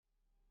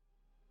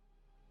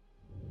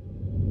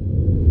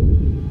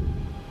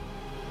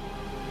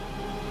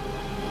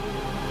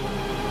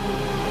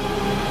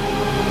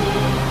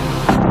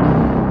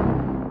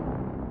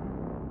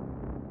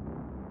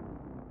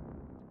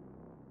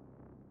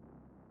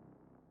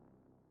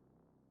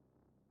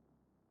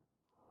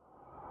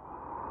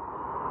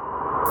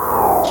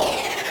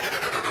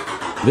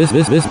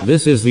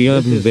This is the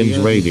Urban Binge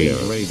Radio.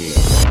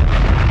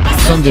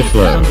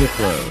 Thunderflow.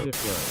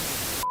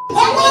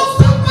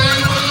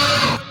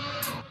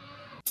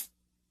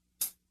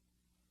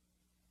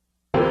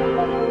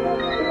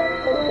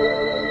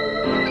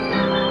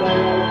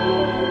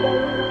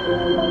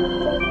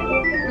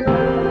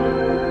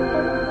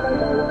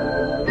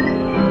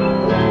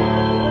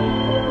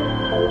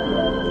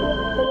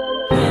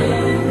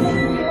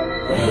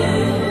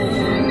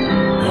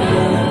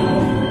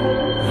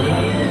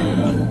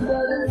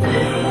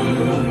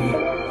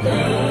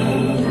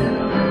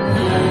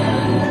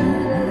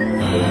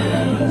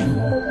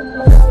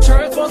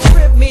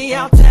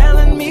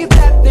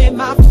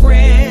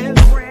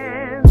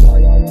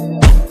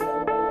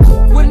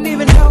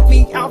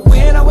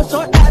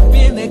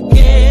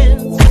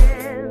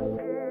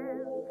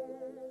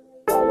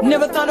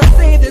 Never thought I'd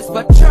say this,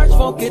 but church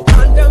won't get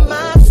under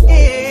my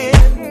skin.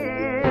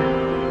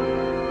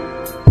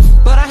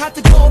 But I had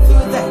to go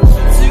through that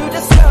to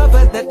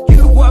discover that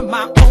you were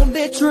my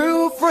only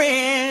true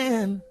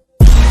friend.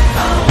 Oh,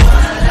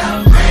 what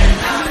a friend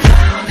I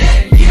found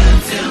in you,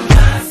 to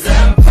my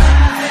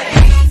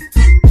surprise.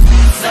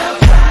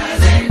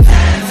 Surprising,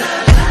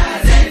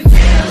 tantalizing,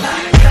 feel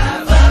like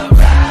I've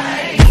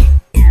arrived.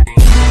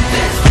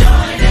 This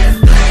joint is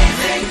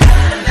blazing,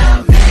 kind of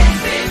makes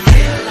me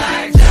feel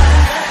like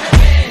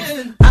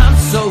I'm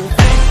so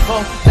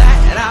thankful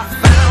that I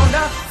found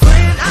a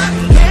friend I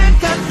can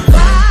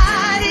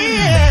confide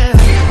in.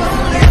 You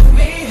won't let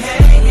me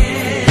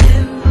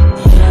hanging.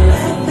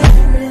 Right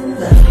there in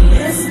the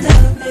midst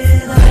of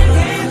it all. I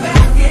came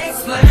back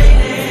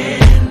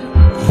explaining.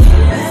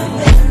 Right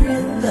there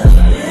in the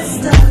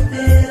midst of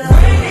it all.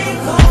 Raining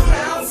cold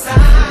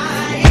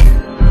outside.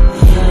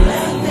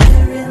 Right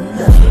there in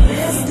the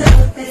midst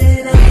of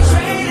it all.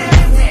 Betrayed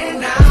and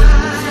denied.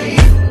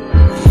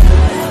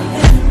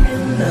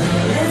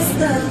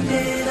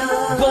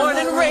 Born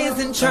and raised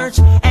in church,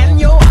 and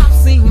yo, I've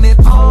seen it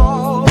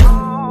all.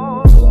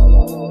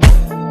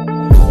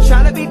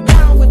 Trying to be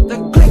down with the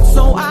clique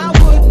so I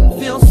wouldn't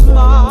feel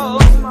small.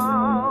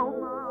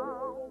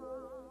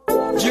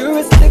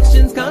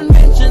 Jurisdictions,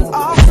 conventions,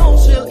 all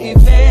social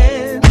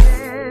events.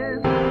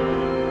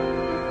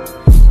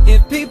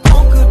 If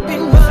people could be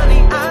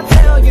money, I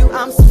tell you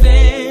I'm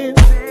spent.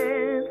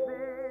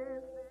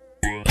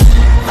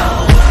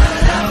 Oh,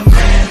 what a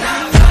friend I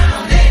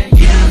found in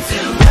you,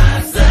 to my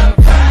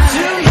surprise.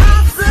 To my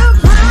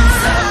surprise.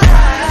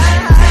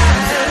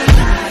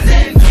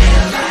 Tantalizing,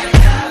 feel like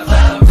I've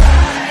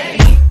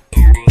arrived.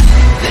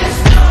 This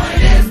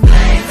joint is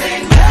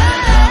blazing,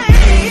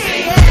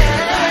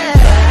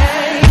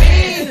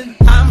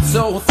 I'm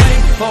so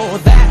thankful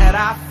that I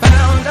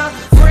found a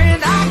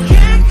friend I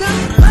can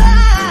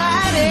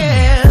confide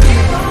in.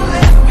 You won't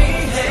let me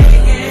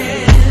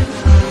hanging.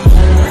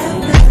 Right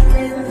there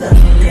in the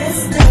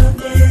midst of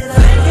it all.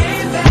 I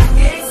came back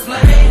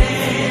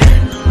explaining.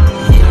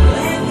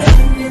 Right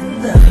there in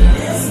the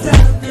midst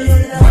of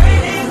it all.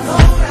 Raining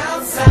cold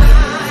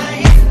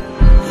outside.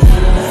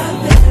 Right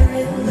there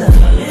in the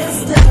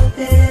midst of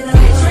it all.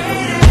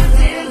 Betrayed and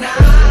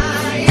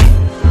denied.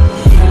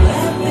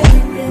 Right there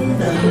in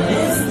the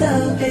midst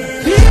of it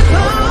all.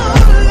 People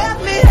let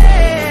me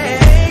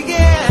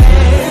hanging.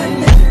 Right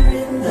there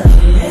in the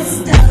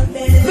midst of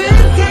it all. Then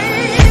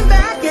came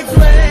back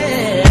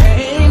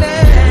explaining. Right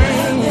there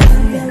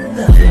in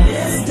the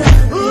midst of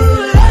it all. Ooh,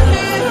 let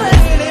me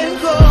raining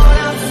cold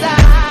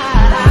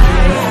outside.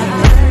 Right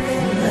there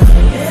in the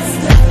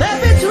midst of it all. They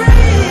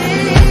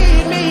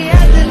betrayed me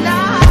and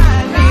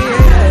denied me.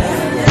 Right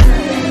there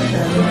in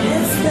the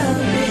midst of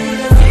it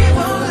all.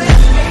 People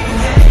let me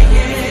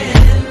hanging.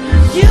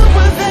 You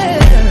were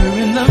there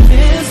in the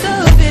midst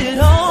of it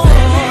all.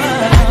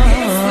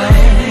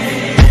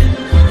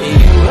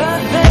 You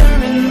were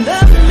there in the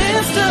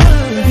midst of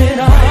it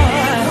all.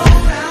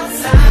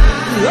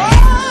 Oh,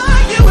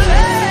 you were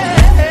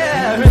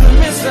there in the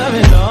midst of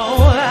it all.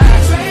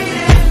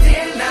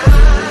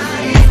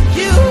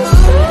 You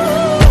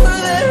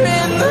were there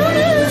in the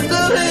midst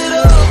of it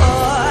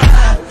all.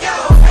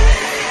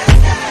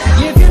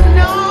 If you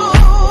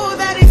know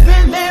that he's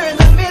been there in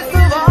the midst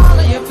of all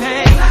of your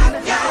pain.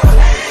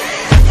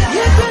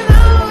 You can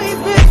know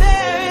he's been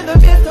there in the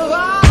midst of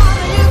all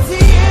of your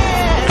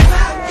tears.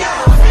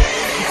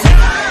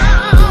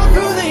 Down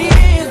through the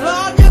years,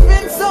 Lord, you've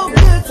been so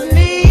good to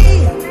me.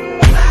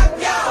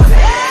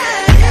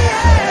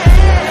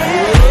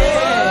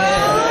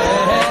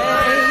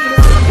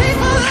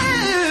 People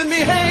let me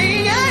hang.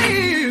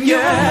 You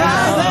were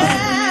right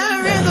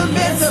there in the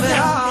midst of it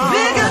all.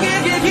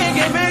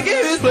 Make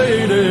it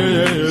explain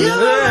it. You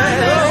were right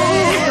there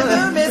in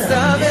the midst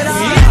of it all.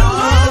 It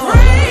was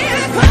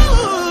raining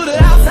cold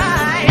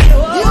outside.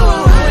 You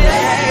were right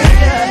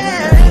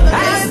there in the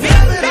midst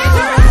of it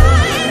all.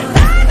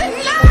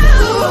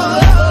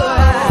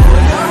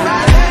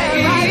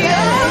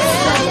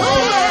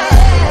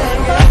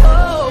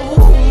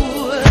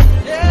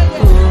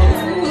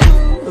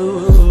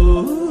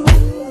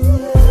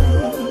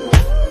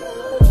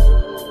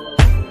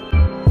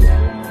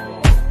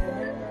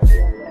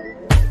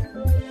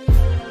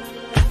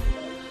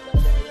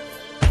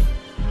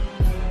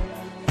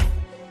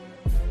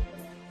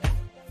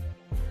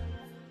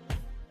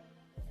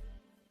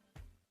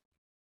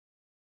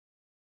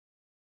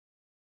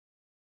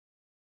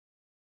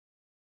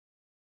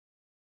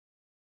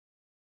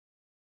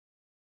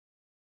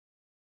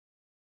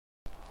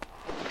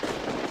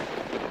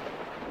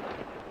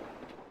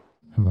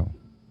 Hello.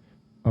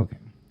 Okay,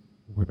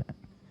 we're back.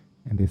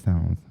 And this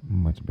sounds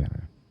much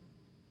better.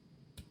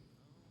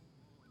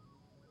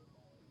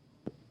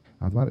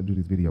 I was about to do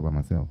this video by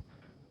myself,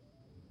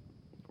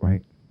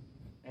 right?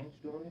 Ain't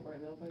you doing it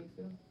right now by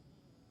yourself?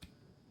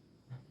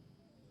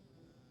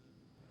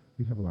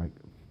 You have like,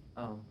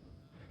 Oh.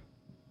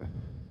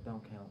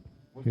 Don't count.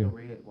 What's Here. the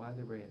red? Why is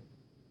it red?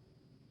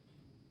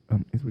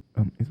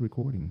 it's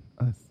recording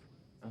us.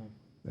 Oh.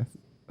 That's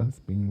us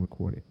being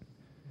recorded.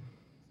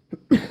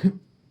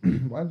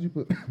 Why did you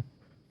put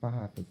 5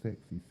 for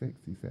sexy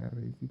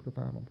Saturdays? You put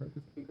 5 on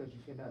purpose? Because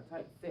you cannot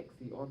type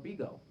sexy or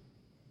bigo.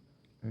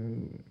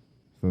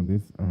 So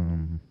this,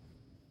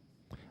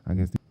 I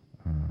guess,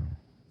 so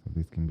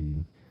this can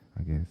be,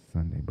 I guess,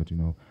 Sunday. But you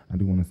know, I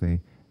do want to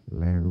say,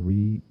 Larry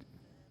Reid,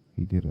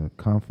 he did a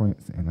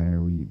conference, and Larry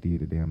Reid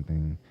did a damn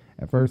thing.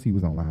 At first, he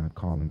was on live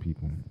calling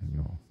people, and, you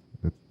know,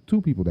 the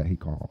 2 people that he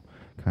called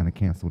kind of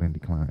canceled and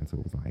declined. So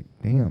it was like,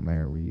 damn,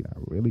 Larry Reid, I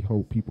really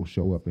hope people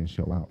show up and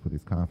show out for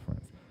this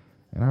conference.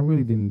 And I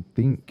really didn't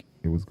think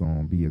it was going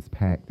to be as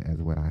packed as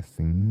what I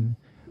seen,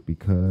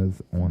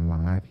 because on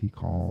live he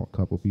called a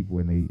couple people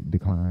and they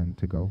declined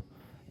to go.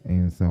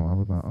 And so I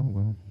was like, oh,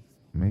 well,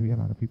 maybe a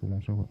lot of people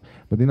won't show up.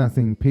 But then I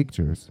seen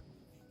pictures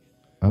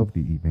of the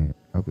event,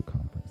 of the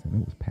conference, and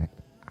it was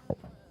packed out.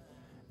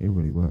 It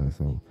really was.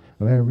 So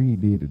Larry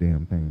Reid did the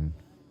damn thing.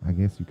 I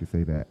guess you could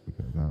say that,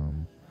 because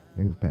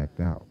it was packed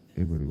out.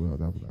 It really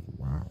was. I was like,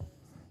 wow.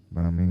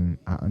 But I mean,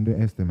 I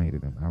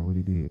underestimated him. I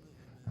really did.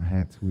 I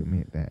had to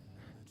admit that,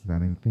 because I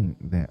didn't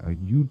think that a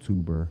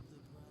YouTuber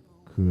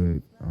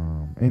could,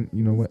 and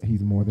you know what?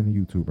 He's more than a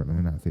YouTuber. Let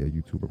me not say a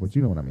YouTuber, but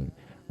you know what I mean.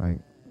 Like,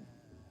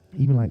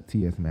 even like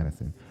T.S.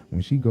 Madison,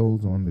 when she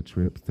goes on the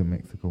trips to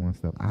Mexico and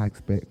stuff, I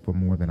expect for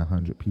more than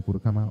 100 people to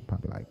come out,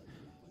 probably like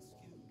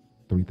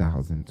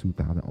 3,000,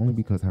 2,000, only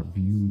because her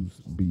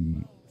views be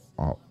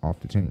off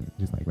the chain,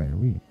 just like Larry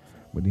Reid.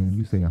 But then when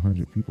you say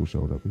 100 people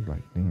showed up, it's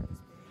like, damn.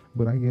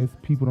 But I guess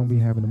people don't be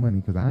having the money,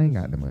 because I ain't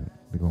got the money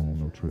to go on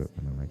no trip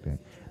and nothing like that.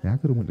 Now, I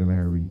could have went to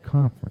Larry Reid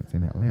conference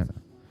in Atlanta,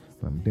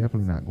 but I'm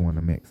definitely not going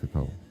to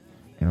Mexico.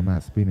 And I'm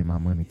not spending my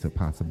money to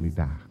possibly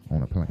die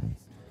on a plane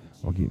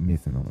or get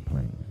missing on a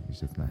plane. It's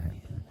just not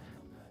happening.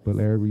 But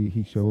Larry Reid,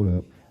 he showed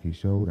up, he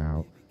showed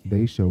out,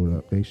 they showed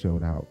up, they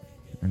showed out,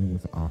 and it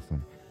was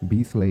awesome.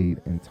 B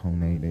Slade and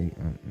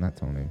Tone, not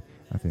Tone,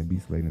 I said B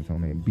Slade and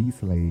Tone. B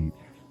Slade,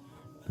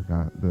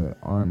 the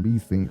R&B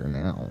singer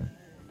now,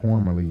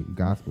 formerly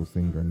gospel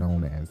singer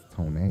known as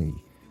Tone,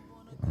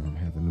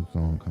 has a new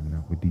song coming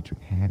out with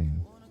Dietrich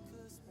Haddon.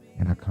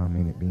 And I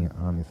commented, being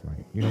honest,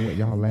 like, you know what,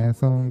 y'all last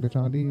song that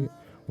y'all did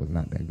was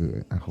not that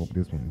good. I hope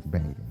this one is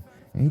banging.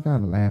 And he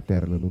kind of laughed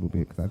at it a little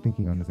bit, because I think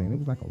he understands it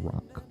was like a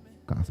rock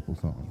gospel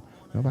song.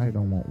 Nobody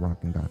don't want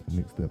rock and gospel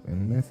mixed up,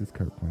 unless it's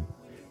Kirk Franklin,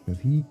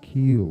 because he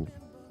killed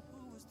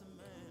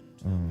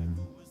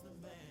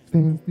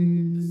Stand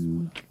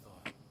Still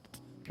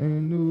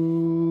and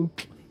know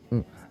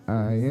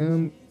I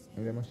am.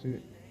 Ain't that my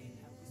shit?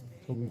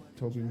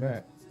 Toby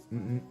Mac.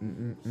 I'm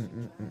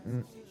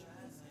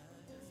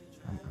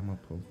gonna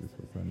post this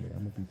for Sunday.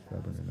 I'm gonna be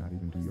stubborn and not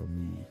even do your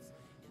news.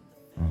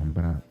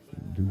 But I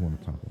do want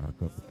to talk about a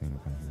couple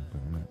things on here,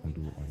 but I'm not gonna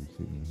do it while you're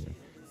sitting here,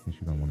 since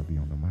you don't want to be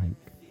on the mic.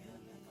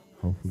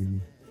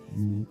 Hopefully,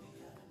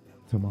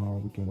 tomorrow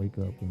we can wake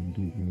up and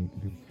do what we need to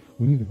do.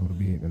 We need to go to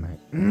bed tonight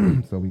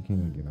so we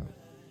can get up.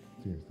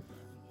 Seriously.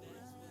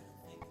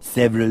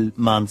 Several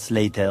months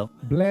later.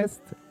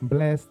 Blessed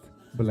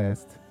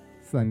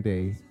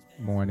Sunday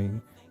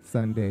morning,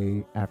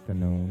 Sunday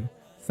afternoon,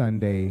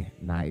 Sunday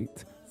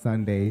night,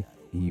 Sunday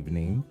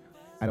evening.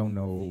 I don't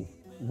know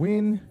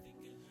when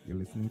you're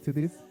listening to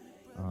this.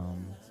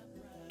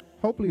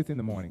 Hopefully it's in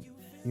the morning.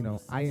 You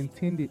know, I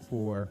intended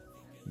for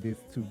this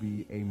to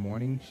be a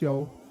morning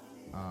show.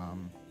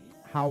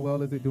 How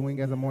well is it doing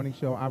as a morning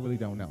show? I really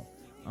don't know.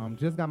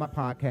 Just got my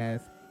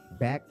podcast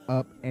back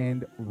up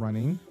and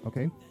running.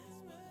 Okay.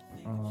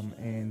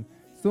 And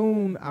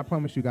soon, I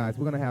promise you guys,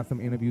 we're going to have some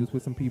interviews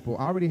with some people.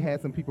 I already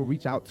had some people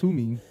reach out to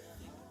me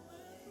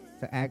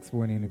to ask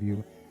for an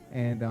interview.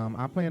 And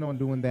I plan on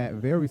doing that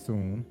very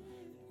soon.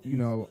 You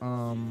know,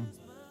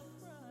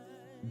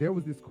 there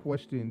was this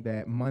question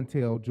that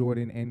Montel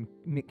Jordan and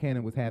Nick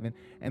Cannon was having,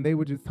 and they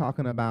were just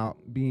talking about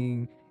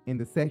being in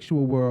the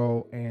sexual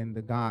world and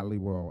the godly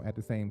world at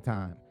the same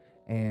time,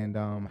 and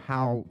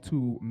how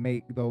to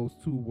make those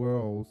two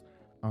worlds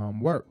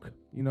work.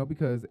 You know,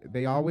 because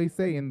they always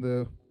say in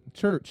the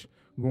church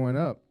growing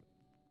up,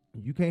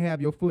 you can't have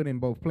your foot in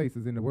both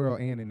places, in the world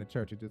and in the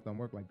church. It just don't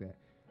work like that.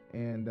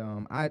 And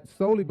I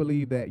solely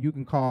believe that you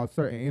can cause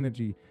certain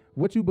energy.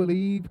 What you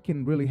believe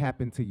can really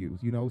happen to you,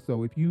 you know?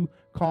 So if you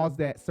cause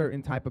that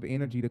certain type of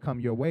energy to come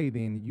your way,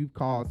 then you've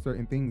caused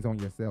certain things on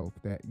yourself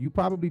that you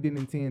probably didn't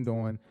intend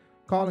on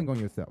calling on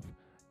yourself.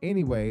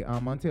 Anyway,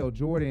 Montel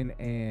Jordan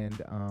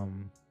and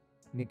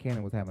Nick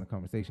Cannon was having a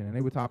conversation, and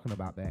they were talking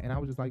about that. And I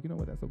was just like, you know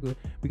what, that's so good.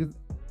 Because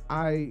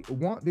I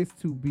want this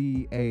to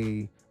be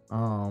a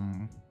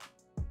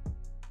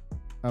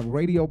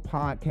radio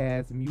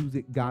podcast,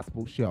 music,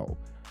 gospel show.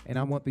 And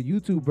I want the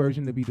YouTube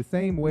version to be the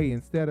same way.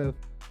 Instead of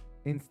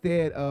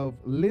instead of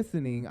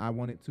listening, I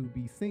want it to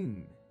be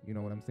seen. You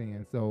know what I'm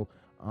saying? So,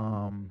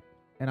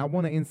 and I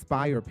want to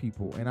inspire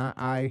people. And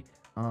I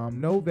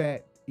know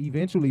that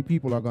eventually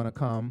people are going to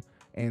come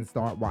and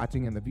start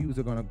watching, and the views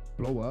are going to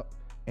blow up.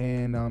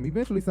 And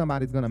eventually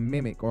somebody's going to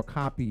mimic or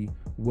copy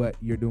what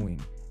you're doing.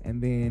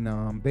 And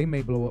then they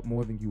may blow up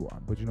more than you are.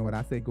 But you know what?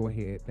 I say go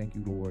ahead. Thank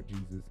you, Lord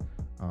Jesus,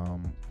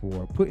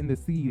 for putting the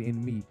seed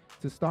in me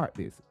to start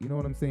this. You know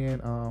what I'm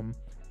saying?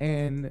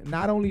 And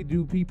not only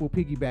do people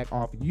piggyback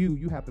off you,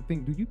 you have to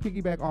think, do you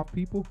piggyback off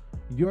people?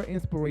 Your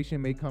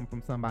inspiration may come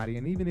from somebody.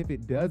 And even if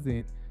it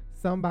doesn't,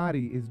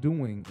 somebody is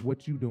doing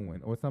what you doing,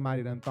 or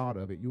somebody done thought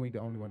of it. You ain't the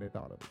only one that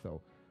thought of it.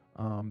 So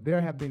there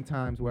have been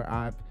times where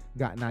I've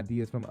gotten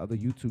ideas from other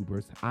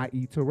YouTubers,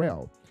 i.e.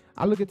 Terrell.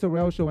 I look at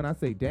Terrell's show and I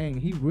say, dang,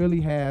 he really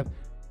have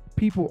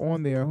people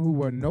on there who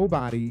were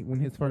nobody when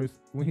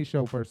his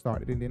show first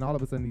started, and then all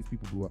of a sudden these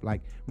people blew up.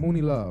 Like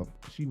Mooney Love,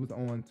 she was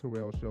on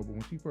Terrell's show, but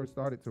when she first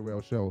started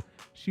Terrell's show,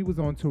 she was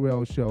on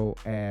Terrell's show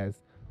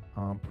as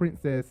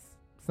Princess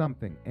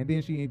something, and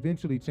then she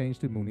eventually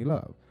changed to Mooney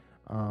Love.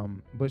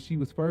 But she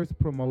was first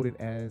promoted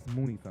as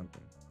Mooney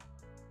something.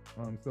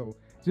 So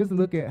just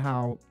look at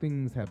how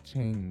things have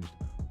changed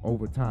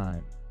over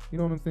time. You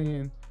know what I'm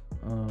saying?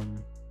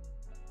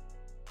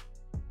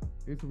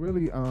 It's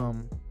really,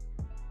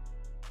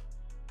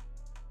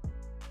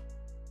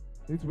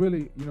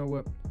 you know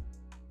what?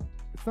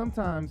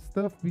 Sometimes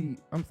stuff be,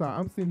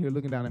 I'm sitting here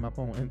looking down at my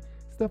phone and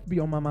stuff be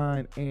on my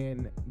mind,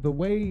 and the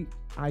way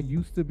I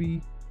used to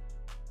be,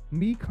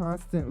 me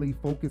constantly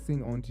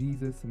focusing on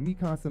Jesus, me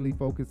constantly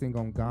focusing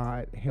on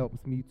God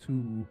helps me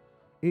to,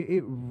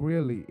 it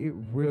really,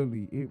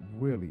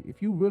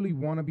 if you really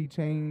want to be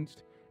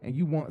changed and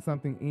you want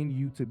something in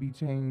you to be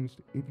changed,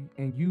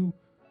 and you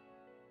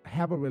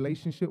have a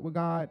relationship with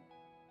God,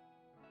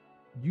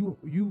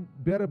 you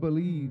better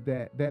believe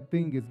that that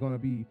thing is going to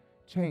be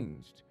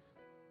changed,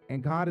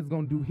 and God is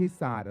going to do his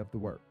side of the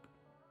work.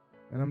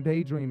 And I'm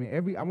daydreaming.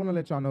 I want to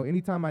let y'all know,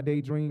 anytime I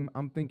daydream,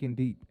 I'm thinking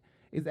deep.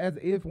 It's as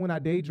if when I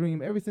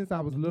daydream, ever since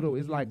I was little,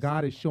 it's like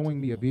God is showing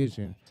me a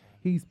vision.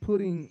 He's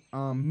putting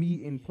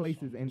me in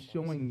places and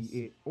showing me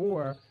it,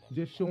 or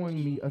just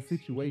showing me a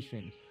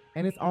situation.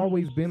 And it's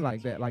always been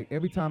like that. Like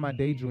every time I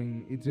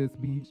daydream, it just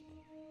be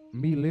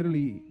me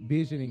literally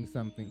visioning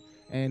something.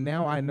 And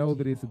now I know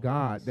that it's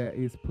God that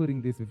is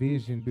putting this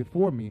vision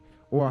before me,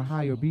 or a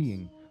higher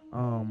being.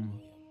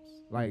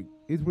 Like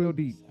it's real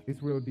deep.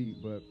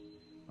 But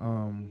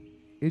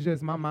it's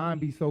just my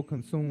mind be so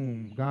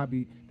consumed.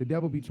 The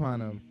devil be trying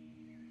to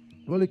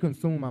really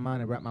consume my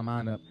mind and wrap my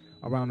mind up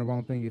around the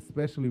wrong thing,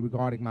 especially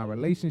regarding my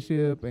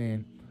relationship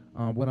and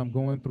what I'm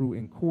going through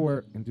in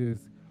court, and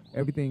just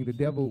everything. The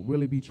devil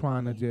really be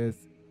trying to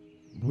just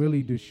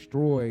really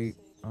destroy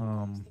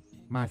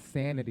my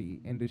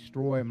sanity and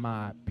destroy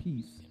my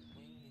peace.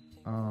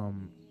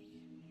 And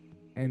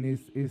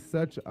it's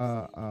such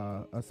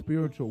a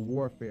spiritual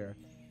warfare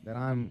that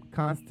I'm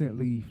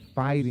constantly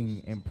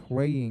fighting and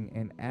praying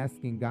and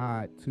asking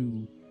God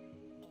to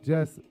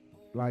just,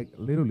 like,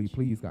 literally,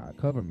 please God,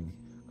 cover me,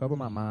 cover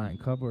my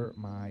mind, cover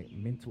my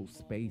mental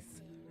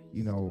space,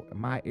 you know,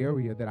 my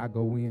area that I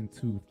go in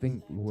to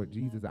think. Lord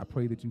Jesus, I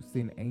pray that you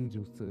send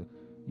angels to,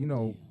 you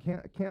know,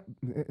 set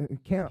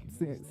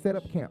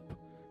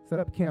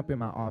up camp in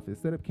my office,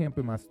 set up camp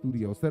in my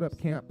studio, set up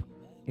camp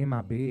in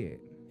my bed,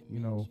 you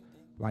know,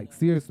 like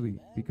seriously,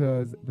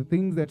 because the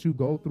things that you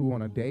go through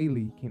on a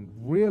daily can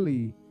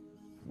really,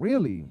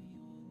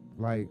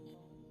 like,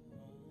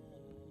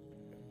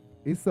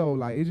 it's so,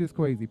 like, it's just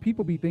crazy.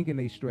 People be thinking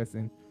they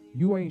stressing.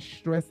 You ain't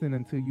stressing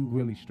until you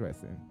really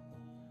stressing.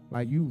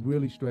 Like, you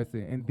really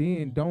stressing. And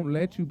then don't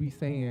let you be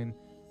saying,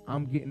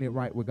 I'm getting it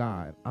right with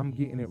God. I'm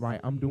getting it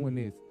right. I'm doing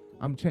this.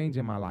 I'm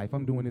changing my life.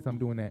 I'm doing this. I'm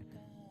doing that.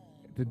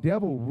 The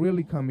devil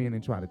really come in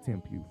and try to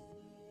tempt you.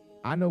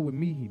 I know with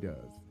me he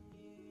does.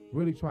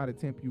 Really try to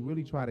tempt you,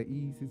 really try to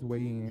ease his way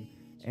in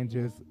and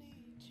just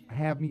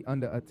have me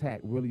under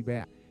attack really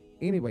bad.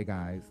 Anyway,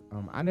 guys,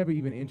 I never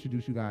even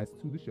introduced you guys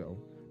to the show.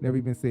 Never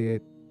even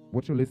said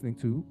what you're listening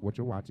to, what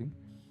you're watching.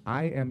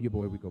 I am your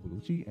boy, Rico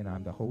Bellucci, and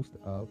I'm the host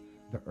of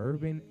The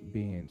Urban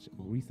Binge.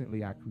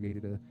 Recently, I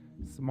created a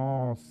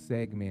small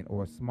segment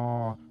or a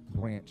small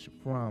branch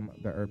from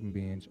The Urban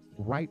Binge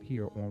right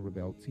here on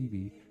Rebel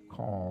TV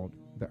called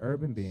The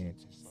Urban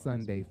Binge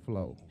Sunday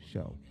Flow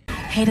Show.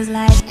 Haters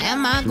like,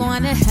 am I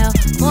going to hell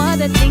for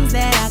the things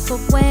that I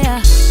could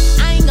wear?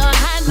 I ain't gonna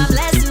hide my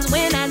blessings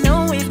when I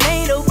know we've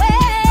made a way.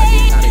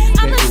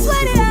 I'ma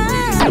sweat it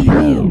out.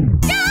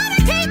 Gotta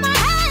keep my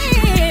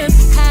head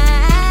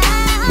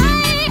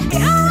high.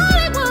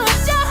 Hollywood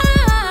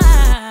shine.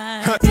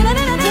 Thank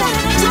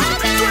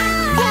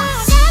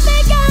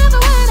God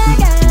for what I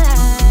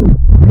got.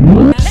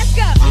 Let's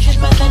go. This is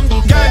my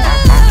Sunday flow.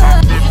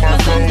 This is my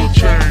Sunday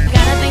flow.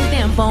 Gotta thank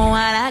them for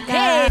what I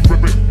got.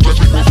 This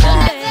is my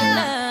Sunday.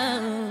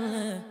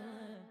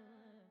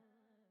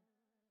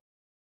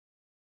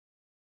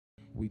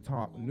 We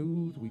talk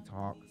news, we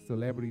talk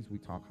celebrities, we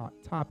talk hot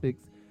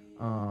topics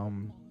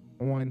on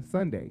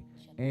Sunday,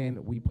 and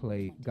we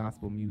play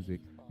gospel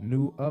music.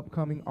 new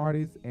upcoming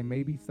artists, and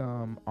maybe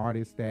some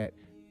artists that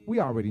we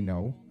already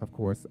know, of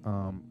course.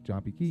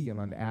 John P. Key,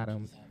 Yolanda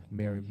Adams,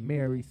 Mary,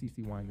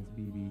 CeCe Winans,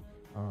 BB,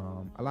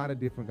 a lot of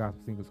different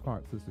gospel singers,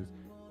 Clark Sisters.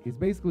 It's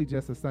basically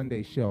just a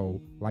Sunday show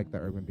like the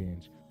Urban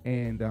Binge.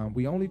 And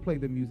we only play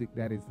the music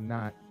that is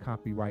not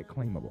copyright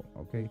claimable,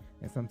 okay?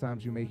 And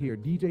sometimes you may hear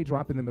DJ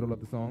drop in the middle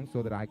of the song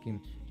so that I can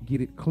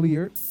get it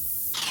cleared.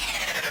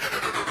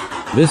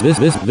 This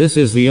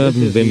is the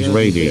Urban Binge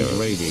Radio.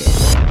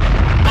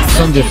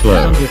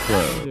 Thunderflow.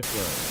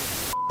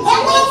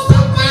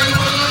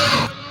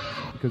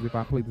 Because if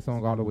I play the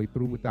song all the way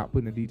through without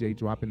putting a DJ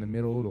drop in the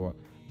middle or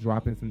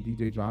dropping some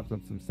DJ drops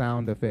of some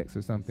sound effects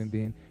or something,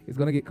 then it's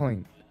going to get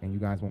claimed. And you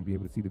guys won't be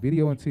able to see the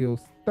video until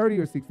 30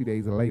 or 60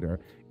 days later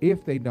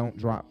if they don't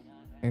drop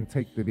and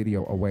take the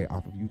video away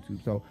off of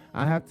YouTube. So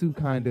I have to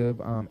kind of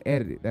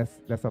edit it.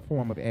 That's a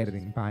form of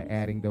editing by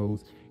adding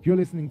those. You're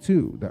listening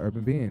to the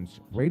Urban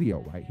Binge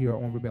Radio right here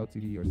on Rebel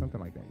TV or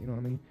something like that. You know what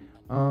I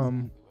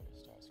mean?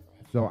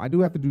 So I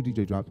do have to do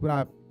DJ drops, but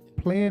I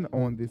plan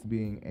on this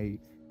being a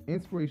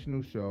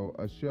inspirational show,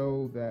 a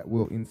show that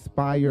will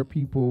inspire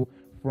people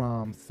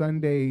from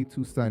Sunday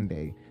to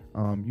Sunday.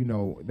 You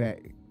know, that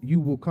you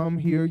will come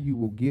here, you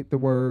will get the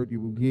word, you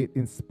will get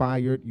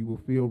inspired, you will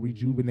feel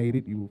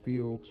rejuvenated, you will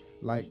feel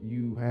like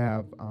you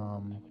have,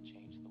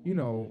 you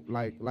know,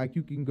 like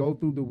you can go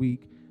through the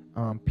week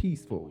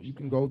peaceful. You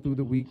can go through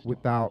the week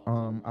without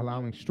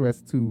allowing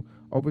stress to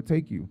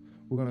overtake you.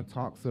 We're going to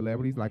talk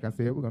celebrities, like I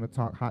said. We're going to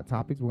talk hot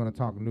topics. We're going to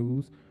talk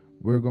news.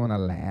 We're going to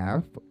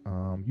laugh.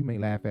 You may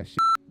laugh at shit.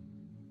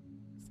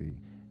 See,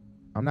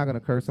 I'm not going to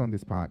curse on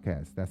this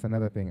podcast. That's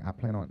another thing. I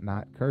plan on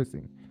not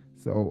cursing.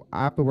 So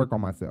I have to work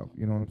on myself.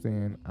 You know what I'm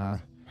saying?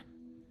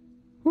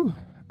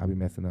 I'll be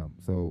messing up.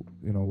 So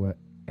you know what?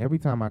 Every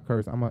time I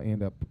curse, I'm going to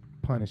end up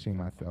punishing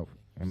myself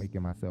and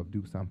making myself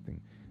do something.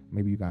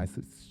 Maybe you guys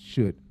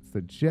should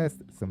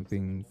suggest some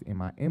things in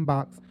my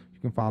inbox.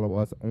 You can follow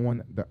us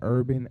on the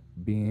Urban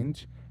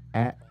Binge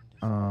at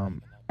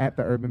the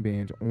Urban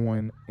Binge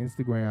on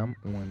Instagram,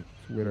 on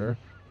Twitter,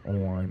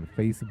 on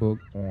Facebook,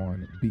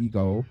 on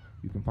Bigo.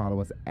 You can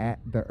follow us at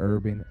the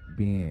Urban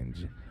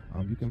Binge.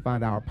 You can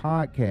find our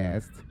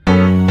podcast.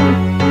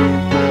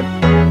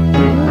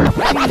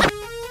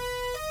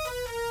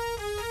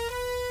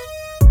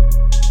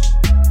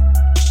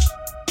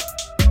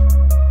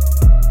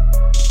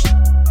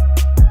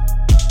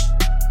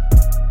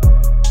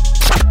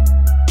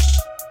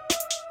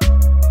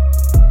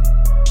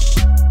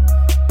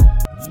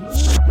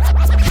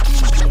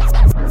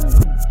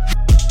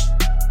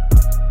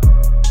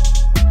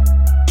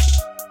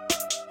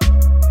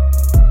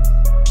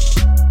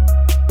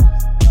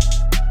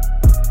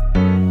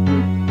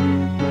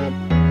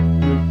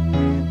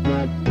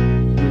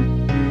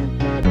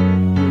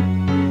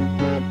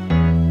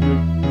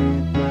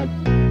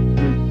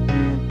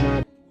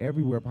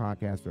 Everywhere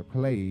podcasts are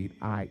played,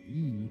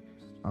 i.e.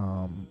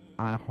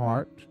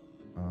 iHeart,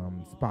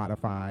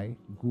 Spotify,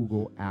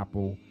 Google,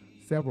 Apple,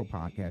 several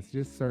podcasts.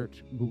 Just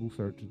Google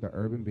search the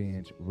Urban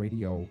Binge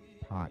Radio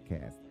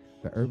Podcast.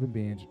 The Urban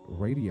Binge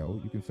Radio,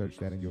 you can search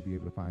that and you'll be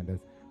able to find us.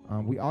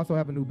 We also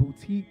have a new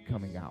boutique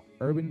coming out,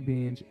 Urban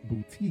Binge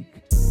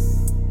Boutique.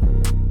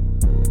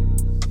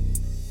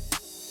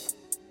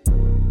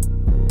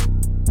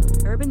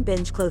 Urban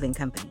Binge Clothing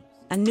Company,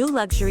 a new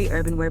luxury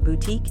urban wear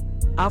boutique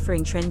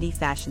offering trendy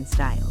fashion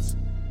styles,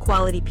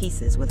 quality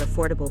pieces with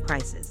affordable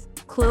prices.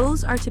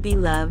 Clothes are to be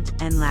loved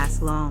and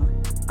last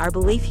long. Our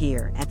belief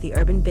here at the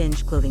Urban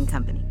Binge Clothing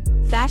Company.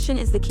 Fashion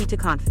is the key to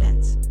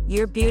confidence.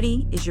 Your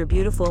beauty is your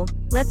beautiful,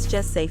 let's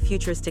just say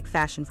futuristic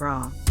fashion for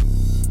all.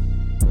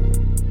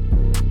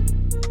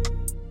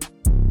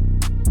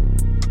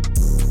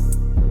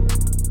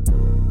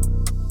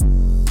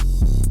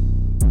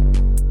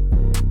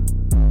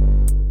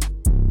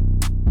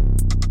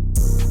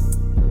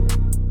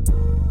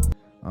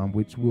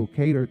 Which will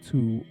cater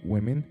to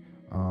women,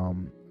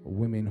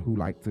 women who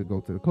like to go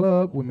to the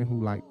club, women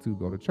who like to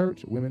go to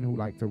church, women who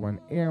like to run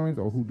errands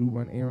or who do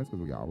run errands,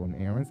 because we all run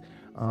errands.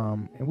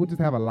 And we'll just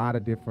have a lot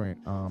of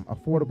different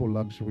affordable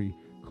luxury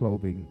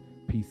clothing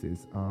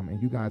pieces. And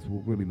you guys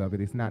will really love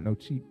it. It's not no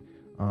cheap,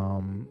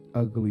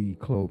 ugly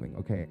clothing,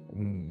 okay?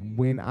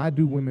 When I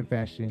do women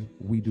fashion,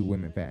 we do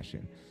women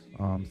fashion.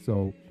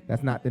 So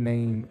that's not the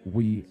name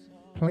we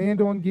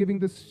planned on giving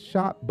this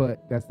shop,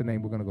 but that's the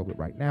name we're going to go with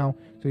right now.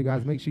 So you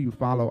guys make sure you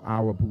follow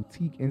our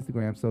boutique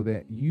Instagram so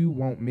that you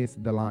won't miss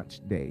the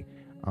launch day.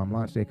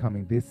 Launch day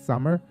coming this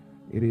summer.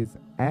 It is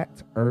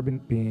at Urban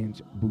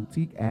Binge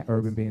Boutique, at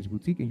Urban Binge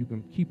Boutique, and you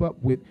can keep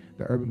up with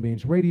the Urban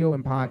Binge Radio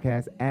and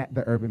podcast at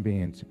the Urban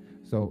Binge.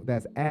 So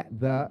that's at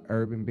the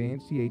Urban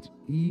Binge,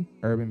 THE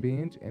Urban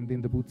Binge, and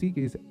then the boutique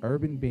is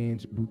Urban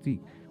Binge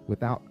Boutique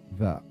without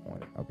the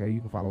on it. Okay, you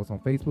can follow us on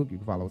Facebook, you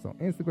can follow us on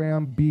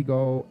Instagram,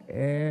 Bigo,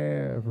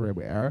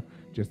 everywhere.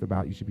 Just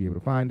about, you should be able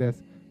to find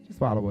us. Just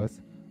follow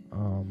us.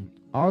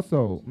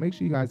 Also, make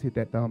sure you guys hit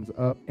that thumbs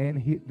up and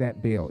hit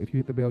that bell. If you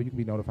hit the bell, you can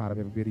be notified of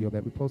every video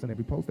that we post and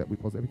every post that we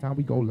post. Every time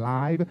we go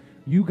live,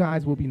 you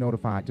guys will be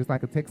notified. Just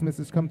like a text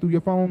message come through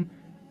your phone,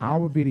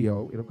 our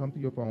video. It'll come to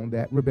your phone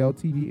that Rebel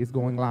TV is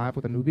going live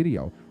with a new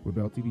video.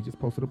 Rebel TV just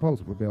posted a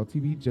post. Rebel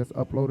TV just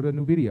uploaded a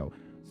new video.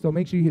 So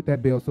make sure you hit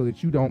that bell so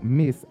that you don't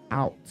miss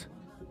out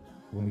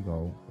when we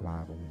go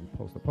live or when we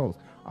post a post.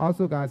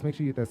 Also, guys, make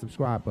sure you hit that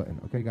subscribe button.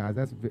 Okay, guys,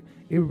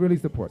 it really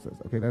supports us.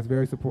 Okay, that's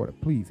very supportive.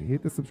 Please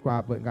hit the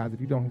subscribe button, guys.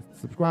 If you don't hit the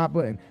subscribe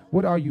button,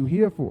 what are you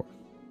here for?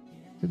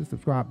 Hit the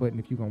subscribe button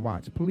if you're gonna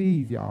watch.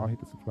 Please, y'all, hit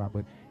the subscribe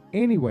button.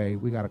 Anyway,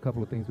 we got a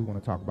couple of things we want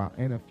to talk about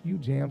and a few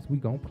jams we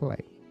gonna play.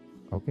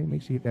 Okay,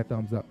 make sure you hit that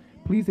thumbs up.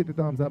 Please hit the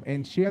thumbs up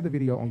and share the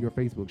video on your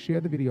Facebook.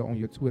 Share the video on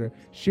your Twitter.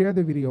 Share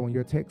the video on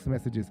your text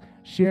messages.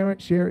 Share it,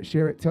 share it,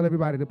 share it. Tell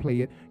everybody to play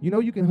it. You know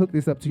you can hook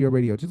this up to your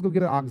radio. Just go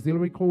get an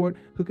auxiliary cord,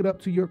 hook it up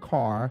to your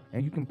car,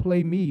 and you can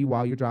play me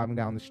while you're driving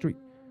down the street.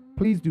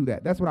 Please do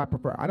that. That's what I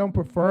prefer. I don't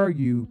prefer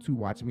you to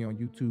watch me on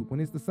YouTube. When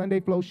it's the Sunday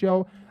Flow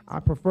Show, I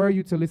prefer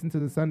you to listen to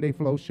the Sunday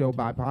Flow Show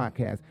by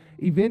podcast.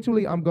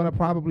 Eventually, I'm going to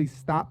probably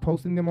stop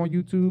posting them on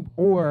YouTube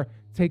or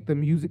take the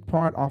music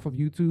part off of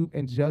YouTube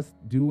and just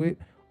do it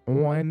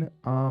on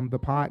the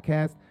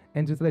podcast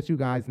and just let you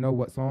guys know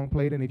what song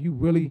played. And if you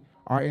really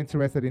are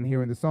interested in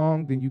hearing the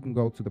song, then you can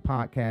go to the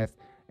podcast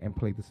and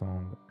play the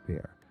song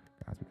there,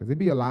 guys, because it'd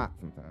be a lot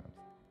sometimes.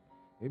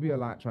 It'd be a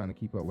lot trying to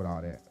keep up with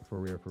all that, for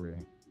real, for real.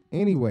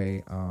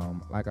 Anyway,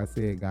 like I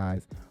said,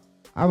 guys,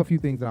 I have a few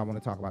things that I want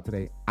to talk about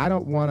today. I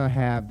don't want to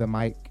have the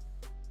mic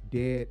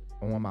dead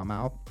on my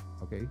mouth,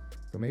 okay?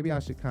 So maybe I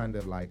should kind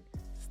of like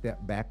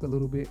step back a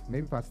little bit.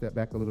 Maybe if I step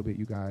back a little bit,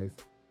 you guys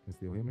can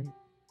still hear me,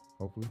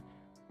 hopefully.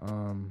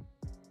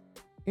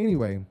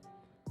 Anyway,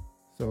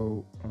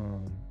 so,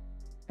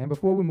 and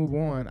before we move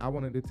on, I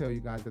wanted to tell you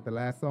guys that the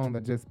last song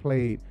that just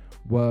played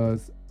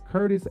was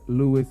Curtis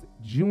Lewis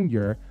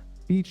Jr.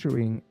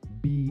 featuring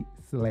B.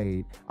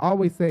 Slade. I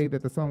always say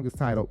that the song is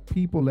titled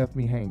People Left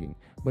Me Hanging,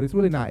 but it's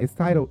really not. It's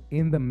titled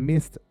In the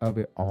Midst of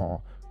It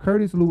All.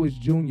 Curtis Lewis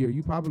Jr.,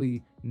 you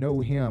probably know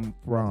him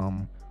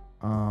from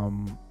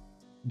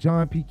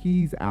John P.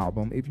 Key's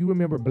album. If you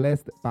remember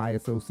Blessed by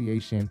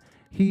Association,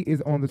 he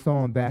is on the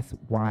song That's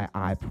Why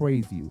I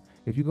Praise You.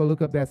 If you go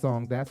look up that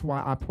song, That's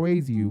Why I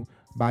Praise You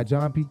by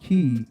John P.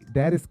 Key,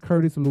 that is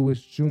Curtis Lewis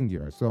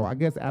Jr. So I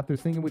guess after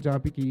singing with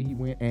John P. Key, he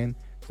went and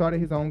started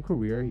his own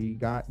career. He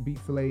got B.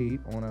 Slade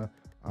on a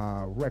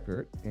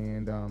record,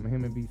 and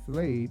him and B.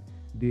 Slade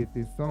did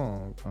this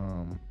song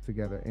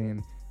together,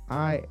 and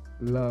I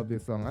love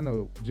this song. I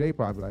know Jay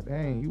probably like,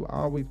 dang, you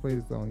always play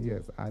this song.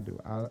 Yes, I do.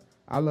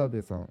 I love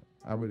this song.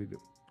 I really do.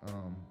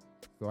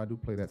 So I do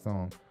play that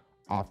song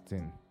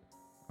often.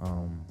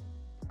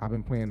 I've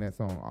been playing that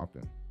song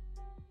often.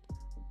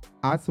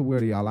 I swear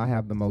to y'all, I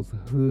have the most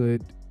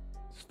hood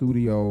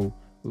studio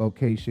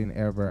location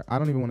ever. I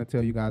don't even want to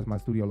tell you guys my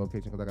studio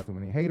location because I got too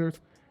many haters.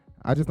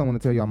 I just don't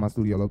want to tell y'all my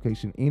studio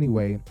location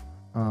anyway.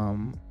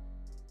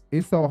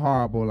 It's so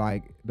horrible.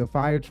 Like, the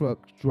fire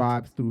truck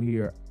drives through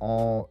here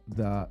all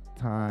the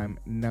time,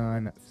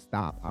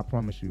 non-stop. I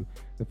promise you.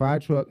 The fire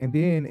truck, and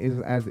then it's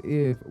as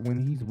if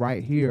when he's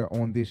right here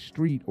on this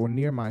street or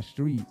near my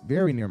street,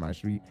 very near my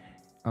street,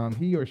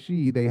 he or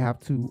she, they have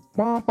to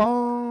bump,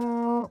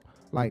 bump,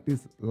 like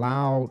this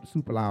loud,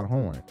 super loud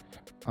horn.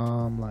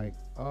 Like,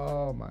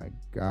 oh my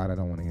God, I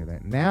don't want to hear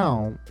that.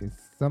 Now,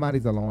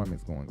 somebody's alarm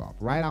is going off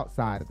right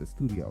outside of the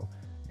studio,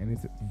 and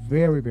it's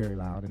very, very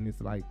loud, and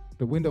it's like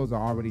the windows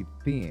are already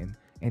thin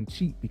and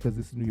cheap because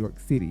this is New York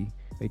City.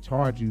 They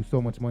charge you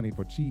so much money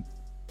for cheap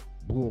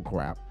bull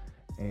crap,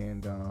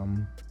 and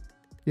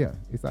yeah,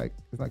 it's like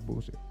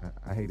bullshit.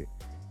 I hate it.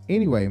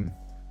 Anyway,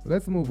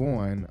 let's move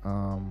on.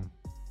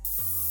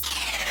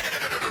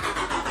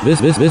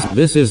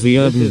 This is the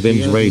Urban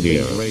Binge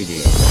Radio.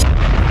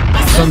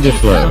 Sunday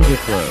Flow.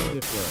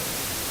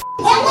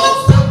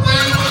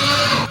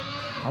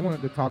 I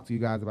wanted to talk to you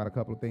guys about a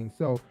couple of things.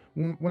 So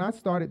when I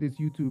started this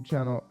YouTube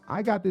channel,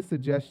 I got this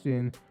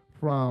suggestion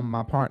from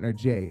my partner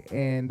Jay,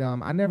 and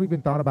I never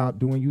even thought about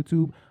doing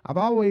YouTube. I've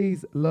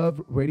always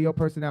loved radio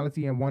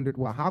personality and wondered,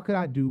 well, how could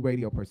I do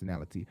radio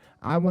personality?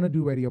 I want to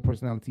do radio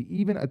personality,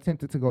 even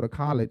attempted to go to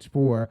college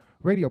for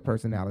radio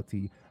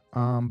personality.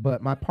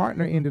 But my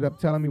partner ended up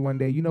telling me one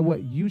day, you know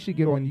what, you should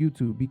get on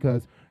YouTube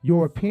because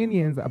your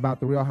opinions about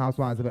the Real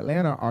Housewives of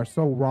Atlanta are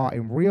so raw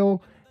and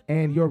real,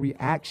 and your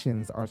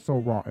reactions are so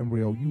raw and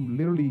real. You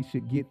literally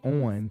should get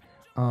on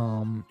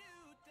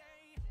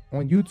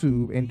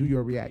YouTube and do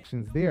your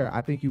reactions there.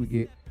 I think you would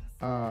get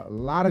a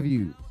lot of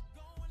views.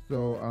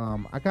 So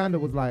I kind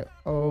of was like,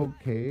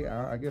 okay,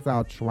 I guess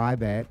I'll try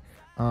that.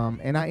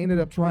 And I ended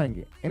up trying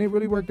it, and it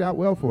really worked out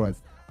well for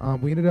us.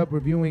 We ended up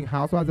reviewing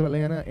Housewives of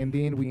Atlanta, and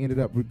then we ended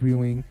up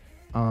reviewing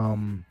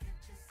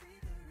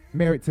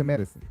Married to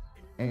Medicine.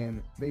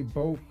 And they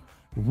both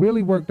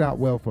really worked out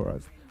well for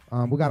us.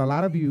 We got a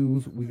lot of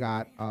views. We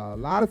got a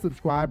lot of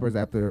subscribers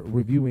after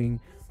reviewing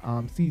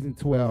season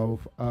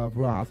 12 of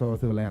Real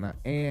Housewives of Atlanta.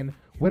 And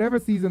whatever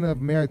season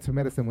of Married to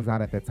Medicine was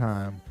out at that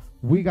time,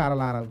 we got a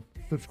lot of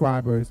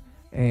subscribers,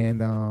 and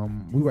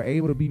we were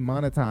able to be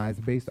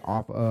monetized based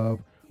off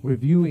of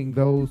reviewing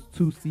those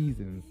two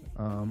seasons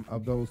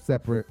of those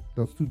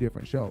two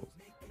different shows.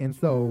 And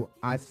so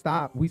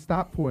we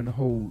stopped for a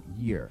whole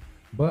year.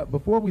 But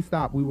before we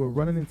stopped, we were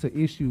running into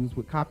issues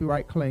with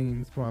copyright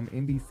claims from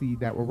NBC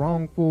that were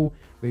wrongful.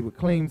 They would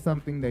claim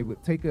something, they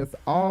would take us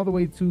all the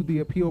way to the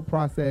appeal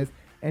process,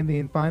 and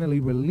then finally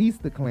release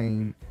the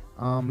claim,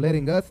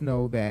 letting us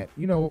know that,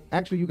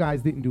 actually you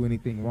guys didn't do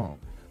anything wrong.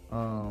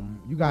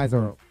 You guys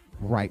are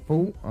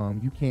rightful.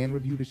 You can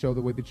review the show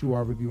the way that you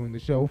are reviewing the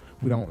show.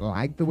 We don't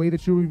like the way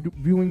that you're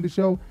reviewing the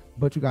show,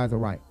 but you guys are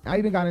right. I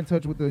even got in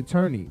touch with the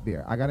attorney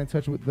there. I got in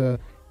touch with the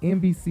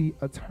NBC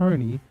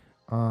attorney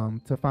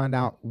to find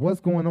out what's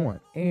going on.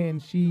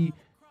 And she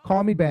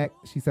called me back.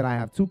 She said, I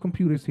have 2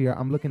 computers here.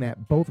 I'm looking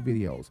at both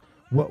videos.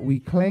 What we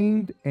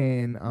claimed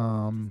and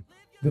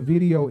the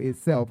video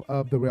itself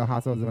of the Real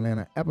Housewives of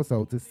Atlanta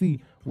episode to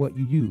see what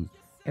you used.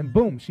 And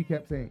boom, she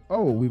kept saying,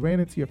 oh, we ran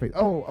into your face.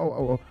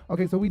 Oh.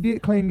 Okay, so we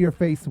did claim your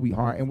face,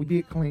 sweetheart, and we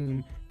did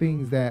claim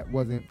things that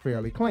wasn't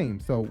fairly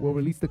claimed. So we'll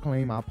release the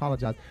claim. I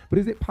apologize. But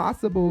is it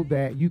possible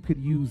that you could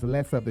use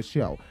less of the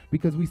show?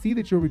 Because we see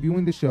that you're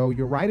reviewing the show.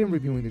 You're right in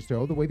reviewing the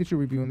show. The way that you're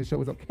reviewing the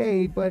show is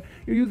okay, but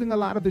you're using a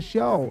lot of the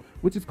show,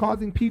 which is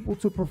causing people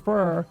to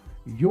prefer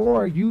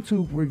your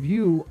YouTube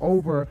review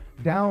over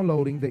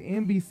downloading the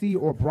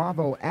NBC or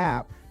Bravo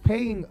app,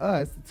 paying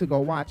us to go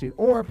watch it,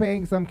 or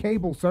paying some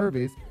cable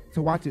service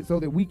to watch it so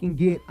that we can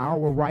get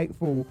our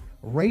rightful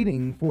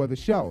rating for the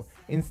show.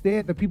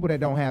 Instead, the people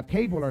that don't have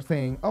cable are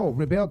saying, oh,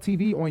 Rebel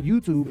TV on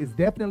YouTube is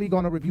definitely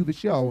going to review the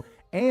show,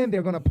 and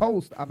they're going to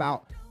post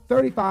about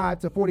 35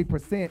 to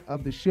 40%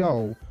 of the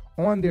show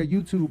on their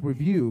YouTube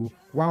review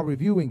while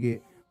reviewing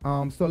it.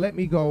 So let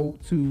me go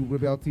to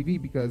Rebel TV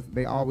because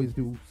they always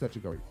do such a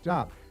great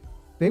job.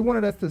 They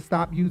wanted us to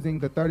stop using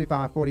the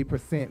 35,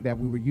 40% that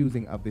we were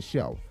using of the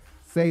show.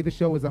 Say the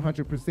show is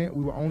 100%,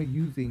 we were only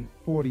using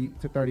 40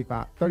 to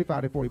 35 to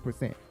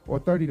 40%, or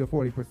 30 to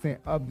 40%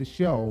 of the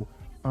show,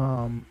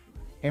 and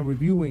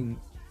reviewing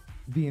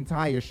the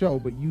entire show,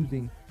 but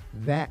using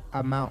that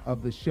amount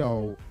of the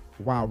show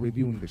while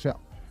reviewing the show.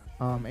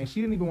 And she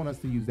didn't even want us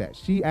to use that.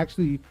 She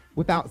actually,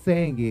 without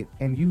saying it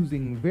and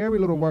using very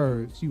little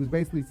words, she was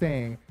basically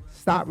saying,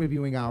 stop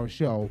reviewing our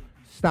show,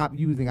 stop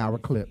using our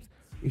clips.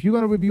 If you're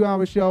going to review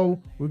our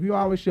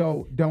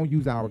show, don't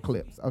use our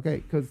clips, okay?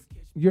 Because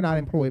you're not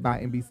employed by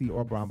NBC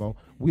or Bravo.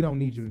 We don't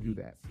need you to do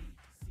that.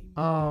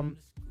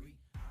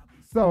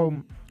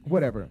 So,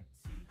 whatever.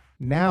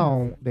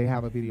 Now they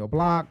have a video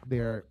block.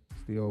 They're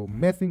still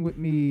messing with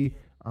me.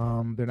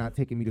 They're not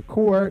taking me to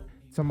court.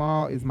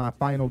 Tomorrow is my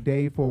final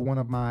day for one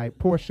of my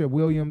Portia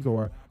Williams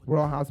or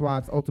Real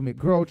Housewives Ultimate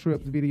Girl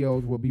Trips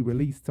videos will be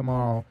released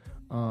tomorrow.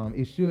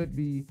 It should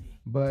be,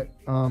 but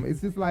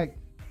it's just like,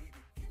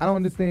 I don't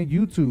understand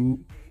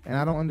YouTube, and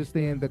I don't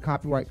understand the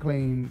copyright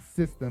claim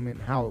system and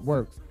how it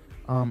works.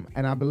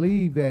 And I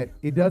believe that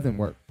it doesn't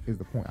work is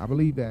the point. I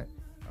believe that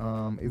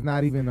it's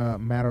not even a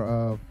matter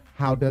of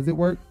how does it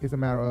work. It's a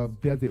matter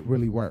of does it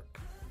really work?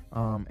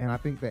 And I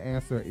think the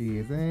answer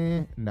is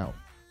no.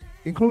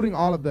 Including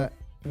all of the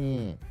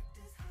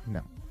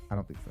no, I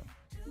don't think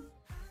so.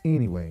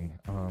 Anyway,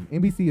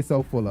 NBC is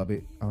so full of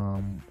it.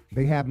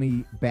 They have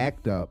me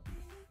backed up.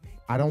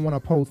 I don't want to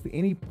post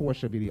any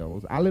Portia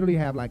videos. I literally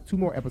have like 2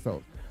 more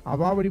episodes.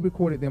 I've already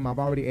recorded them. I've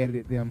already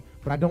edited them,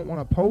 but I don't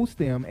want to post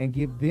them and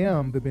give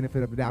them the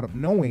benefit of the doubt of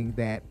knowing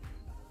that,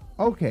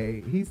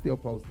 okay, he's still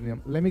posting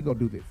them. Let me go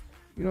do this.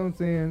 You know what I'm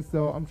saying?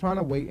 So I'm trying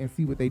to wait and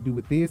see what they do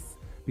with this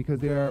because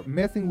they're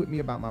messing with me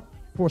about my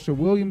Portia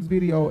Williams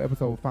video,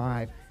 episode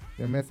 5.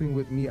 They're messing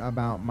with me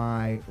about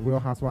my Real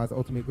Housewives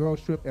Ultimate Girl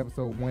Trip,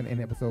 episode 1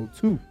 and episode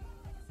 2.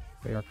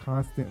 They are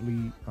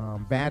constantly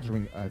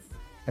badgering us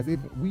as if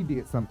we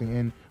did something,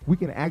 and we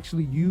can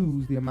actually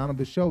use the amount of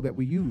the show that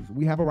we use.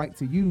 We have a right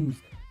to use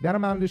that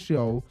amount of the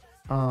show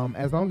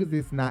as long as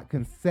it's not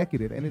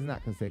consecutive, and it's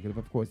not consecutive.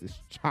 Of course, it's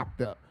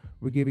chopped up.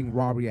 We're giving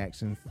raw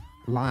reactions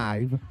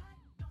live,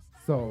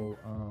 so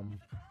of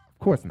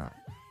course not.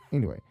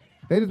 Anyway,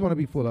 they just want to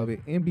be full of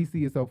it.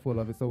 NBC is so full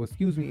of it, so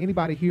excuse me,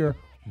 anybody here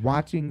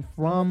watching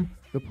from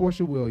the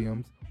Portia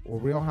Williams or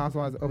Real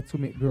Housewives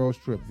Ultimate Girls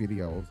Trip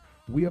videos,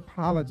 we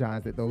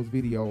apologize that those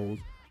videos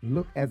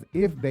look as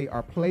if they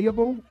are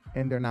playable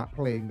and they're not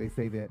playing. They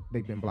say that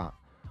they've been blocked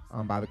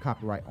by the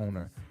copyright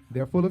owner.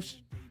 They're full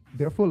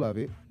of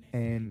it.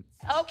 And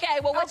Okay,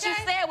 well, what you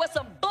said was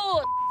some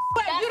bull.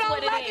 But That's you don't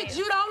what like is. it.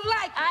 You don't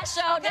like it. I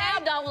sure okay?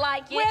 damn don't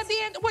like it. Well,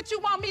 then, what you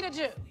want me to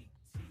do?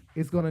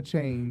 it's gonna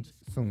change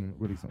soon,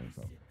 really soon.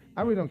 So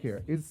I really don't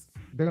care.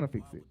 They're gonna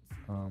fix it.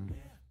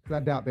 Because I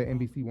doubt that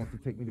NBC wants to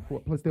take me to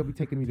court. Plus, they'll be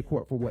taking me to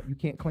court for what? You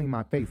can't claim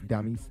my face,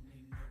 dummies.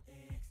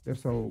 They're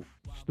so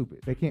stupid.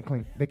 They can't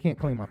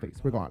claim my face,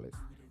 regardless.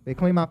 They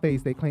claim my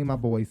face, they claim my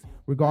voice.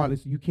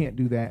 Regardless, you can't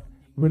do that.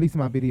 Release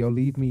my video,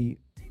 leave me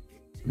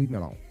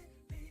alone.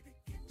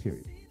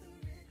 Period.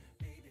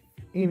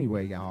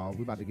 Anyway, y'all,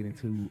 we're about to get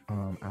into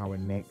our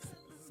next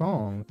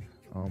song.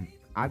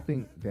 I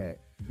think that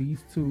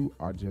these two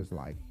are just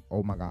like,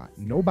 oh my God.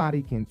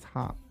 Nobody can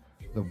top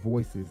the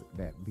voices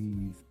that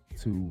these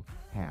two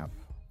have.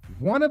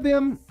 One of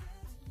them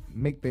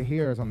make the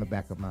hairs on the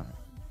back of mine,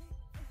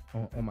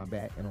 on my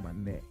back and on my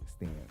neck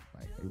stand.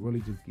 Like, it really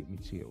just get me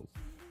chills.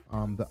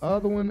 The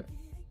other one,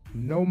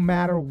 No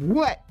matter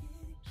what,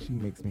 she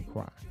makes me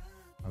cry.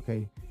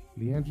 Okay?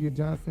 Leandria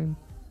Johnson,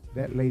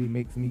 that lady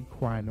makes me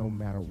cry no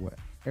matter what.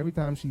 Every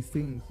time she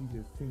sings, she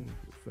just sings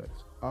with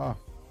such, oh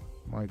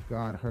my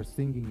God, her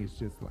singing is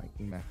just like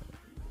immaculate.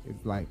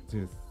 It's like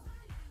just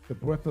the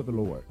breath of the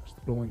Lord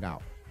just blowing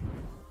out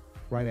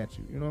right at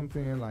you. You know what I'm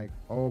saying? Like,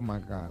 oh my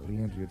God,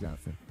 Leandria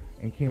Johnson.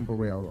 And Kim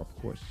Burrell, of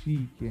course,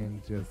 she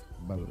can just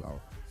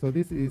blow. So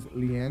this is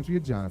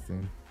Leandria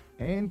Johnson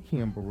and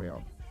Kim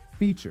Burrell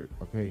featured,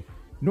 okay?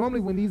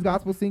 Normally when these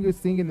gospel singers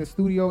sing in the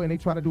studio and they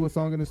try to do a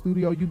song in the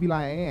studio, you be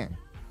like,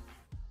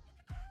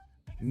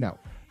 no.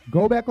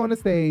 Go back on the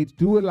stage,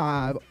 do it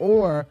live,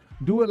 or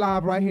do it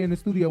live right here in the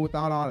studio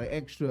without all the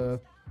extra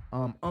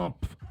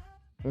umph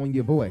on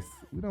your voice.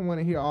 We don't want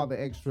to hear all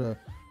the extra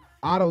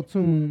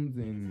auto-tunes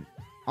and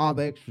all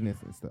the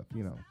extraness and stuff,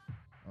 you know.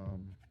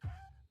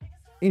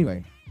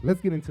 Anyway,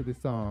 let's get into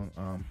this song.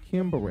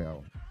 Kim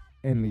Burrell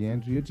and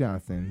Leandria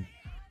Johnson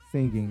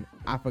singing,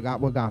 I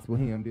forgot what gospel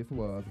hymn this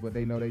was, but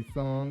they know they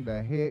sung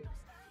the heck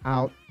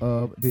out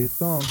of this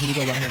song. Here we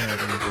go right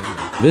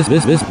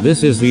here.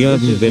 This is the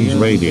Urban Binge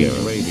Radio.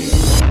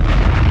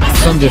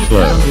 Sunday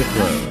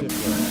Flow.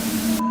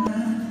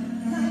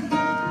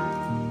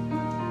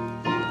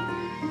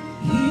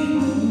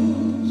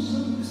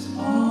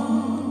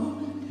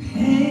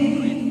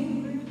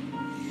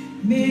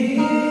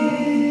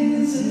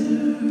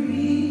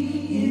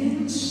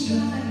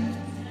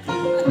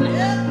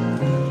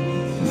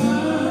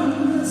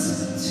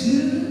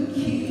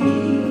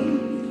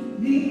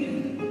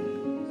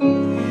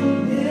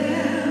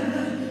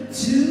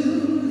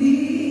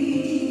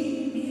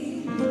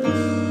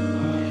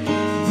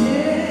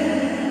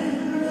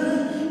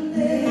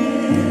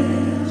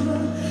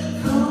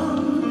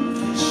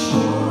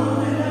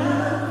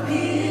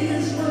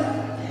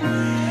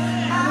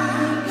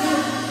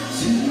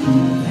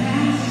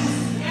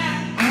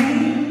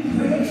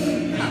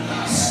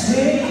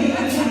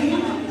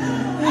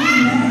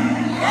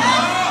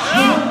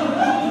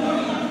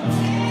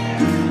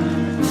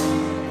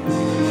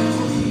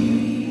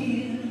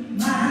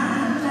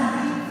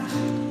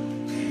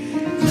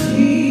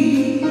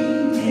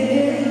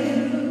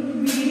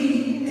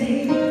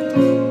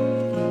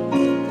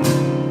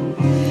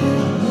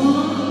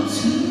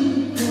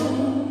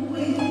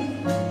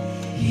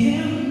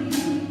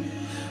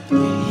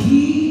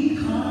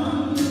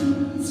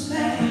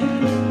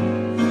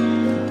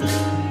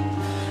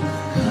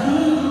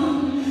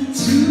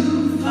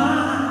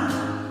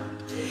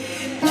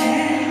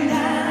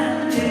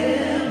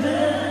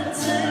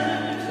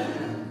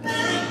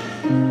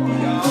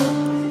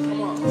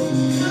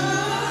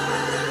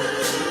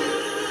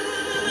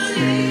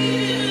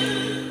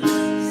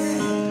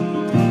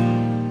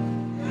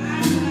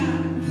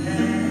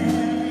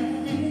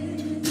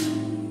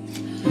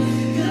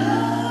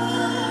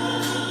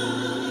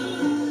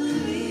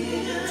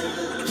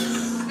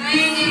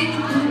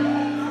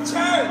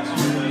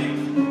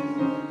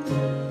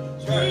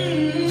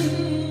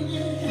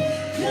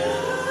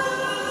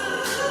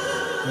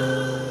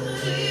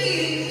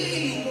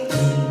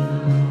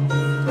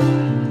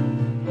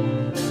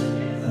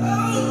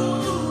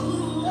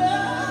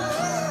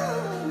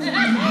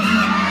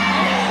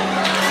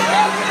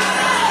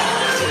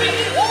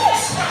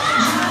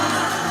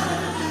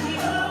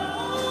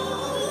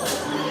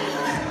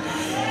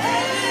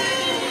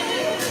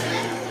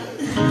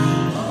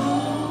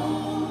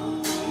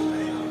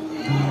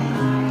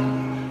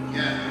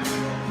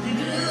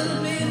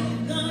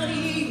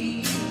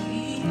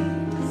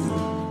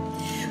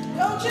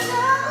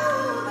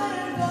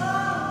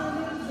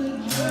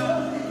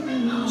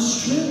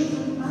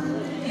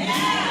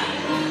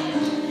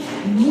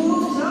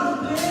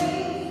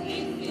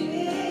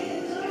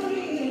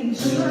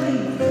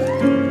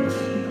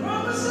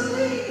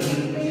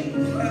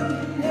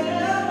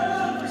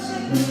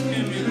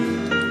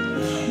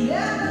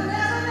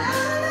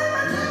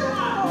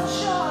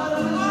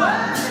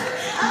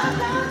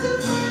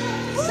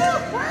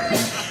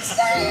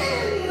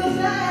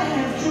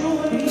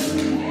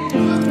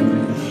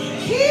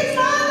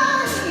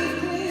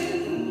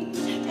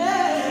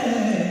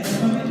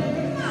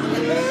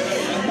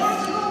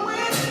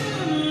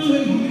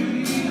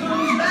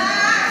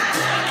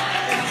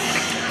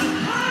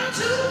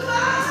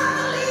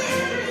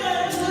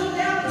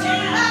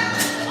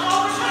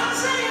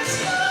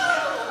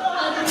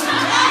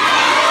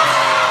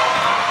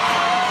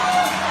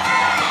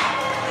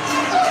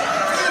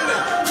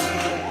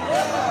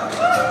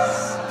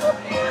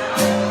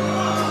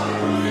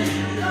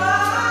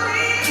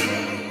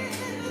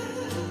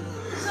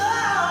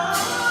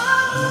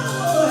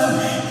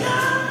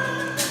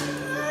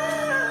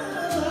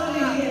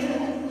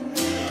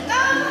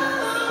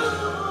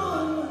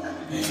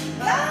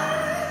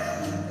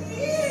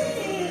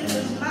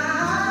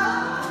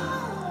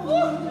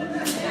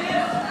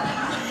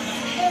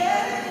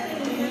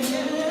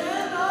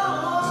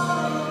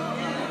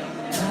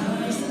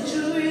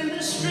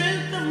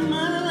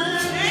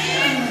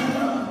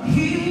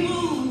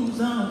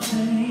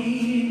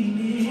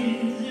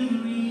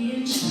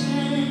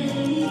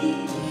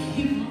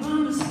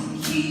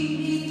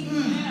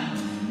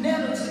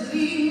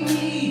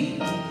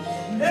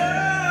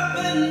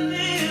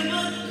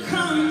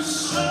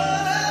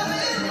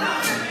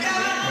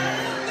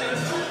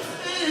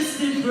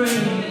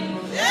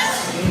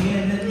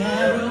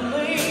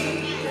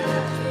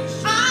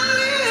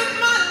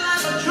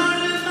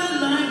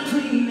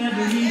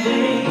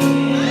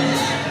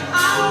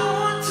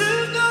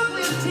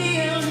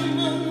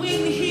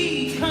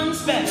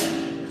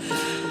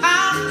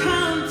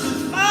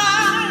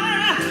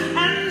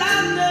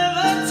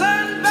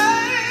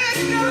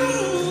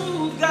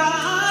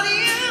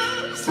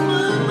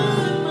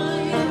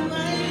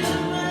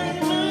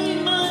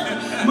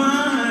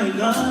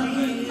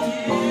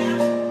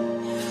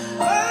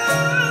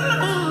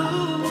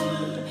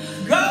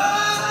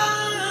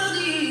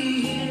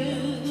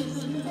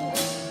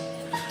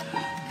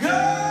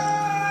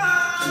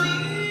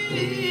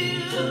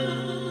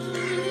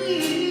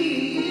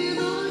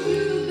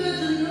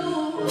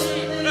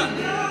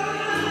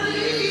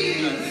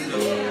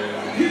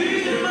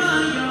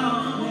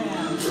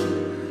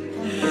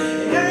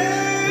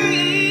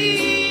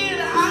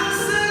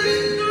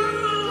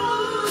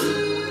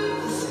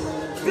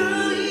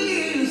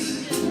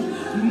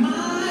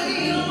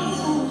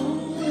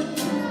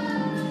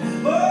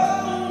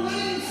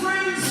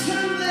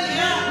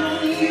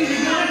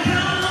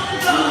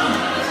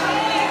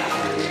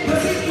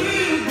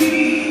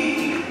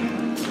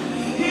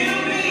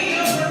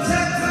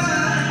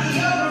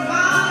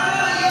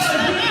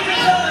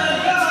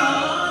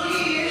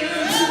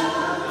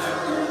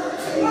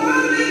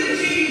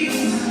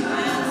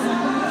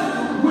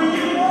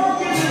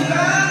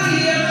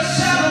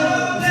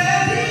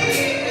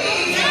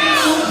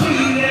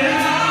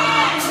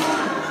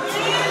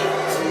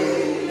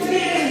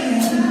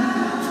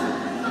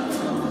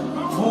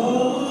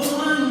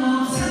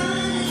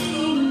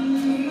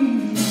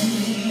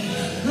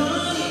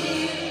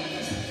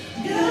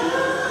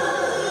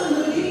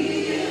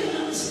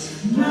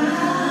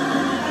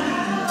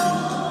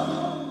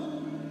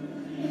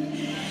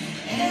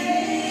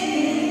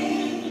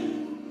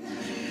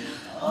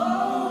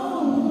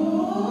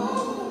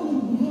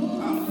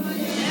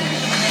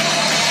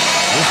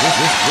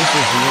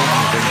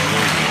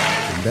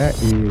 That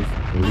is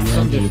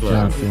Leandra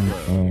Johnson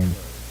and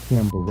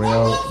Kim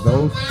Burrell.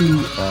 Those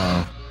two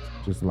are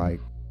just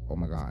like, oh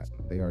my God,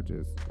 they are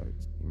just like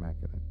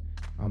immaculate.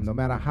 No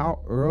matter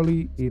how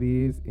early it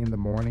is in the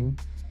morning,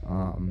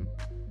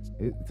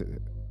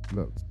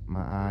 look,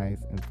 my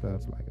eyes and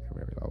stuff like they're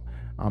very low.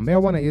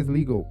 Marijuana is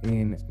legal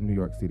in New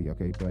York City,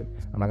 okay? But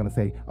I'm not gonna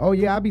say, oh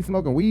yeah, I'll be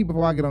smoking weed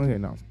before I get on here.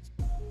 No,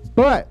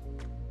 but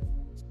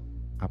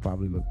I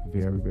probably look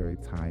very, very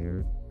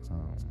tired,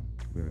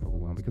 very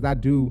overwhelmed because I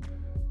do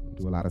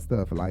a lot of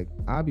stuff. Like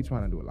I'll be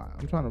trying to do a lot.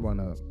 I'm trying to run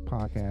a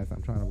podcast.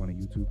 I'm trying to run a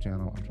YouTube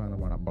channel. I'm trying to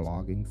run a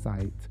blogging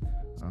site.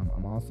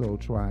 I'm also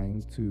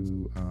trying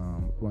to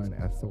run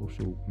a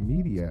social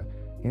media,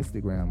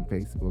 Instagram,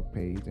 Facebook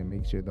page, and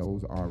make sure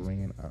those are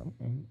ran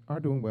and are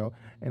doing well.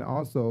 And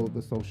also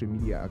the social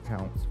media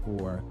accounts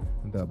for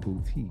the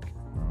boutique.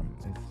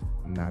 It's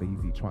not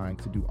easy trying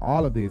to do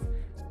all of this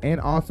and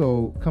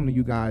also come to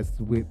you guys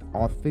with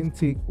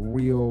authentic,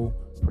 real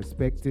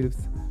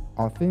perspectives,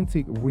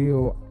 authentic,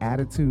 real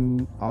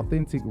attitude,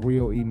 authentic,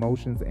 real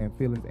emotions and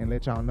feelings, and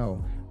let y'all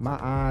know my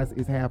eyes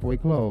is halfway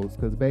closed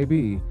because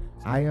baby,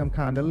 I am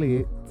kind of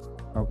lit.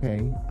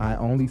 Okay, I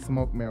only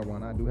smoke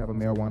marijuana. I do have a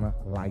marijuana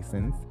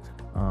license,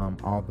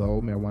 although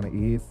marijuana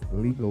is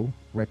legal,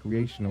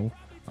 recreational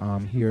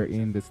here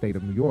in the state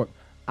of New York.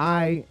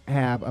 I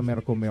have a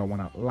medical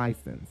marijuana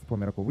license for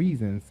medical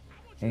reasons.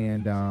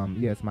 And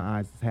yes, my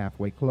eyes is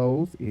halfway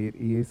closed. It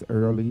is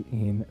early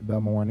in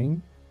the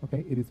morning.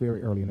 Okay, it is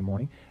very early in the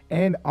morning.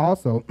 And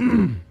also,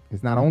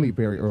 it's not only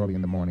very early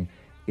in the morning,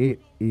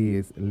 it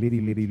is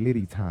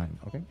litty time.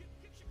 Okay.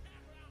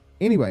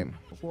 Anyway,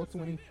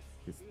 4:20.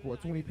 It's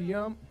 4:20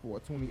 p.m.,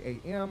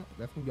 4:20 a.m.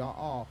 That's when y'all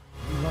all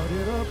light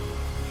it up.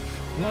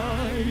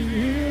 Light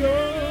it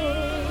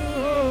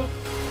up.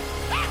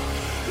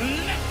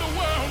 Let the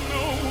world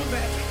know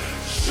that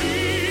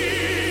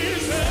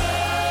Jesus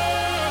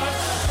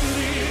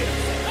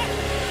lives.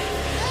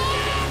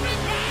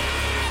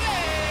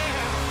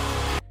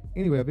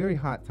 Anyway, a very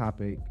hot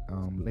topic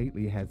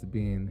lately has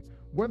been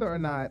whether or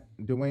not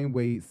Dwayne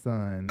Wade's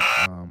son,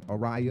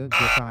 Usiah,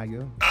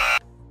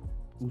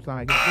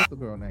 what's the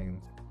girl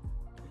name?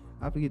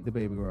 I forget the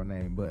baby girl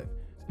name, but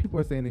people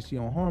are saying, is she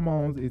on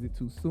hormones? Is it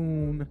too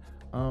soon?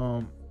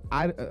 I'm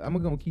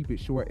gonna keep it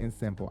short and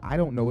simple. I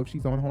don't know if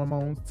she's on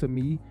hormones. To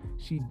me,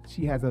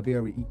 she has a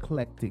very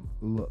eclectic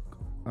look,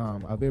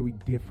 a very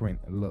different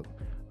look.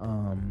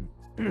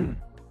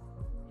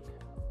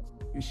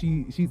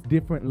 She's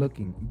different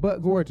looking,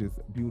 but gorgeous,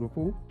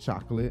 beautiful,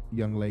 chocolate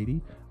young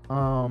lady.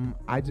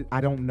 I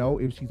don't know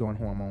if she's on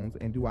hormones,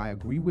 and do I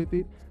agree with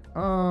it?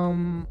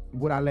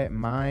 Would I let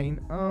mine?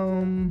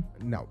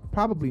 No,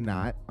 probably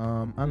not.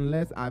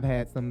 Unless I've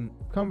had some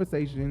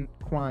conversation,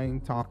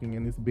 crying, talking,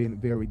 and it's been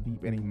very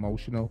deep and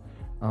emotional.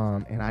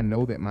 And I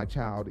know that my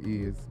child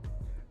is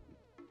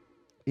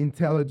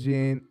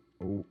intelligent,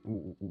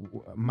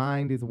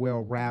 mind is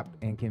well wrapped,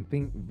 and can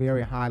think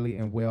very highly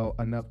and well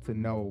enough to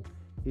know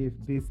if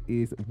this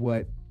is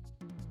what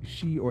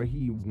she or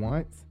he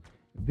wants,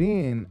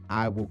 then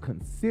I will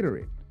consider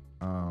it.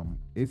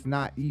 It's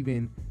not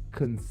even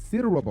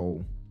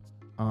considerable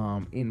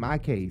in my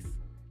case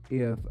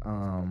if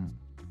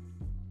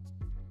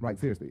right,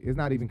 seriously, it's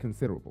not even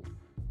considerable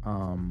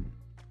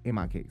in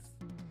my case.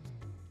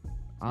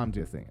 I'm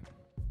just saying.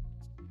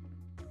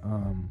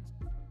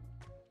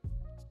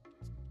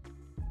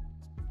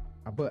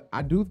 But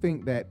I do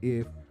think that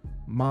if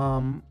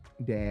mom,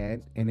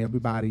 dad, and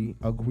everybody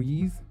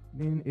agrees,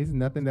 then it's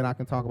nothing that I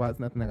can talk about. It's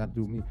nothing that got to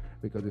do with me.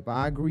 Because if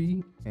I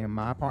agree and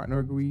my partner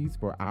agrees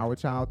for our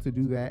child to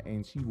do that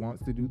and she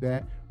wants to do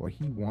that or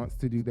he wants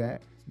to do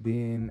that,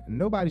 then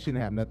nobody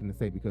shouldn't have nothing to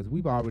say because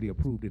we've already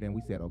approved it and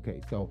we said,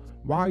 okay. So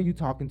why are you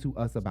talking to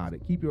us about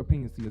it? Keep your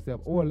opinions to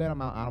yourself or let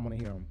them out. I don't want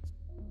to hear them.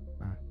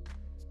 Bye.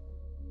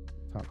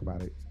 Talk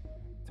about it.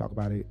 Talk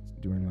about it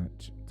during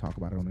lunch. Talk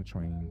about it on the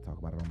train. Talk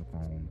about it on the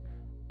phone.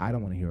 I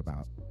don't want to hear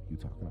about you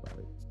talking about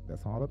it.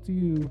 That's all up to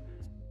you.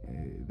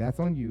 That's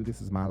on you.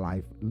 This is my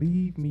life.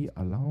 Leave me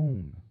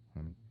alone.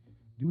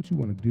 Do what you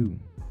want to do.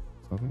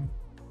 Okay?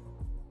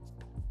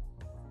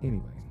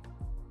 Anyway.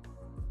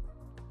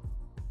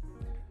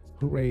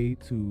 Hooray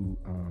to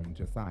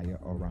Josiah,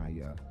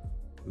 Oriah,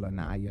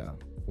 Lanaya,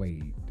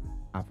 Wade.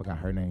 I forgot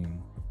her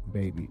name.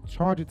 Baby.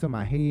 Charge it to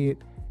my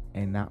head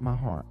and not my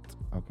heart.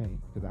 Okay?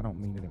 Because I don't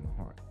mean it in my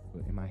heart.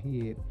 But in my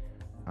head,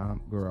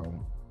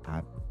 girl,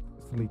 I'm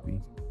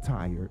sleepy,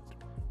 tired,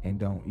 and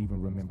don't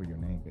even remember your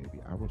name, baby.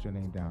 I wrote your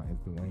name down as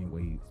Dwayne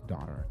Wade's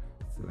daughter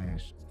 /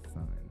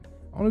 son.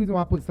 Only reason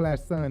why I put /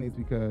 son is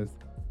because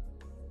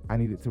I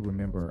needed to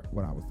remember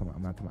what I was talking about.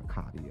 I'm not talking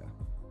about Kadia.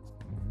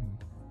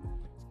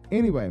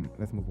 Anyway,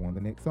 let's move on.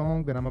 The next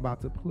song that I'm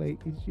about to play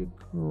is your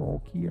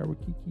girl, Kiara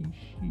Kiki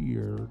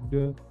Sheard.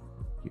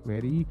 Get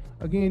ready.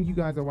 Again, you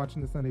guys are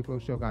watching the Sunday Flow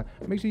Show, guys.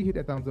 Make sure you hit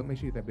that thumbs up. Make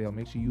sure you hit that bell.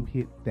 Make sure you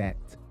hit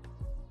that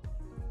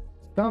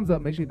thumbs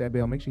up. Make sure you hit that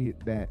bell. Make sure you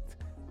hit that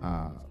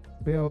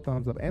bell,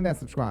 thumbs up, and that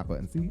subscribe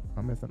button. See,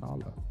 I'm messing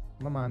all up.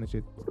 My mind is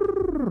just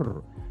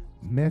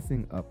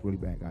messing up really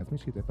bad, guys. Make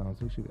sure you hit that thumbs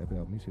up. Make sure you hit that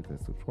bell. Make sure you hit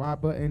that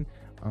subscribe button.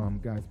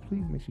 Guys,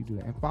 please make sure you do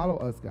that. And follow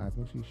us, guys.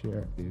 Make sure you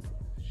share this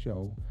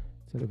show.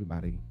 Tell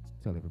everybody.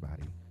 Tell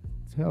everybody.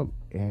 Tell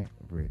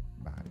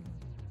everybody.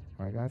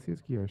 All right, guys.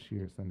 Here's Kiara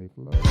Sheard, Sunday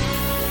Flow.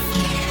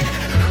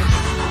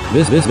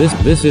 This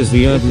is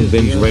the Urban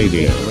Binge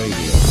Radio.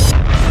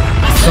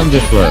 Sunday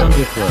Flow.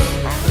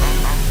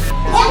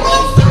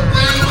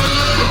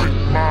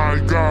 My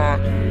God,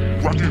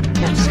 rockin'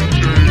 pussy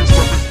days,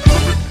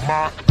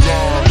 my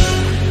God.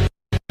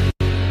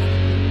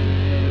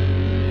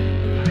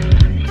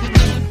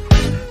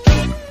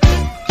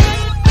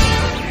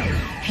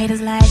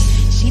 Haters like,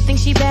 she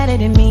thinks she better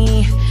than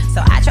me,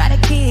 so I try to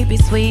keep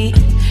it sweet.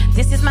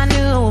 This is my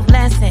new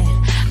blessing,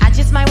 I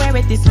just might wear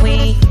it this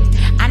week.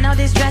 I know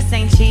this dress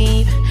ain't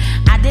cheap,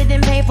 I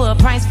didn't pay for a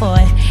price for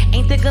it.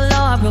 Ain't the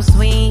galore real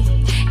sweet?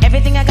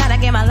 Everything I got, I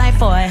gave my life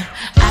for it.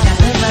 I got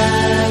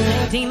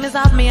liver, demons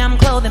off me, I'm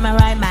clothing my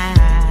right mind.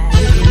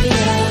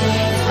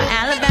 My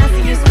alabaster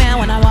you smell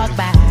when I walk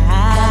by.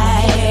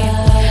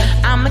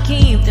 I'ma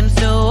keep them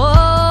so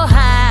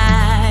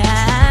high.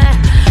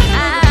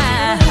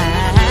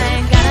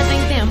 I gotta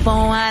thank them for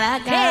what I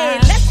got. Hey,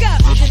 let's go.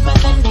 This is my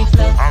Sunday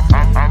flow.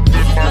 I'm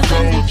in my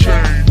gold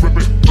chain,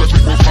 ripping with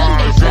my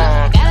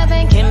God. Gotta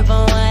thank him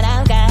for what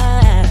I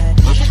got.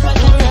 This is my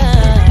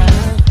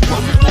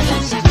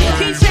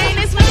keychain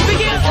is much for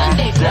you.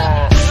 Sunday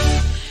flow.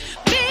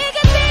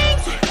 Bigger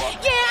things,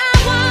 yeah, I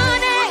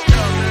want it.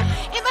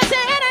 If I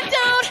said I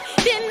don't,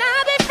 then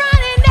I'll be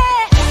fronting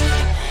it.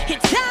 He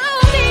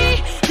told me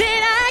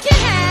that I can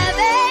have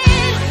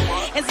it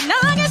as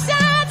long as I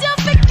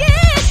don't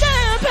forget the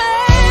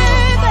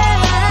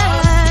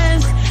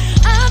purpose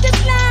of this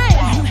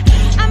life.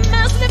 I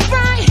must live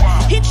right.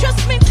 He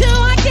trusts me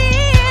till I can.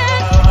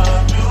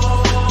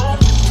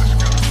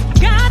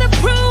 Gotta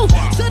prove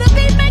so the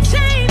beat may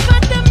change,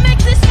 but the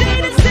mix is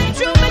stay the same.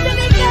 True, but then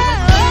it goes.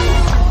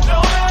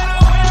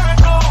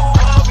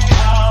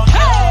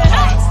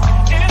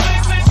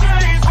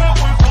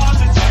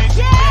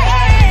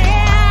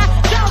 Yeah,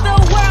 though the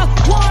world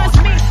wants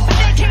me, but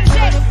they can't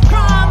take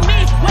from me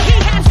what he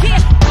has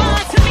here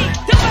to me.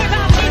 Don't worry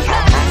about me,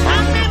 'cause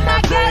I'm in my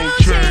gold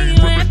chain,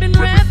 rapping my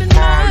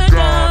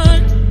God.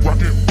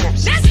 Rockin'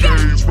 pussy Let's go.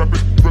 days,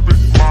 rippin'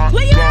 my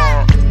Where you at?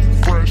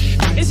 God. Fresh.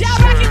 Is y'all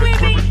rocking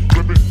with me?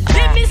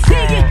 Let me see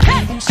it.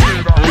 Hey,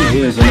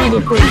 Here's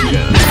another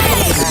program.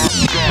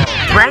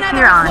 Right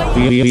here on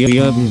The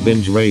Urban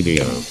Binge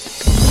Radio.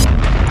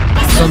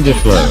 Sunday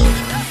Flow.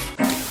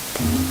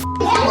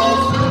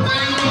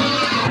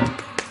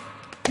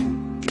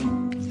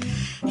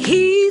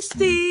 He's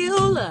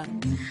still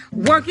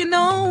working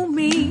on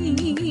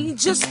me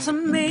just to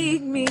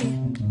make me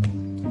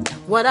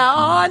what I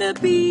ought to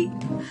be.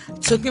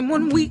 Took him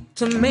 1 week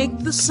to make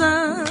the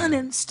sun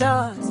and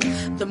stars,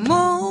 the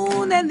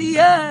moon and the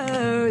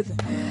earth,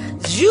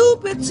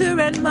 Jupiter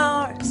and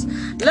Mars.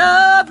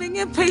 Loving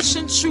and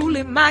patient,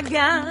 truly my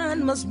God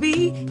must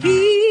be.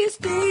 He's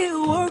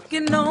still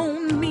working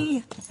on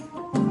me.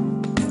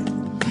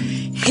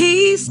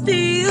 He's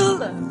still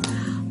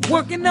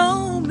working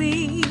on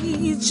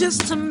me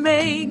just to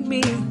make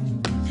me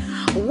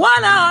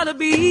what ought to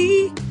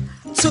be.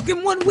 Took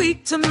him 1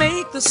 week to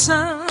make the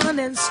sun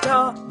and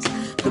stars,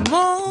 the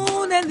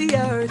moon and the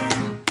earth,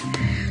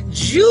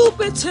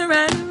 Jupiter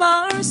and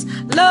Mars.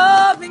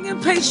 Loving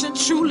and patient,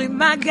 truly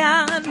my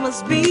God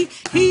must be.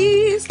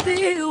 He's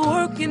still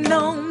working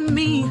on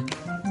me.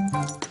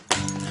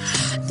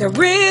 There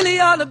really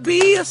ought to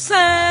be a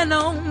sign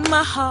on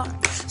my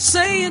heart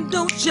saying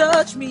don't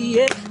judge me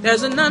yet,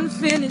 there's an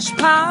unfinished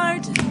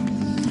part.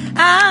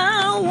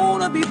 I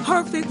wanna be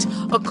perfect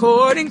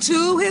according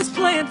to his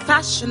plan,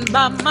 fashioned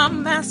by my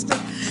master.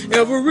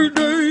 Every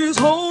day is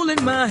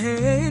holding my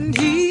hand.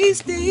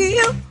 He's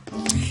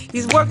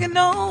working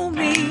on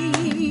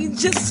me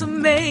just to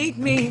make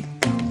me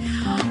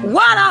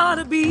what I ought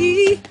to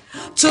be.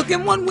 Took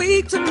him 1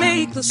 week to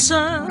make the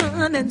sun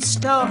and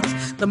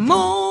stars, the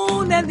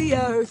moon and the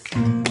earth,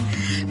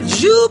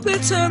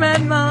 Jupiter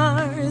and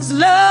Mars.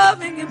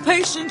 Loving and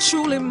patient,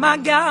 truly my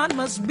God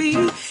must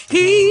be.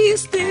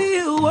 He's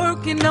still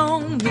working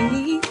on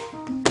me.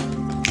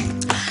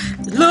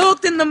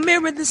 Looked in the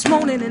mirror this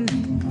morning and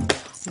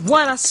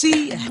what I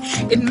see,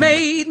 it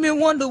made me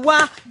wonder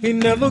why he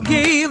never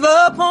gave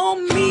up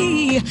on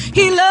me.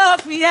 He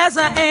loves me as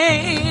I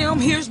am,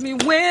 hears me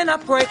when I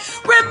pray.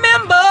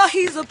 Remember,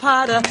 he's a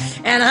potter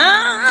and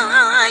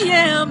I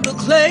am the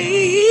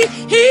clay.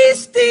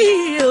 He's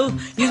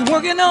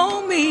working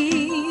on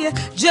me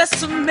just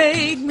to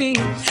make me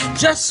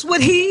just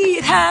what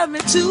he'd have me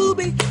to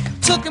be.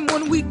 Took him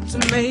 1 week to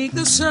make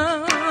the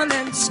sun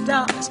and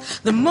stars,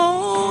 the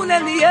moon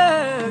and the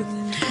earth,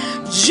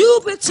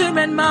 Jupiter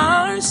and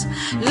Mars.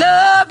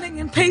 Loving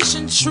and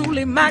patient,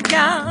 truly my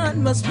God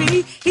must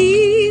be.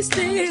 He's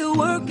still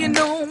working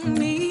on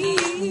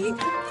me.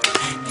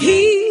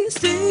 He's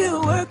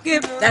still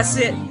working. That's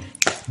it.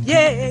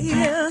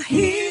 Yeah,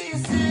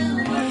 he's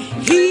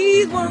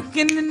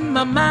working in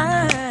my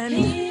mind.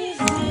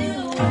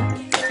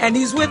 And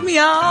he's with me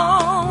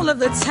all of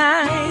the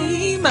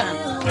time.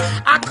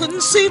 I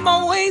couldn't see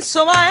my way,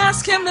 so I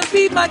asked him to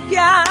be my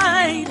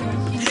guide.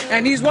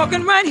 And he's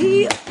walking right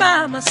here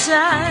by my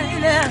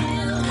side.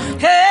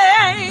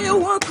 Hey,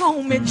 work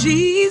on me,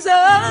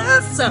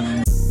 Jesus.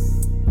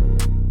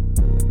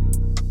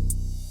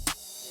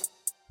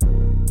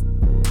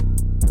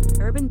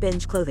 Urban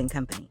Binge Clothing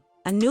Company,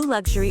 a new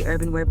luxury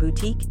urban-wear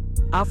boutique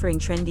offering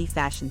trendy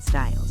fashion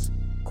styles,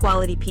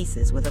 quality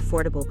pieces with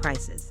affordable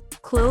prices.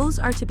 Clothes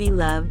are to be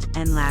loved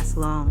and last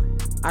long.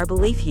 Our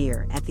belief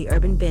here at the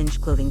Urban Binge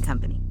Clothing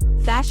Company.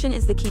 Fashion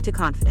is the key to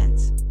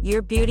confidence.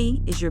 Your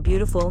beauty is your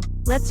beautiful,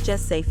 let's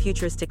just say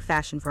futuristic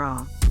fashion for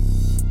all.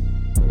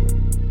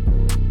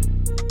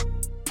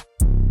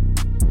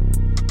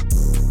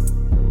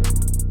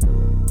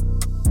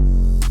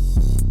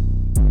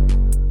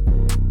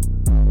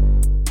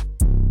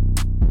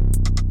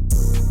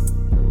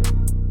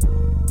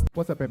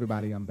 What's up,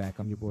 everybody? I'm back.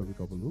 I'm your boy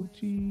Rico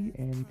Bellucci,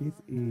 and this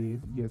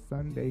is your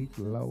Sunday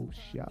Flow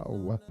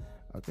Show.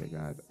 Okay,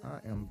 guys,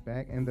 I am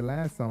back, and the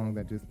last song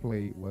that just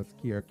played was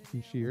Kier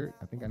Kishir.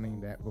 I think I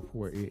named that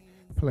before it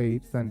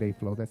played. Sunday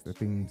Flow. That's the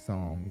theme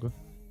song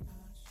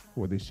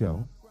for this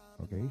show.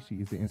 Okay, she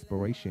is the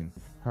inspiration.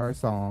 Her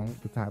song,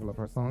 the title of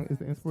her song, is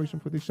the inspiration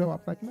for this show. I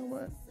was like, you know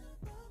what?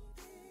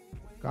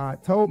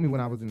 God told me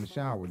when I was in the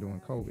shower during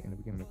COVID, in the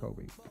beginning of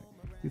COVID,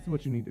 this is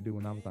what you need to do.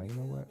 And I was like, you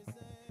know what?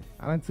 Okay.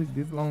 I done took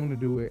this long to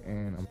do it,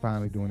 and I'm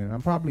finally doing it. And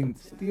I'm probably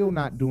still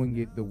not doing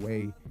it the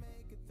way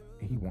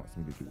he wants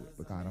me to do it.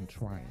 But God, I'm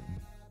trying,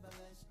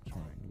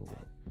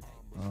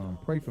 Lord.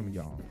 Pray for me,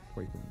 y'all.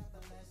 Pray for me.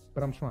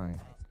 But I'm trying.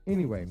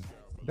 Anyway,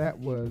 that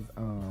was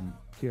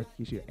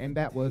Keisha, and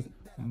that was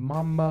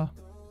Mama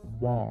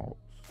Walls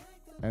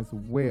as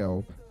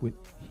well with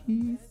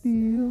He's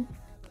Still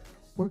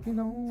Working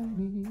on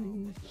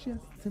Me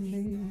Just to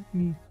Make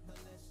Me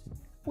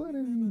What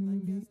I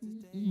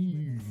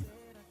need.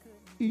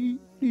 He's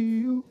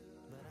still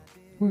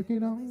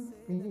working on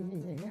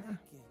me.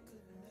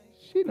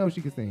 She knows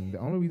she can sing. The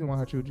only reason why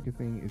her children can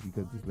sing is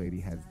because this lady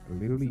has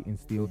literally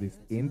instilled this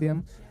in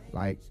them.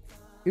 Like,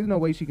 there's no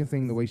way she can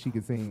sing the way she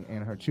can sing,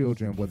 and her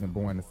children wasn't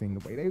born to sing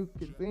the way they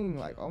can sing.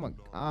 Like, oh my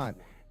God.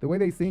 The way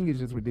they sing is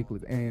just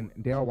ridiculous. And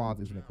Daryl Walls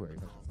is an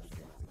Aquarius.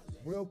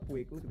 Real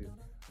quick, look at this.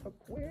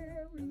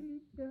 Aquarius,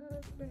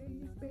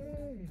 baby.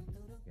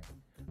 Yeah.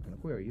 An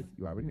Aquarius,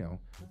 you already know.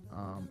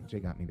 Jay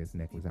got me this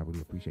necklace. I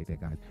really appreciate that,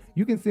 guys.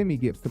 You can send me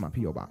gifts to my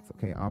P.O. Box,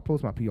 okay? I'll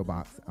post my P.O.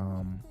 Box.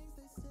 I'm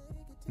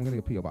going to get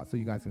a P.O. Box so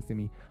you guys can send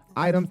me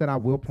items that I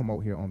will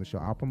promote here on the show.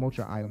 I'll promote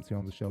your items here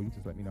on the show. You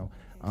just let me know.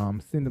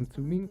 Send them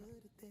to me.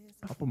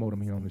 I'll promote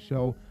them here on the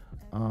show.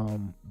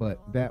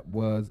 But that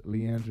was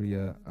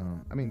Leandria.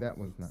 That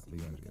was not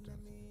Leandria Johnson.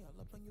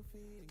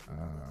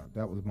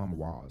 That was Mama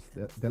Walls.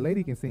 The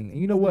lady can sing. And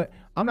you know what?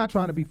 I'm not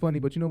trying to be funny,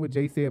 but you know what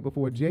Jay said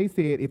before? Jay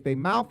said if they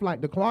mouth like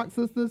the Clark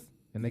sisters,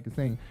 and they can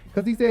sing.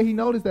 Because he said he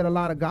noticed that a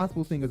lot of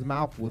gospel singers'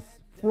 mouth was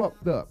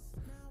fucked up.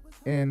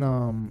 And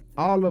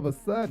all of a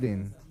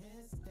sudden,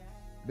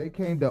 they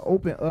came to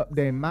open up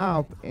their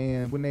mouth.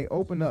 And when they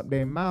open up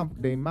their mouth,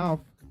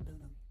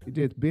 it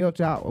just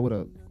belch out with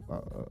a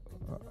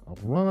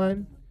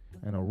run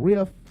and a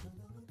riff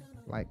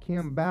like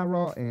Kim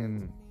Barra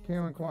and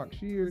Karen Clark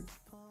Sheard.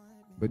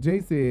 But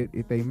Jay said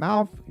if they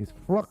mouth is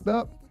fucked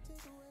up,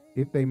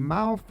 if they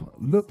mouth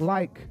look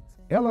like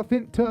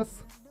elephant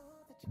tusk,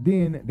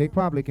 then they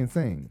probably can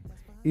sing.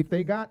 If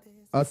they got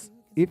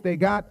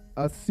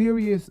a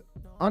serious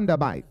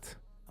underbite,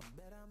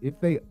 if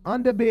they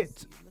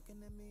underbit,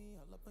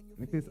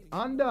 if it's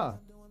under,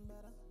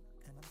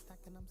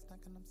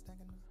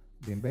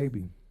 then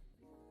baby,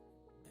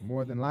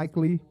 more than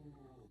likely,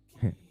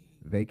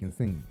 they can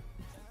sing.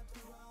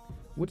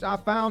 Which I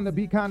found to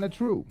be kind of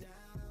true.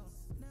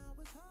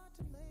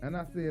 And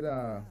I said,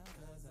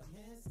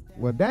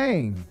 well,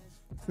 dang,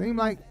 seem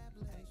like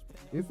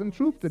there's some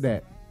truth to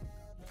that.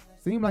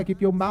 Seem like if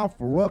your mouth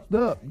rucked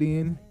up,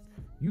 then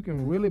you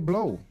can really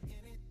blow.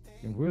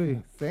 You can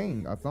really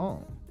sing a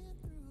song.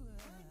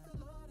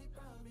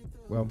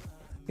 Well,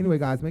 anyway,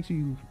 guys, make sure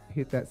you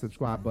hit that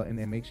subscribe button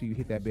and make sure you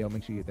hit that bell.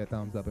 Make sure you hit that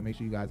thumbs up and make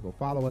sure you guys go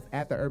follow us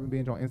at The Urban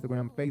Binge on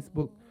Instagram,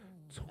 Facebook,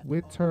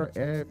 Twitter,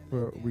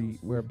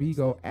 everywhere.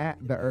 Go at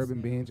The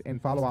Urban Binge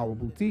and follow our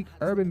boutique,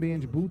 Urban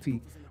Binge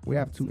Boutique. We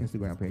have 2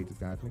 Instagram pages,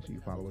 guys. Make sure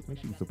you follow us. Make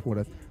sure you support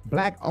us.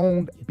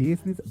 Black-owned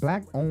business,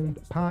 Black-owned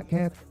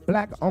podcast,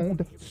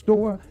 Black-owned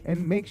store.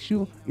 And make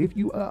sure if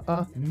you are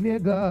a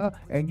nigga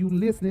and you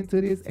listening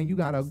to this and you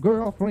got a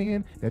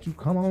girlfriend that you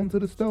come on to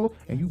the store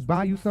and you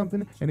buy you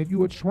something. And if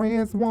you a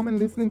trans woman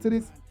listening to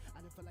this,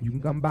 you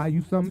can come buy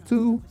you something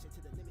too.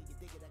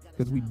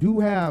 Because we do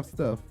have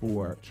stuff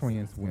for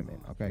trans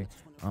women, okay?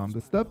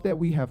 The stuff that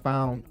we have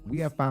found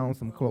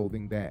some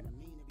clothing that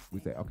we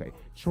say, okay,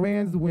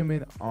 trans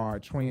women are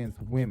trans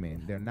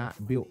women. They're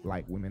not built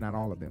like women, not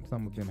all of them.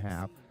 Some of them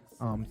have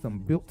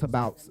some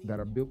built-abouts that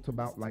are built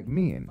about like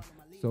men.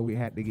 So we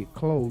had to get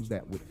clothes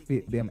that would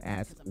fit them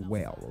as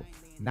well.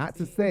 Not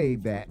to say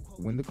that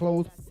when the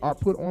clothes are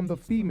put on the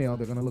female,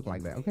 they're going to look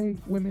like that, okay,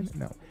 women?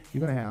 No.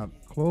 You're going to have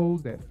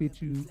clothes that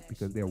fit you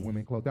because they're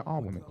women clothes. They're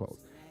all women clothes.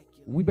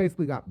 We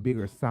basically got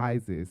bigger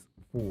sizes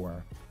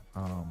for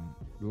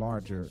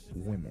larger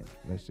women.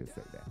 Let's just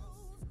say that.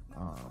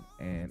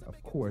 And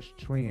of course,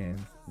 trans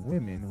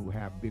women who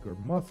have bigger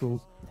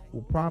muscles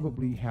will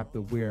probably have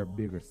to wear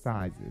bigger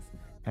sizes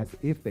as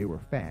if they were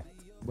fat,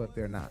 but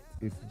they're not.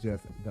 It's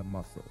just the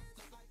muscle.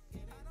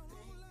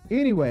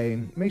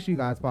 Anyway, make sure you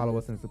guys follow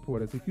us and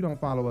support us. If you don't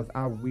follow us,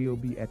 I will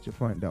be at your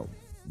front door.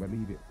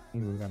 Believe it.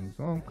 Anyway, we got a new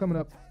song coming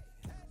up,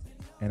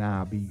 and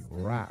I'll be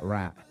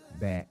right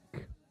back.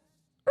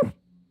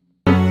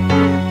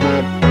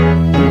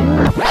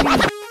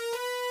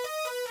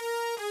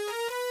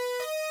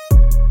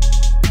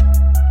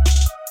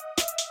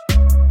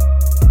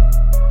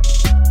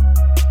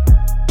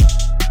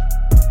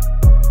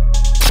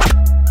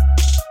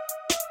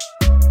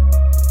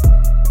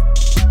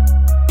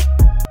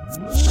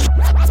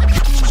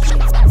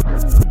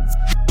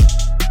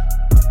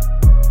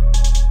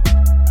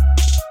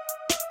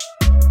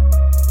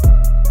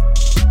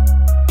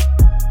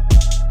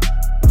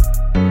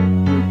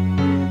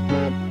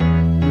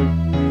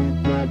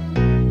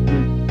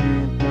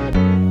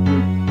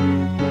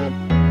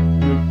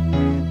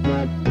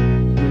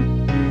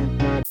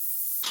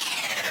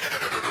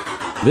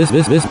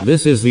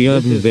 This is the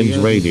Urban Binge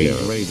Radio.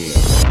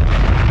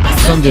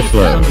 Sunday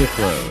Flow.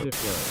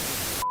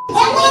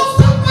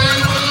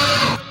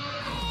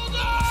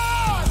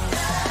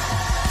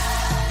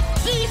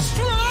 Be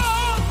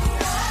strong.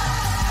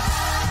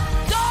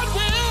 God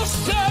will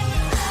step.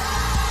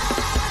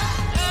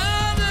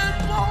 And it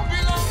won't be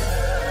long.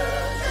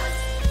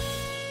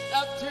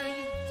 After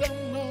you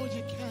don't know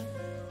you can.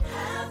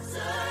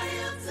 After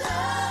you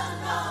don't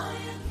know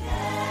you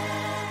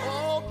can.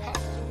 Oh,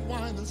 Pastor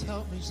Winans,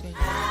 help me sing.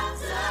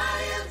 After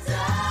you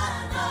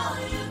don't know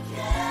you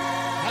can.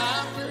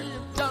 After you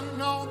don't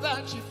know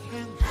that you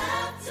can.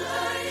 After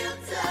you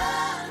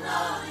don't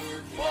know you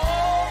can.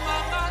 Oh, my,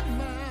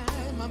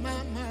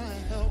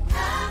 help me.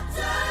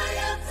 After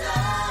you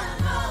don't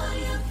know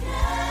you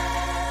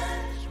can.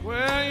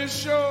 Square your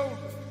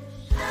shoulders.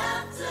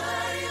 After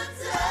you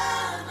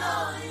don't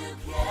know you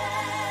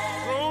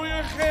can. Throw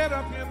your head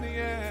up in the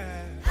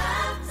air.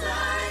 After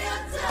you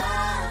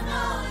don't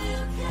know you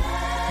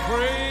can.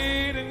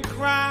 Prayed and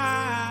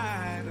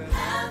cried.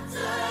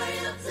 After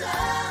you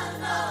don't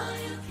know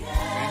you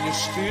can. And you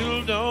still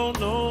don't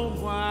know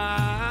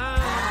why.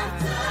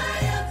 After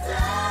you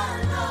don't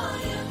know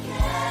you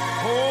can.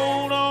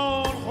 Hold on.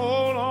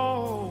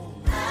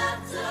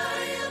 After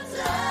you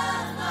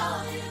don't know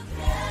you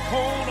can.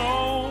 Hold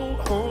on.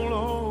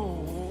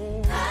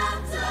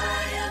 After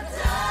you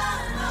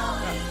don't know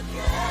you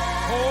can.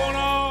 Hold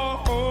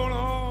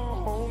on.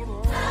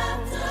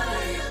 After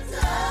you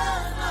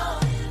don't know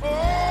you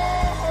can.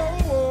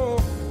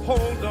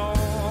 Hold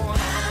on.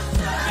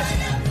 After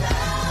you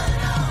don't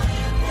know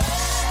you can.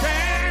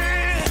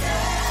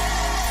 Stand.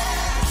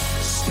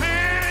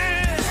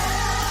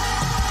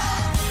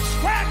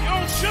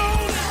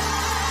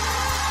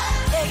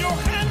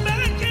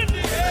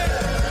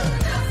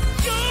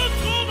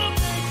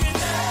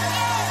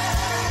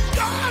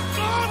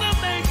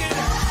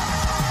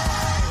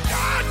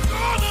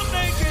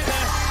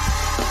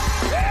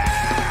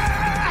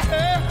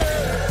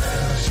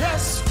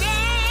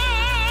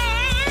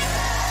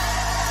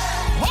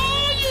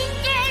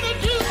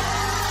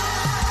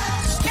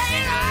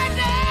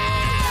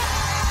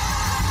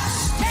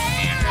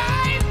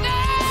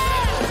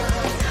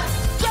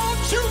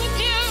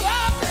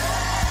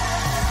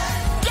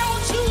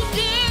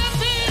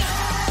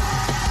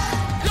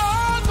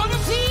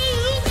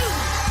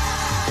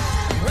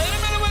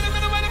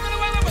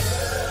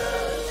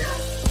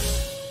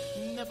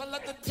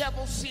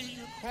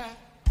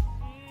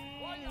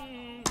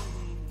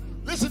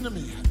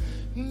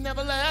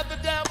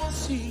 devil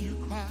see you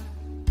cry.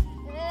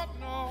 Oh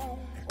no,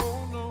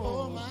 oh no,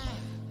 oh my.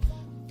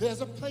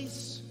 There's a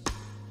place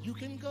you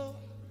can go.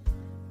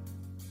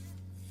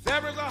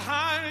 There is a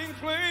hiding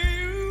place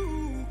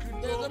you can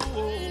go. There's a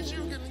place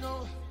you can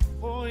go.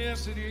 Oh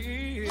yes it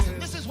is.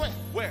 This is where?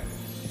 Where?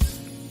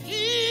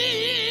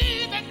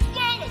 He that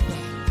dwelleth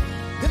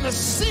in the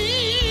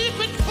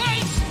secret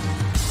place.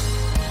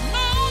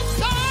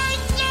 Most High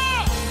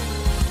God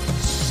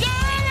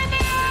shall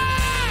abide.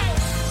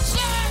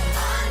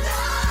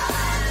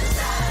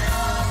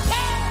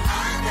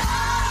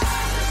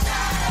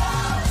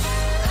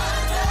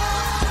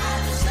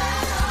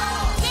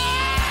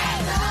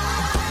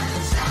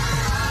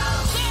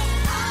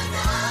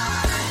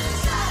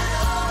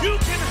 You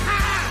can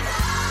hide.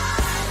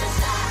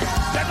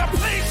 There's a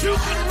place you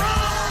can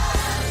run,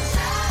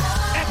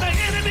 and the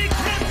enemy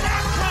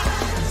cannot come.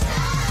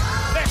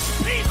 There's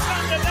peace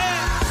under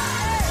there,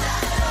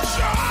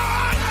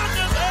 joy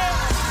under there,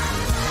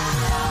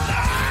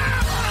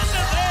 love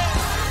under there.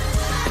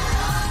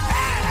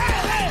 Hey, hey,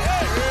 hey,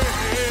 hey,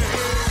 hey, hey.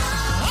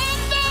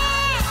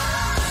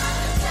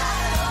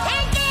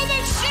 Under the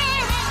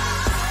shadow.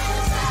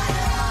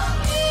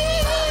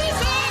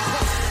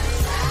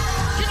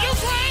 Can you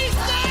praise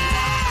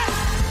that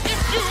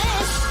if you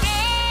are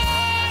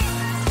scared?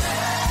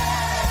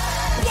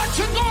 What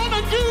you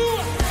gonna do?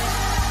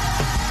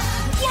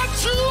 What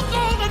you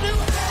gonna do?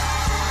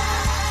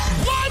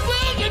 What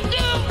will you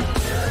do?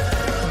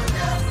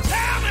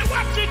 Tell me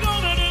what you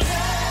gonna do.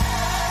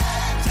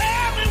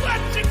 Tell me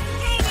what you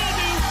gonna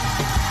do.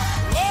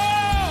 Oh,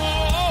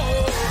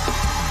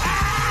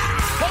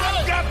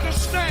 I've got to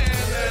stand.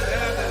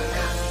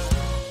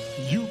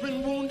 You've been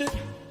wounded.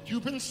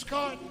 You've been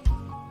scarred.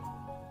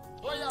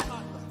 Oh, yeah,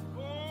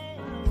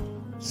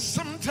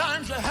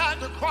 sometimes you had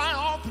to cry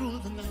all through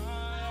the night.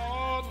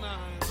 All night.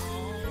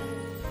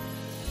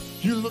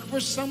 You look for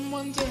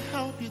someone to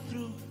help you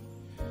through.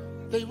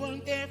 They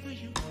weren't there for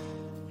you.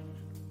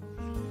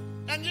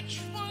 And you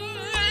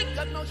tried.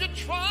 God knows you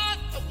tried.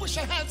 I wish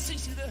I had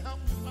Cece to help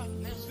you right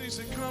now.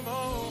 Cece, come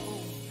on.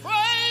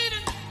 Prayed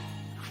and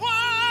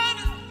cried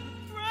and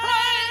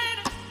prayed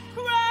and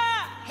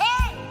cried.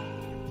 Hey!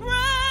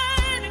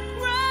 Prayed and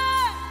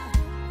cried.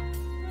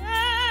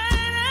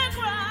 Prayed and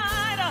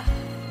cried.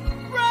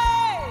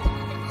 Prayed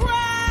and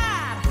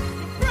cried.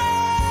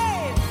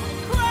 Prayed and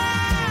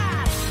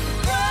cried.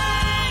 Prayed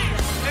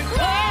and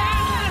cried.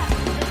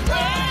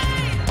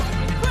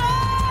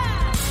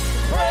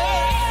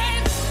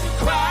 Prayed and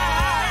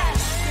cried.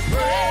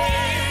 Prayed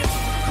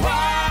and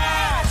cried.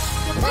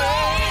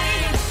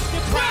 Prayed and cried. Prayed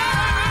and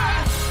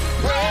cried.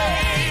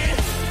 Prayed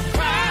and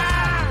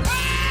cried.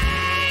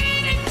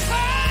 Prayed and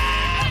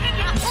cried. And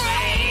you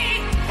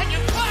prayed and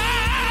you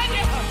cried.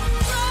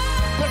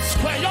 But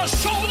square your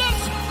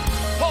shoulders,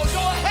 hold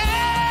your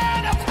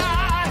head up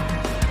high.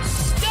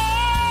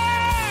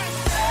 Stand,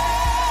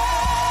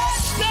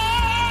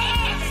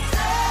 stand,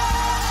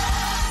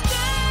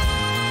 stand.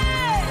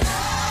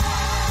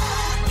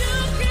 You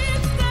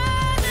keep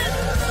standing.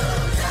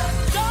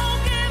 Don't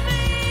give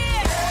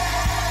in.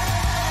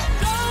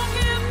 Don't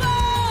give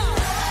up.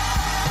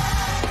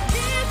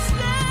 Keep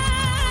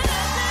standing.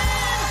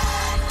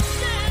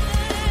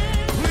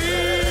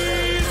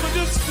 Please, would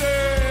you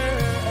stand?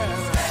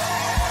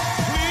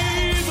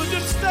 Please, would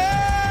you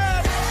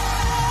stand?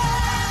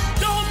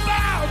 Don't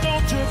bow,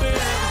 don't you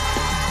bend.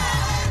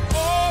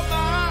 Oh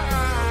my.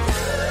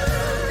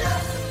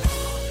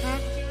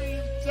 After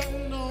you've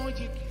done all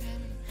you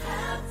can.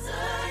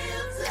 After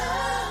you've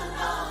done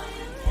all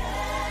you can.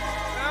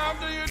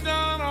 After you've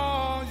done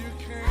all you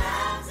can.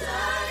 After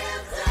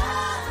you've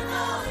done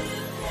all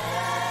you can.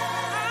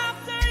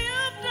 After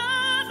you've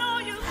done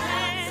all you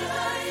can.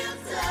 After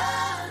you've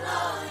done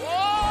all you can.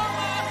 Oh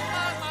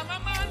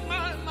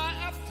my,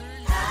 after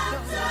you've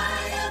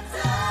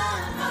done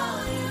all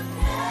you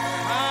can.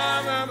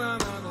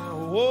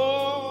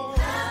 Whoa.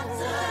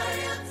 After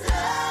you've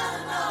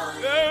done all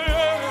you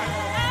can.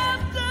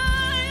 After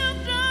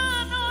you've done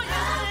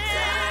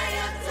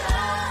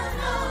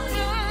all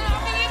you can.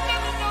 After you've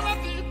done it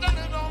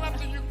all.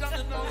 After you've done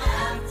it all.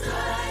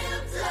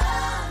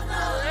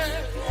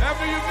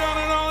 After you've done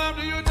it all.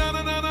 After you've done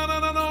it all.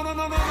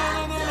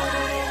 No.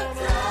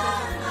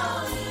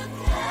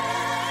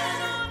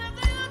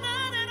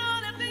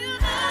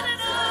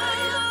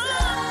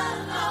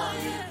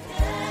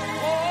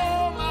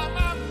 Oh my.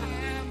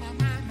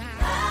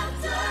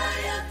 After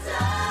you've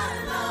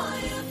done all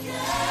you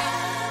can.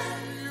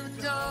 You've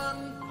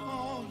done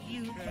all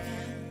you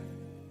can.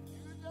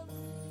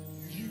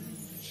 You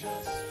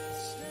just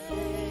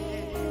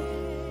stay.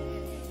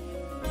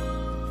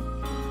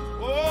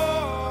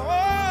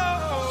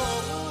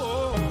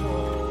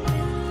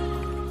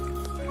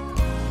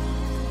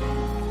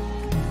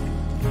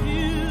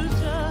 You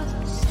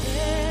just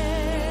stay.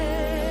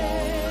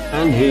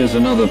 And here's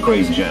another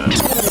praise jam.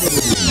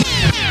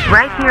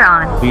 Right here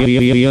on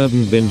The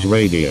Urban Binge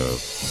Radio.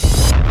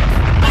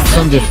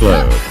 Sunday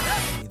Flow.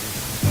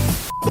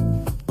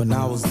 When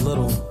I was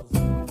little,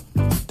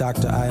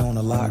 Dr.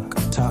 Iona Locke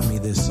taught me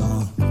this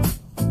song.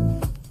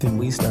 Then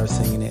we start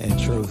singing it in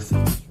truth.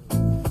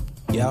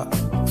 Yup.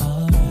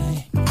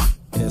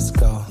 Let's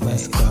go,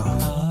 let's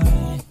go.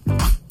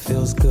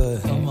 Feels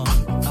good.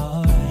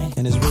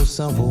 And it's real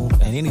simple,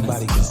 and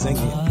anybody can sing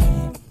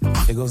it.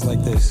 It goes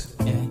like this.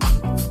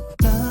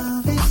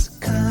 Love is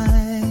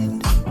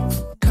kind,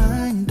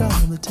 kind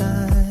all the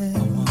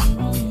time.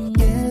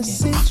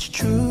 Yes, it's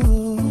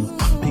true,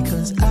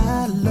 because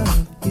I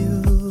love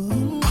you.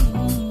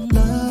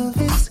 Love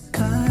is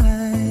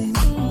kind,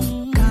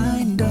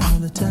 kind all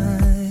the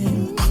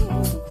time.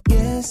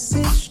 Yes,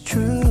 it's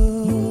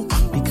true,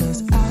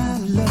 because I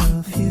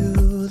love you.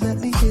 Let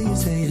me hear you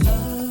say it.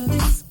 Love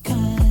is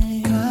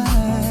kind,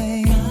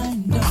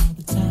 kind all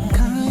the time.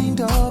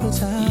 Kind all the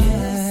time.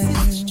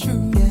 Yes, it's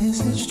true. Yes,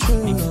 it's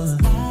true. Because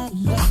I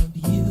love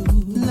you.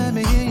 Let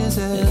me hear you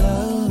say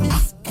love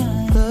is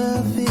kind.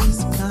 Love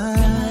is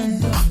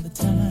kind all the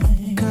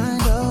time.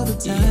 Kind all the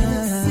time.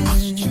 Yes,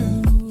 it's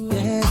true.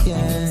 Yeah,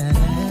 yeah.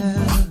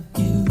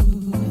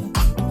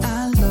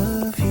 I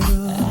love you.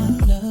 I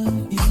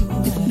love you.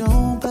 If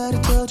nobody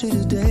told you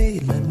today,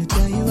 let me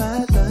tell you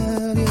I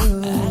love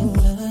you. I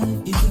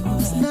love you.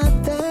 It's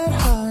not that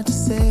hard to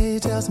say.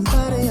 Tell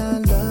somebody I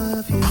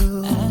love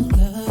you. I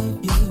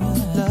love you.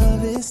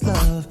 Love is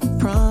love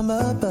from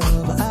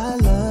above. I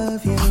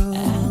love you.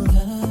 I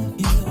love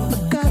you.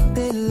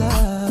 Agape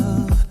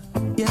love.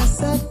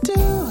 Yes, I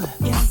do.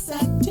 Yes,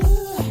 I do.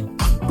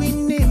 We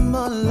need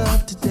more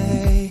love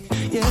today.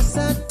 Yes,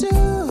 I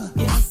do.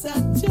 Yes, I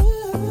do.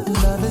 And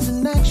love is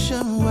an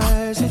action,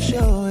 words of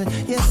showing.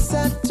 Yes,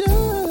 I do.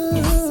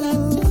 Yes, I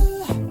do.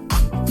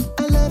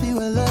 I love you,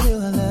 I love you,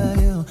 I love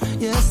you.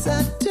 Yes,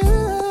 I do.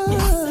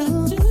 Yes, I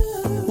do.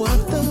 What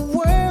the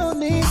world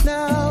needs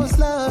now is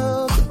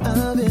love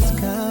of its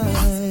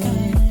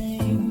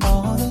kind.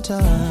 All the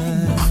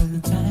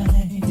time.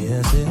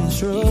 Yes, it's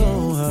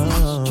true.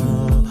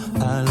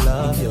 I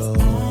love you.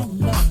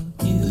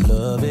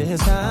 Love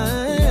is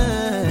kind.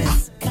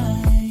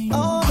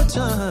 All the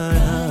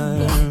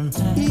time.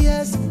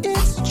 Yes,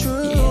 it's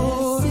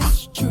true.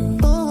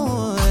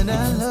 Oh, and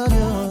I love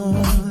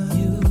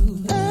you.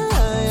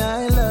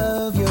 I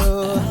love you.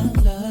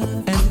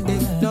 And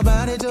if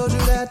nobody told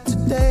you that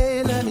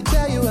today, let me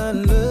tell you I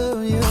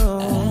love you.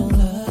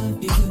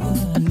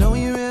 I know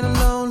you're in a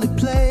lonely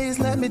place.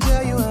 Let me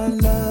tell you I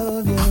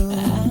love you.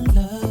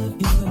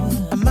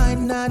 I might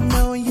not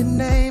know your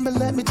name, but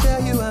let me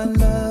tell you I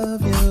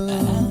love you.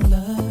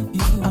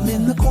 I'm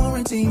in the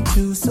quarantine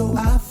too, so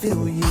I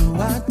feel you.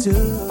 I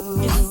do.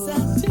 Yes, I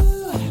do.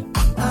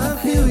 I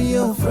feel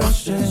your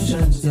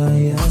frustrations. Yeah,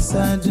 yes,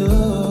 I do.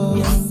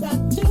 Yes, I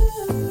do.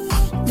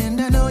 And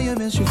I know you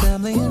miss your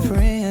family and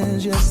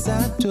friends. Yes,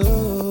 I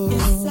do.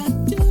 Yes, I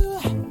do.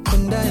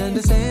 And I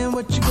understand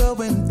what you're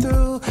going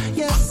through.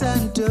 Yes, I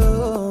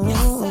do.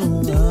 Yes, I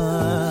do.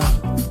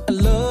 I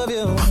love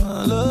you.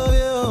 I love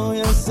you.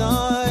 Yes,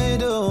 I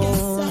do.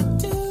 Yes, I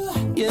do.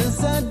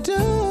 Yes, I do.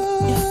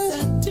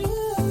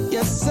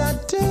 Yes, I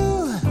do.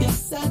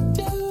 Yes, I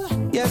do.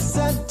 Yes, I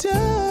do.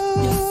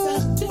 Yes, I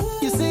do.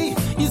 You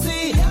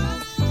see,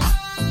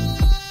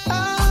 I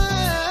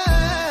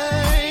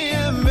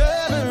am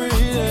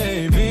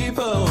everyday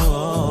people.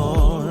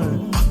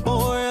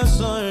 Oh, yes,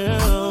 I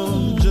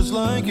am just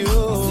like you.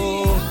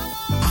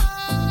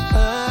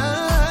 I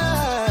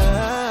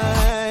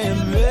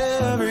am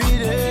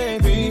everyday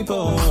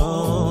people.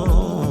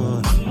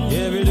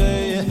 Every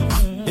day,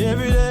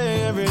 every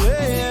day, every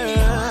day.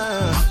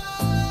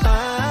 I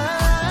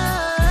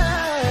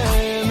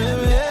am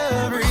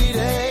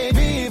everyday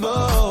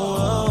people.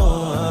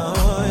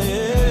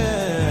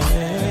 Yeah.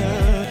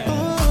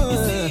 You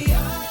see,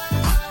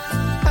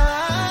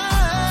 I'm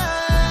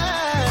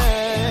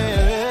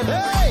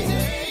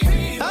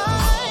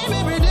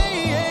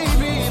everyday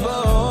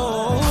people.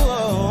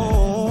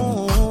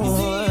 You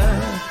see,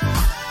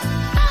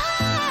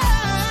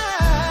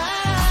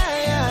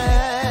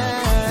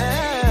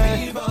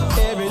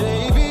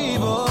 everyday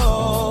people.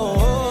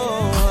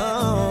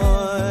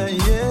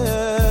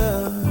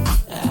 Yeah.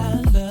 I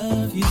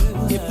love you.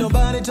 If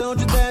nobody told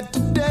you that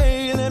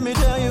today, let me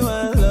tell you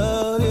I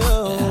love you. I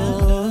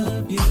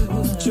love you.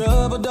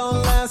 Trouble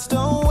don't last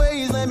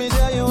always. Let me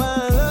tell you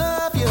I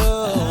love you.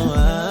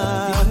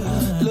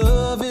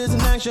 Love is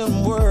an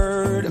action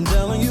word. I'm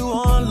telling you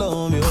I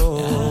love you.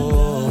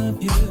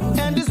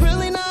 And it's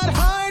really not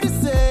hard to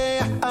say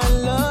I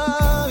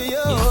love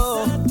you.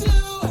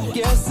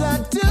 Yes, I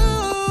do.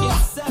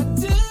 Yes, I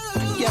do.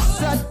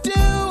 Yes, I do.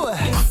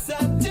 Yes,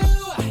 I do.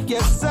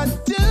 Yes, I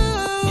do.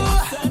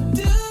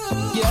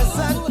 Yes,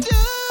 I do.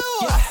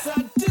 Yes,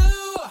 I do.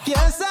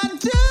 Yes, I do. Yes, I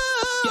do.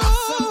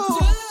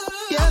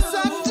 Yes,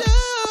 I do.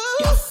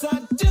 Yes, I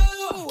do.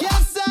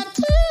 Yes, I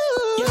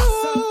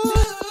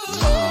do.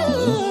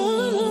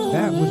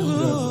 That was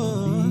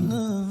just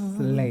the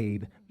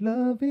Slade.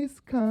 Love is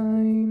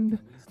kind,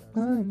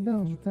 kind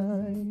all the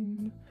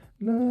time.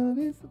 Love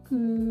is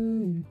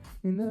good,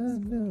 and I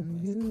love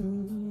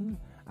you.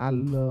 I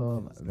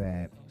love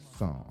that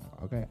song.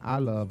 Okay, I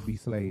love B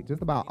Slade.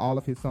 Just about all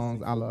of his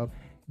songs I love.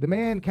 The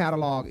man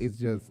catalog is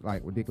just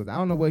like ridiculous. I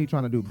don't know what he's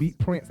trying to do. Beat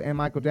Prince and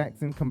Michael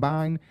Jackson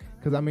combined.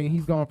 Because I mean,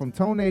 he's gone from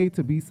Tone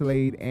to B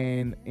Slade,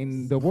 and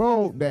in the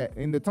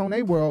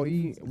Tone world,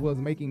 he was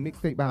making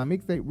mixtape behind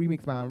mixtape,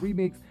 remix behind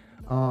remix,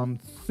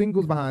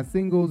 singles behind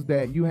singles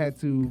that you had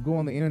to go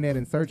on the internet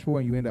and search for,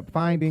 and you end up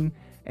finding.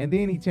 And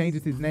then he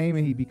changes his name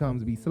and he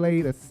becomes B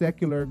Slade, a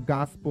secular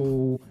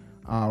gospel,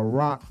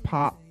 rock,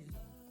 pop,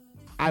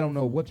 I don't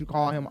know what you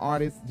call him,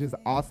 artist, just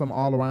awesome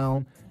all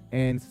around.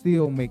 And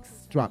still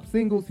drop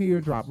singles here,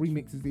 drop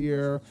remixes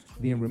here,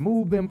 then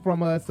remove them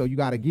from us. So you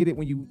got to get it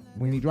when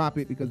he drop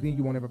it, because then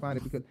you won't ever find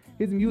it, because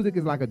his music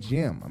is like a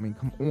gem. I mean,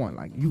 come on,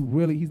 like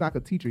he's like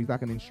a teacher, he's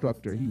like an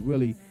instructor. He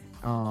really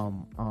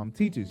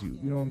teaches you,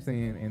 you know what I'm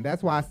saying? And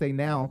that's why I say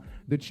now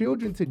the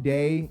children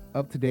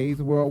of today's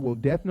world will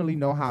definitely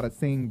know how to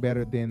sing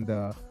better than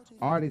the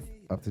artists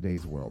of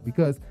today's world,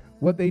 because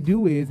what they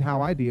do is how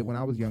I did when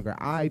I was younger.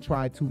 I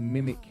tried to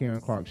mimic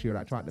Karen Clark Sheard.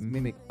 I tried to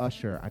mimic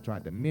Usher. I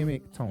tried to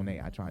mimic Tone.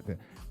 I tried to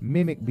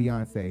mimic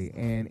Beyonce.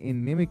 And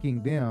in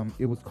mimicking them,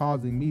 it was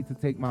causing me to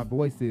take my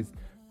voices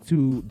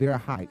to their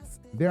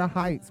heights. Their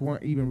heights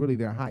weren't even really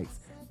their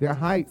heights. Their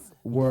heights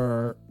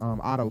were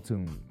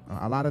auto-tune.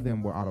 A lot of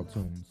them were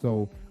auto-tune.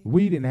 So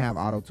we didn't have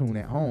auto-tune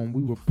at home.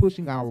 We were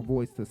pushing our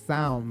voice to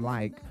sound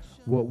like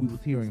what we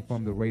was hearing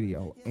from the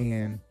radio.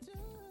 And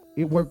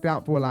it worked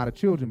out for a lot of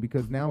children,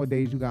 because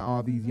nowadays you got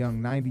all these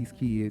young 90s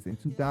kids and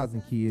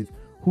 2000 kids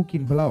who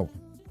can blow.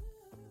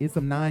 It's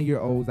some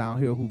 9-year-olds out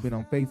here who've been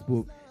on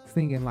Facebook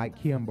singing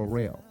like Kim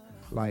Burrell,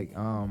 like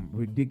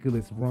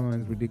ridiculous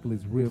runs,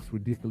 ridiculous riffs,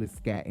 ridiculous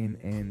scatting,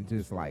 and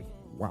just like,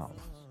 wow.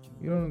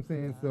 You know what I'm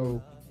saying?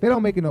 So they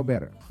don't make it no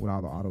better with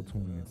all the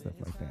auto-tuning and stuff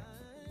like that.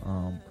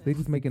 They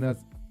just making us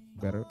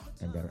better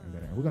and better and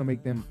better. And we're going to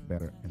make them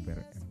better and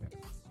better and better.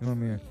 You know what I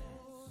mean?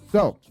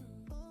 So,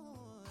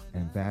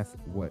 and that's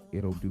what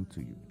it'll do to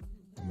you.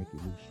 It'll make you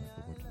lose track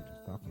of what you were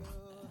just talking about.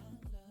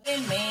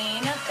 It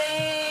mean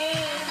nothing,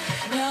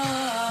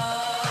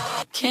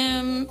 no.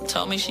 Kim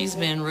told me she's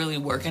been really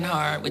working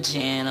hard with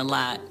Jan a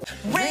lot.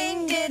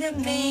 Ring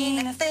didn't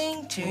mean a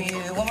thing to you.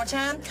 One more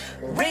time.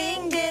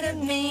 Ring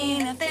didn't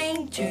mean a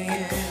thing to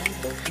you.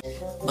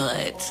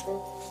 But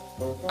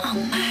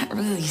I'm not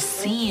really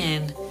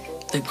seeing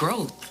the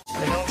growth.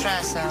 We're gonna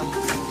try some.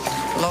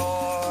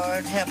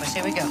 Lord help us.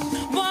 Here we go.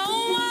 Whoa,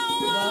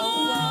 whoa,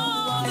 whoa, whoa.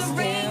 The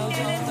ring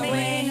didn't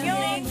mean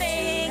your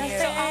thing,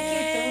 so I'll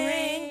keep the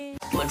ring.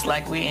 Looks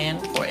like we're in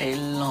for a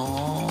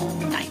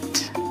long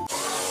night.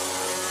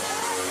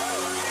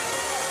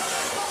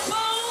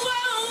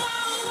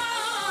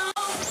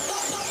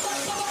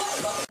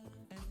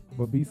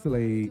 But B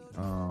Slade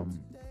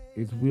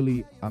is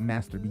really a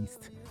master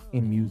beast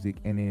in music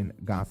and in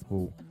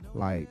gospel.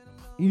 Like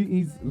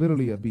he's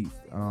literally a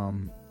beast.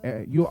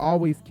 You'll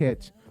always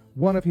catch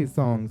one of his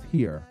songs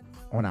here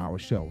on our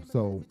show,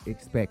 so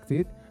expect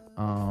it.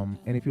 And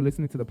if you're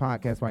listening to the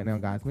podcast right now,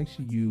 guys, make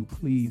sure you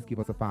please give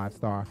us a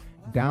 5-star.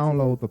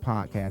 Download the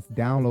podcast.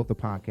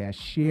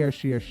 Share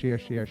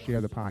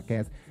the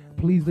podcast.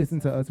 Please listen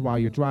to us while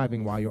you're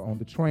driving, while you're on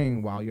the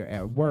train, while you're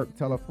at work.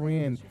 Tell a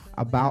friend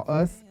about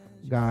us.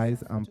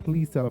 Guys,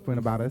 please tell a friend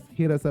about us.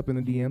 Hit us up in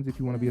the DMs if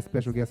you want to be a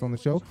special guest on the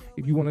show.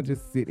 If you want to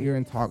just sit here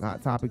and talk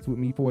hot topics with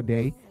me for a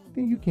day,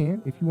 then you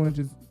can. If you want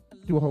to just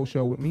do a whole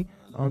show with me,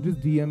 just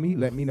DM me.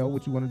 Let me know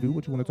what you want to do,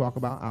 what you want to talk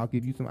about. I'll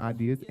give you some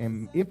ideas.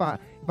 And if I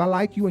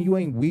like you and you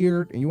ain't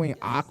weird and you ain't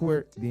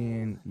awkward,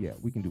 then yeah,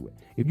 we can do it.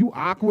 If you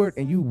awkward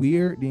and you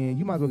weird, then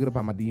you might as well get up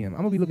on my DM. I'm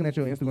gonna be looking at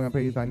your Instagram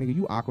page like, nigga,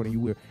 you awkward and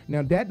you weird.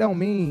 Now that don't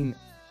mean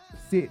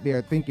sit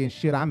there thinking,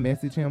 shit, I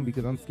message him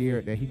because I'm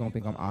scared that he gonna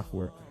think I'm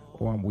awkward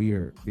or I'm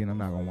weird. Then I'm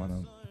not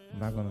gonna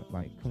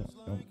like, come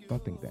on,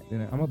 don't think that.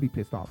 Then I'm gonna be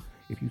pissed off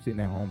if you sitting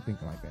at home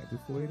thinking like that.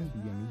 Just go ahead and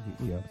DM me, hit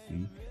me up,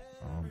 see.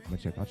 I'm gonna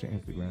check out your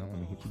Instagram. I'm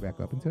gonna hit you back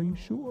up and tell you,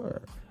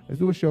 sure, let's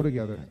do a show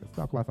together. Let's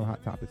talk about some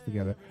hot topics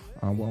together.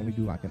 We'll only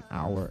do like an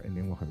hour, and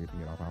then we'll hurry up and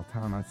get off. I'll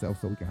time myself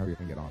so we can hurry up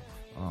and get off.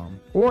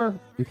 Or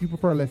if you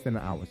prefer less than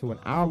an hour, so an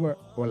hour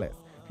or less.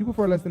 If you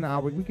prefer less than an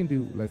hour, we can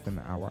do less than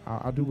an hour.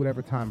 I'll do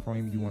whatever time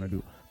frame you want to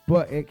do,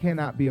 but it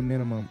cannot be a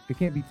minimum. It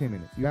can't be 10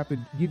 minutes. You have to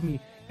give me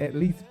at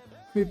least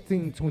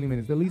 15, 20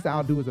 minutes. The least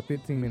I'll do is a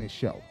 15-minute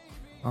show,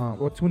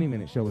 or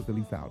 20-minute show is the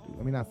least I'll do.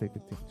 Let me not say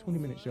 15.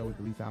 20-minute show is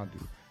the least I'll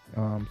do.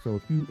 So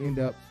if you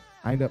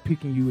I end up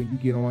picking you and you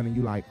get on and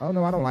you like, oh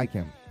no, I don't like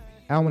him,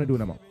 I don't want to do it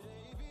no more.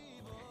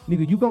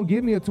 Nigga, you gonna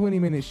give me a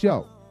 20-minute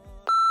show.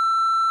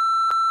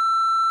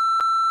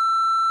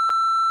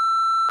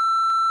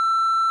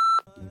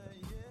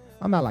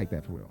 I'm not like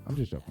that for real. I'm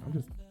just joking. I'm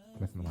just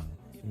messing around.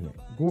 Anyway,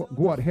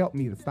 God help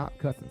me to stop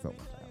cussing so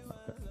much.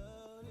 Stop cussing.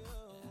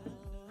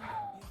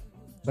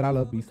 But I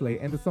love B Slade.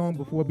 And the song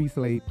before B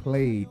Slade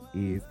played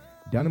is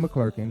Donnie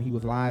McClurkin. He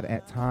was live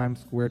at Times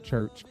Square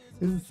Church.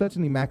 This is such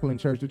an immaculate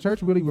church. The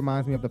church really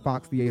reminds me of the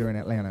Fox Theater in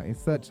Atlanta.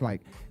 It's such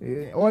like,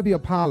 or the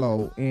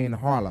Apollo in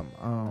Harlem.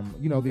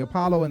 You know, the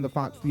Apollo and the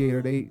Fox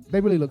Theater, they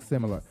really look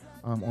similar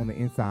on the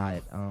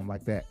inside,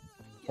 like that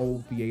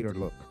old theater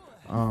look.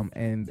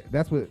 And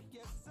that's what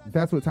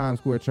Times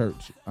Square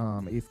Church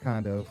is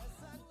kind of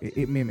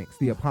It mimics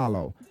the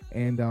Apollo,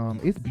 and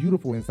it's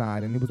beautiful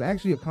inside. And it was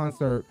actually a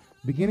concert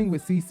beginning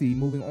with CeCe,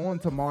 moving on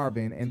to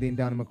Marvin, and then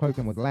Donnie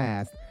McClurkin was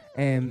last.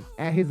 And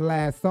at his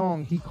last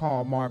song, he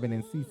called Marvin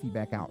and CeCe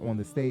back out on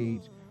the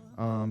stage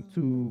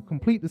to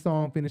complete the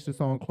song, finish the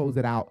song, close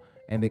it out,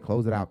 and they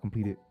closed it out,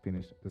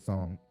 finished the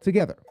song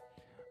together.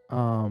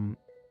 And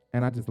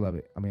I just love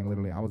it. I mean,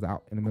 literally, I was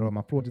out in the middle of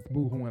my floor just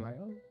boo-hooing like,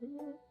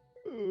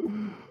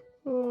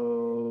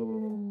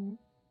 oh,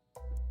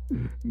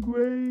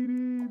 great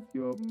is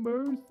your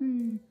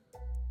mercy.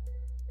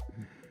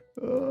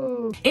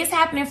 Oh. It's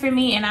happening for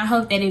me, and I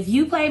hope that if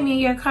you played me in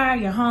your car,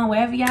 your home,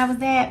 wherever y'all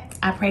was at,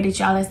 I pray that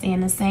y'all are seeing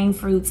the same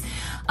fruits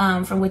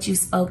from what you've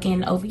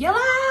spoken over your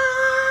life.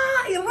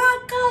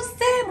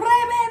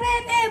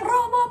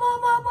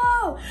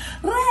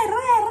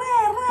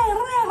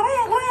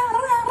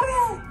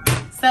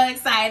 So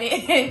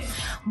excited.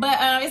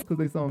 But because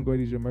they sung Great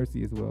Is Your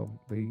Mercy as well.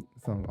 They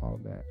sung all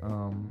of that.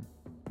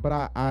 But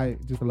I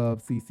just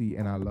love CeCe,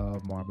 and I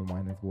love Marvin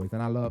Winans' voice,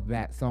 and I love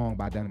that song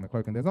by Donnie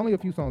McClurkin. There's only a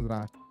few songs that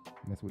I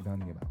mess with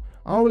Donnie about.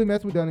 I don't really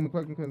mess with Donnie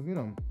McClurkin because, you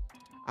know,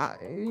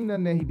 ain't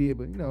nothing that he did,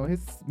 but, you know,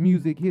 his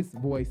music, his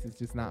voice is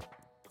just not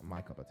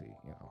my cup of tea,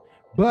 you know.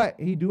 But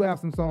he do have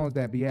some songs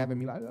that be having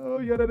me like, oh,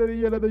 yeah, you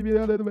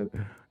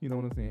know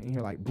what I'm saying? And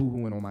you're like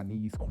boo-hooing on my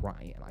knees,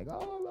 crying, like, oh,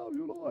 I love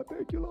you, Lord,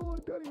 thank you,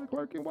 Lord, Donnie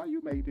McClurkin, why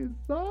you made this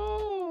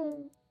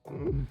song?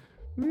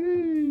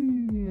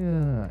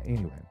 Yeah,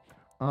 anyway.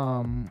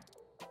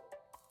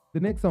 The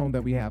next song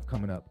that we have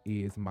coming up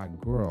is my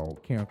girl,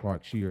 Karen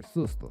Clark Shear's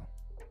sister,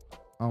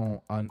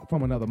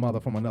 from another mother,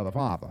 from another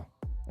father.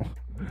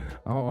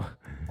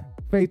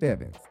 Faith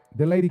Evans.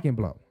 The lady can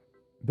blow.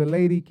 The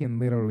lady can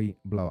literally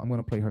blow. I'm going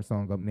to play her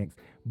song up next.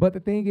 But the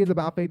thing is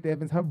about Faith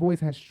Evans, her voice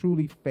has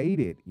truly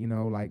faded. You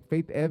know, like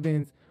Faith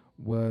Evans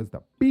was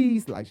the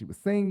beast, like she was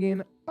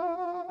singing,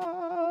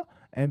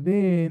 and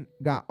then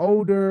got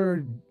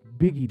older.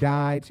 Biggie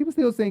died. She was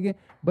still singing,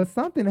 but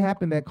something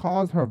happened that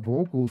caused her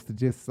vocals to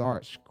just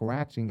start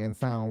scratching and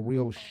sound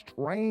real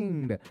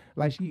strained,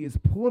 like she is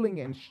pulling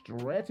and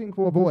stretching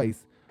for a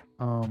voice.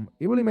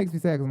 It really makes me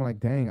sad because I'm like,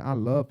 dang, I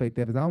love Faith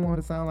Evans. I don't want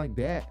her to sound like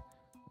that.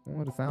 I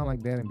want her to sound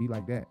like that and be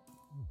like that.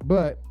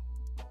 But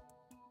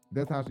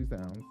that's how she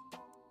sounds.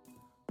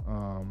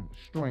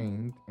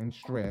 Strained and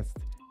stressed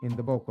in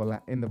the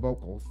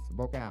vocals.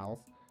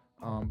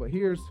 But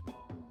here's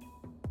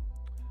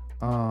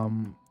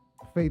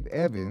Faith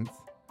Evans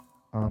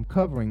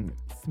covering,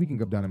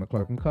 speaking of Donnie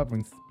McClurkin,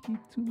 covering Speak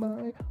to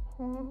My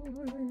Heart.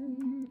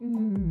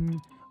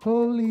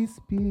 Holy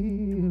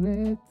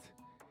Spirit,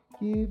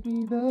 give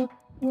me the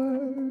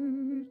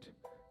word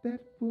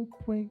that will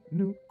bring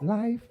new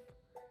life.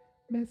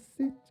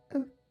 Message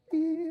of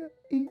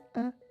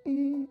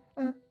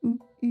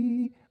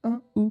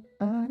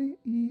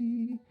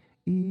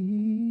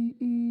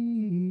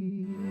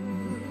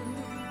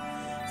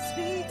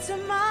Speak to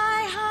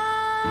my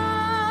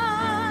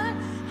heart,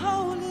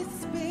 Holy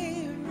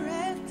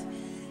Spirit,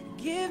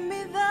 give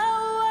me the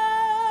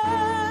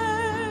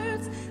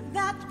words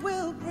that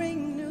will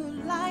bring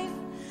new life.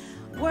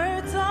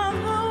 Words on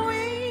the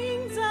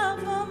wings of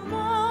the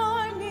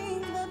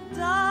morning, the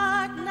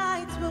dark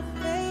nights will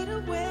fade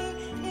away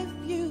if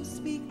you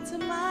speak to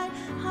my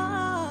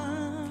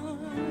heart.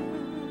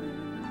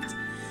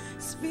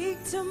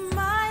 Speak to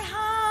my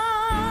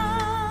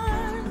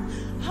heart,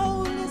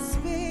 Holy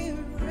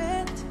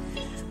Spirit,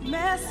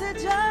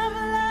 message of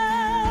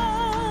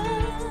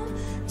love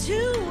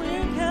to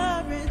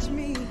encourage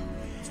me,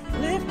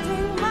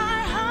 lifting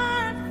my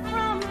heart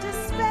from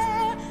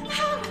despair.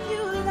 How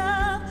you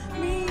love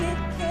me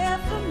and care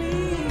for me.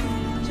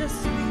 Just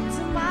speak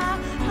to my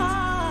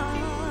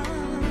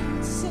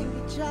heart. Sing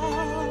it,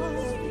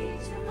 y'all. Speak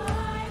to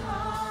my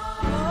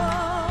heart. Oh,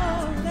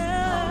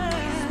 Lord.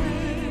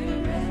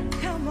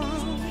 Come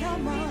on,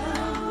 come on.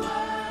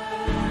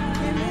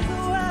 Give me the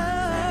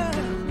word.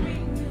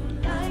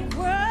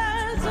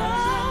 Words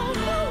on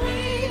the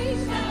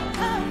wings of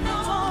the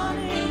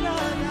morning,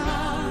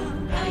 Lord.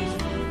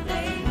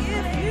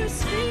 If you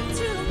speak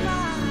to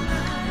my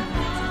heart,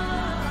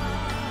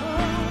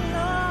 oh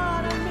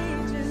Lord, I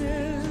need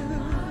you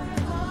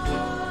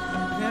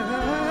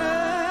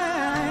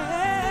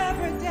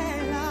every day,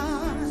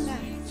 Lord.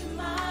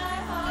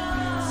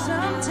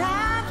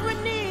 Sometimes we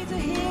need to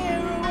hear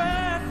a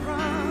word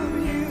from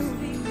you.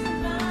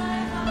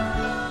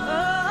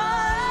 Oh,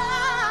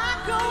 I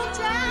go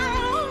down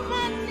on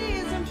my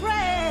knees and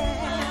pray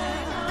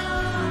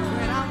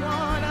when I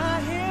wanna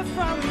hear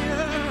from you.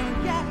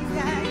 Yeah,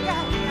 yeah,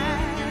 yeah,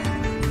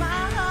 yeah.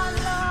 My heart,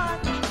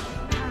 Lord,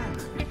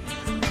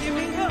 give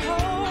me your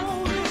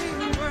holy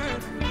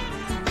word.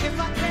 If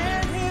I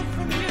can't hear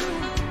from you,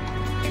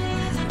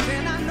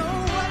 then I know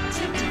what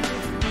to do.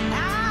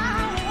 I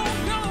won't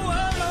go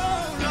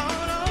alone, Lord.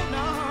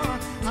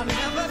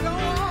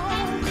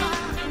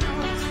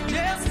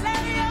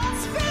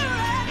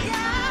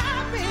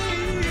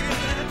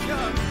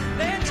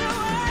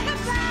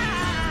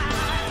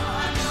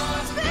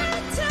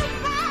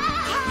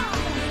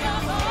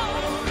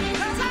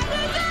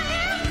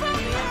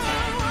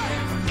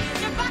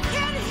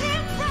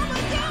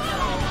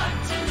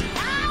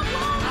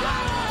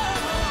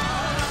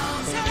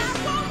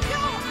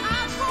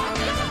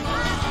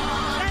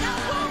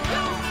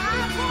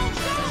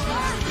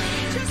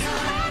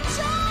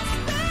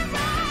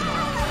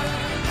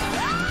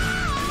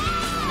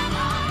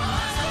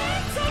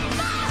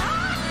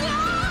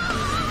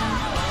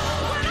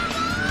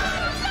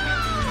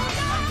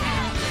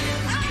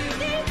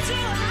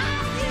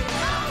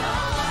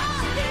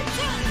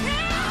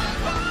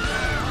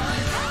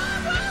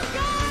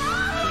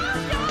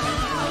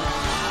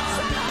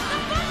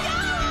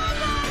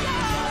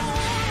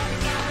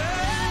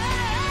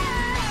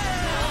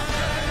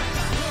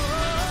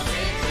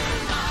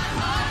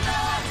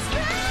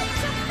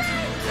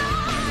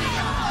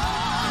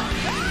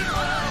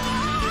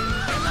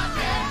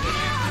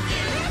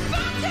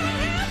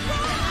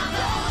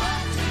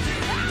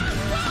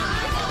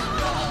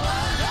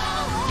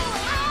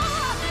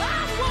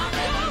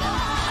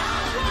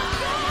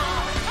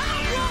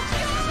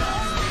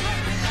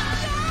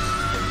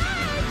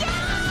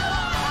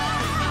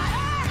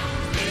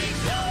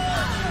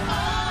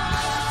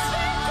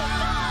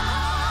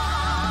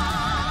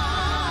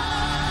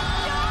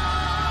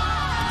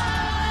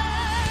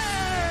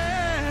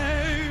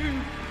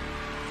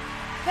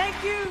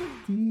 like you.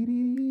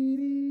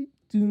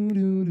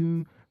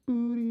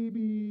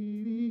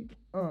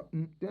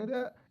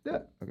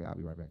 Okay, I'll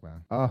be right back. Bye.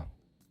 Oh,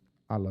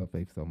 I love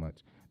Faith so much.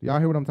 Do y'all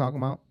hear what I'm talking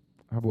about?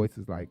 Her voice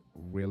is like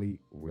really,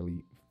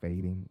 really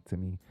fading to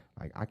me.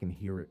 Like I can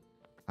hear it.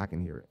 I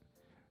can hear it.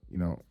 You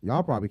know,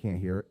 y'all probably can't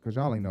hear it because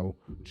y'all ain't no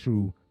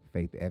true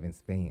Faith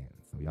Evans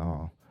fans. So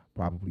y'all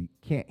probably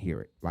can't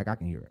hear it. Like I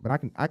can hear it. But I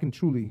can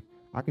truly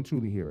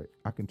hear it.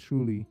 I can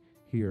truly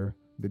hear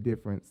the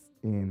difference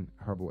in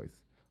her voice.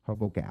 Her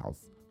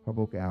vocals. Her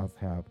vocals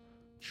have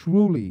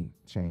truly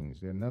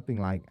changed. They're nothing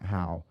like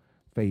how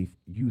Faith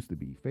used to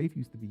be. Faith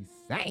used to be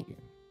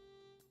singing.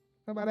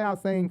 Somebody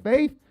out saying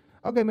Faith?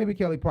 Okay, maybe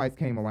Kelly Price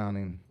came around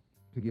and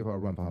to give her a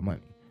run for her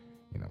money.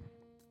 You know.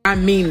 I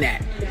mean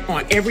that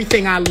on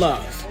everything I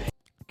love.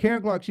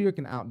 Karen Clark Sheard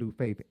can outdo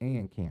Faith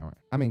and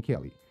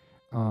Kelly.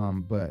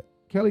 But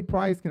Kelly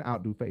Price can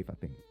outdo Faith, I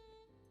think.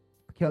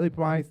 Kelly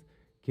Price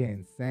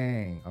can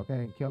sing,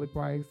 okay? Kelly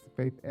Price,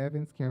 Faith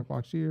Evans, Karen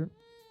Clark Sheard.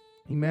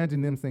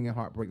 Imagine them singing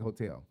Heartbreak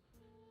Hotel.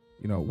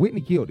 You know,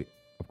 Whitney killed it.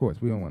 Of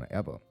course, we don't want to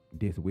ever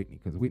diss Whitney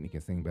because Whitney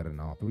can sing better than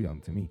all three of them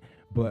to me.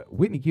 But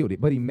Whitney killed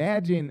it. But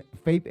imagine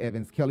Faith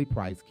Evans, Kelly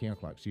Price, Karen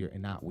Clark Sheard,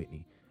 and not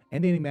Whitney.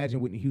 And then imagine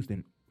Whitney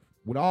Houston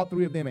with all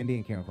three of them and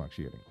then Karen Clark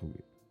Sheard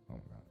included. Oh,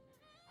 my God.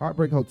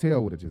 Heartbreak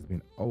Hotel would have just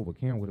been over.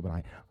 Karen would have been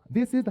like,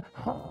 this is the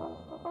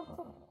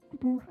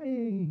Heartbreak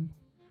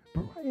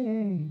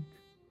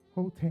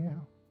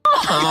Hotel.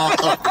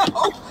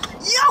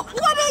 Yo,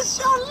 what is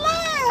your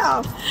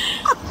laugh?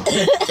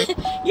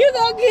 You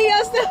gonna give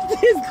yourself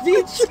this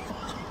bitch.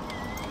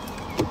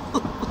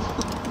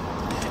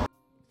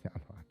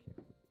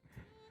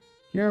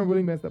 Karen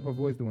really messed up her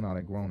voice doing all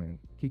that groaning.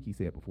 Kiki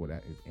said before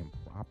that is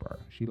improper.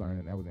 She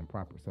learned that was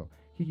improper. So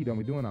Kiki don't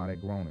be doing all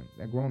that groaning.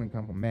 That groaning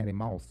come from Maddie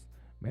Moss.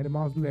 Maddie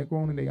Moss do that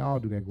groaning. They all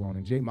do that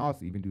groaning. Jay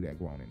Moss even do that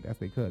groaning. That's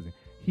their cousin.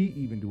 He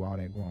even do all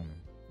that groaning.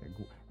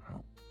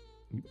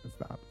 You better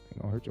stop. It's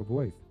gonna hurt your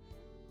voice.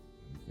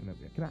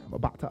 Can I have a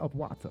bottle of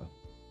water?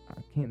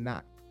 I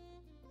cannot.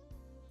 I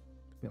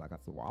feel like I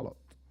swallowed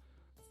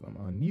some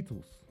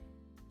needles.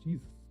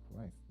 Jesus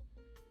Christ.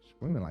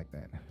 Screaming like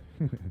that.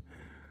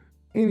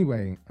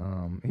 Anyway,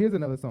 here's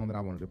another song that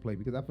I wanted to play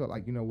because I felt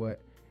like, you know what?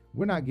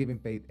 We're not giving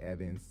Faith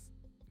Evans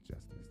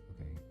justice,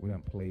 okay? We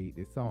done played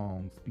this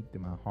song, Speak to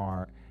My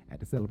Heart, at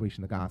the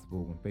Celebration of the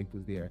Gospel when Faith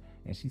was there,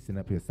 and she's sitting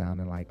up here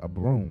sounding like a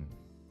broom,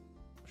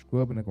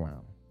 scrubbing the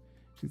ground.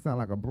 She sounded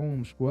like a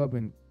broom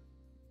scrubbing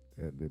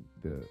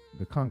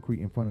the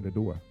concrete in front of the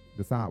door,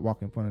 the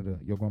sidewalk in front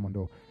of your grandma's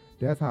door.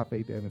 That's how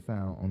Faith Evans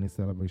sound on this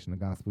Celebration of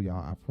the Gospel,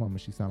 y'all. I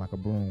promise she sound like a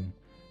broom.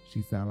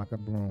 She sound like a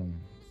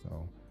broom.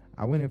 So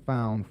I went and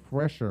found a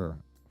fresher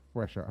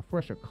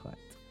cut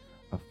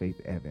of Faith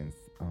Evans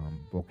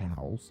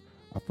vocals,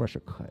 a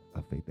fresher cut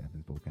of Faith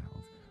Evans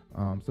vocals,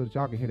 so that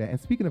y'all can hear that. And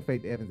speaking of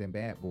Faith Evans and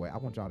Bad Boy, I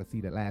want y'all to see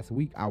that last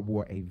week I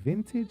wore a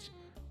vintage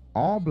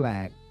all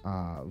black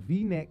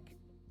V-neck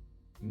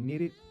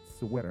knitted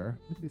sweater.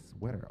 Look at this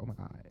sweater. Oh my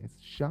God. It's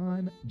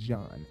Sean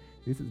John.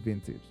 This is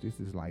vintage. This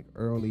is like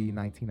early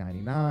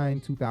 1999,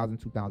 2000,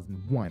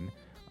 2001.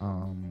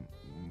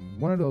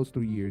 One of those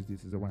 3 years,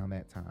 this is around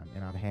that time.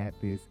 And I've had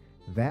this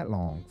that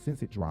long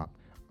since it dropped.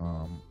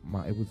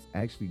 It was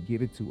actually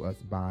given to us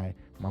by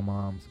my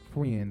mom's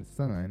friend's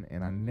son,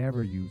 and I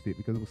never used it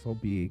because it was so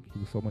big. He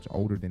was so much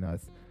older than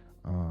us,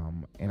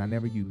 and I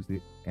never used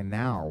it. And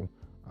now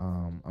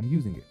I'm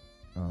using it.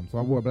 So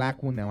I wore a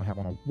black one. Now I have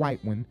on a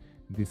white one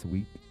this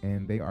week,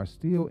 and they are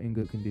still in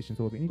good condition.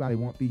 So if anybody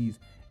want these,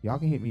 y'all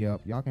can hit me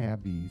up. Y'all can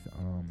have these.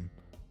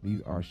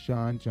 These are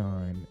Sean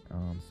John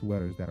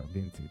sweaters that are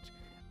vintage.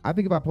 I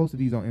think if I posted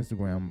these on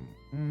Instagram,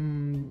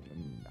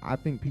 I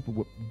think people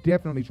would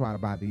definitely try to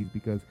buy these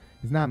because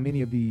there's not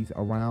many of these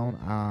around,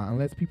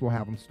 unless people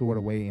have them stored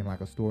away in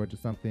like a storage or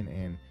something,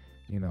 and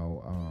you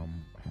know,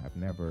 have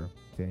never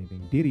said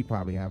anything. Diddy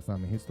probably have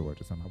some in his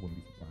storage or something. I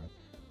wouldn't be surprised.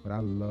 But I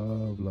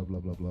love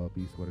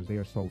these sweaters. They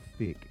are so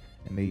thick,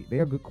 and they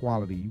are good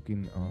quality. You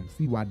can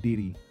see why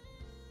Diddy,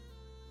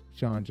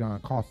 Sean John,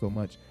 cost so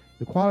much.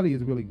 The quality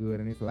is really good,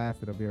 and it's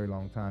lasted a very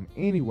long time.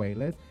 Anyway,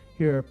 let's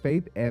hear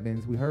Faith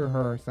Evans. We heard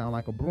her sound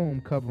like a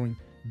broom covering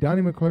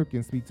Donnie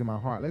McClurkin, Speak to My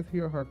Heart. Let's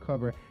hear her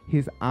cover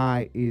His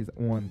Eye is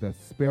on the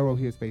Sparrow.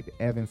 Here's Faith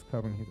Evans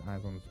covering His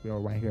Eyes on the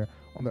Sparrow right here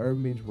on the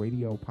Urban Binge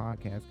Radio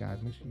podcast,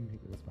 guys. Make sure you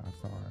hit those 5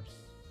 stars.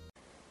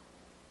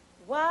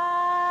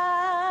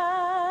 Why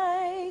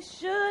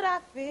should I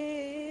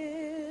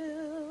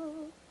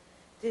feel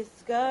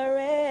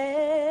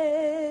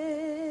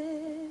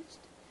discouraged?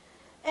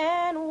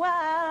 And why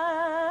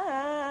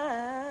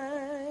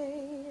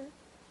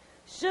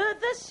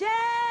should the shadows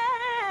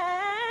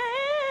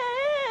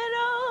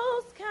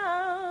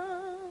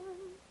come?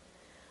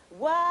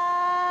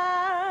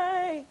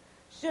 Why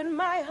should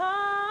my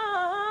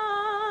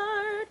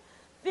heart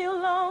feel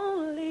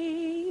lonely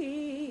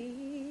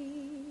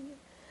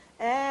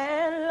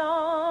and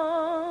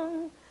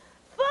long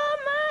for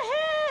my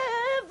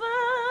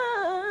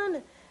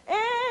heaven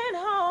and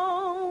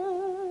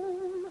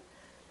home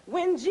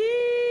when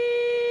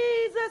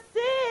Jesus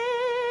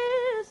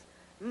is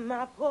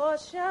my portion?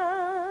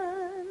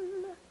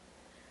 portion,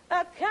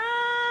 a constant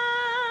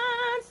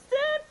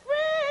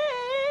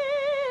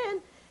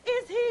friend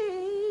is he.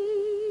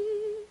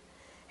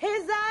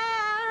 His eye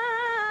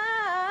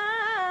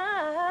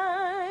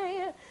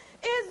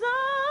is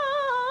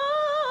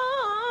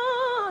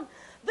on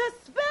the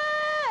sparrow,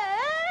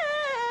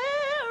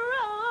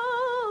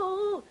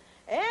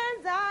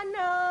 and I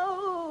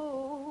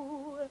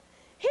know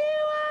he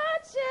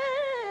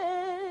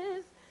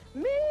watches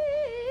me.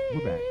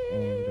 We're back,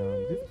 and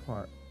this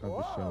part of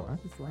the show, I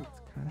just like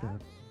to kind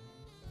of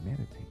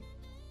meditate.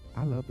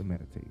 I love to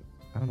meditate.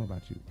 I don't know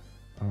about you.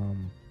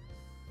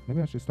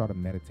 Maybe I should start a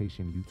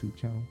meditation YouTube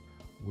channel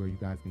where you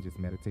guys can just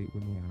meditate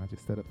with me, and I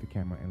just set up the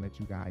camera and let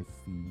you guys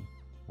see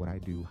what I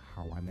do,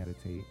 how I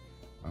meditate.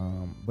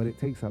 But it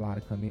takes a lot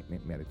of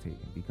commitment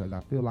meditating, because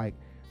I feel like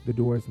the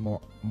door is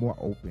more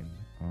open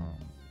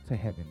to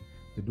heaven.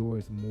 The door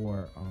is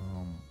more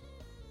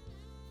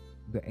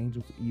the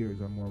angel's ears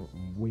are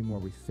way more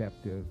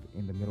receptive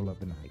in the middle of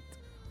the night,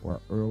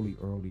 or early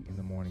in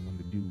the morning when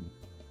the dew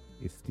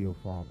is still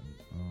falling,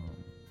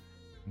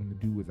 when the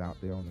dew is out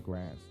there on the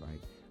grass.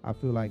 Like, I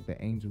feel like the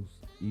angel's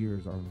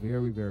ears are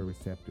very, very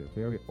receptive,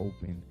 very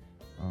open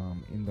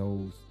in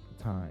those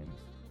times.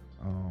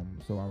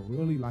 So I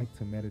really like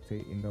to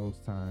meditate in those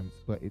times,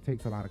 but it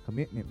takes a lot of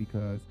commitment,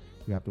 because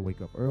you have to wake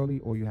up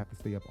early, or you have to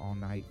stay up all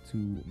night to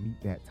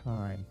meet that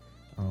time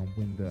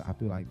when I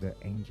feel like the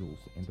angels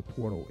and the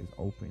portal is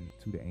open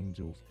to the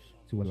angels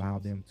to allow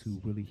them to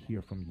really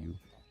hear from you.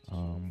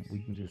 We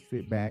can just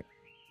sit back,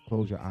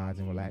 close your eyes,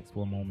 and relax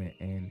for a moment,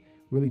 and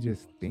really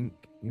just think.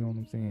 You know what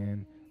I'm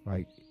saying?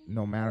 Like,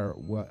 no matter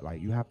what,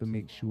 like, you have to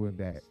make sure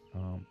that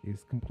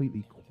it's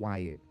completely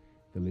quiet.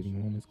 The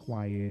living room is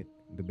quiet,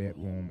 the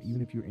bedroom,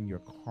 even if you're in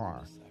your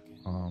car,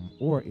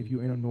 or if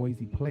you're in a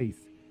noisy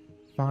place,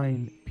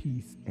 find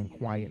peace and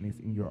quietness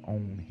in your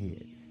own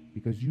head,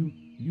 because you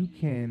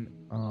can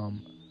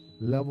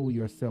level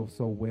yourself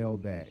so well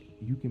that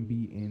you can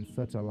be in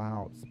such a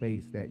loud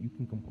space that you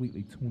can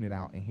completely tune it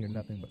out and hear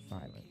nothing but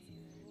silence,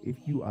 if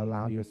you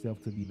allow yourself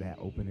to be that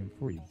open and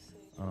free.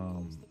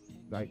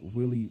 Like,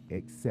 really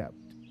accept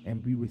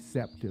and be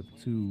receptive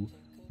to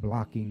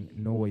blocking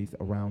noise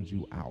around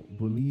you out.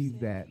 Believe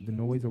that the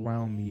noise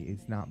around me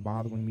is not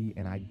bothering me,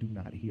 and I do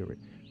not hear it.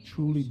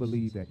 Truly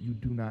believe that you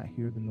do not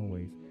hear the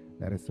noise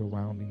that is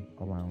surrounding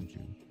around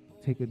you.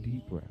 Take a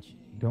deep breath.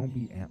 Don't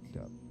be amped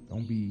up.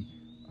 Don't be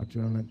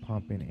adrenaline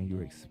pumping and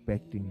you're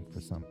expecting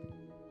for something.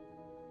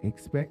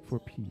 Expect for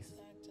peace.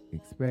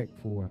 Expect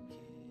for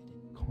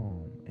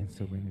calm and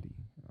serenity.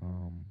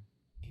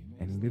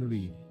 And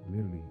literally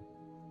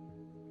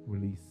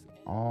release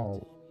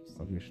all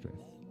of your stress.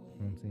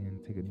 You know what I'm saying?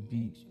 Take a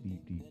deep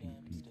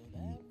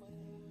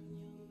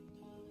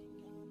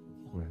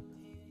breath,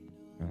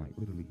 and like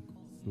literally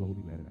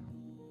slowly let it out,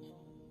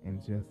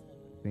 and just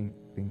think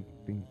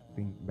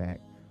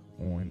back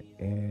on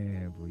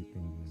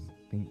everything.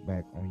 Think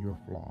back on your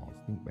flaws.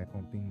 Think back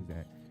on things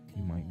that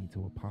you might need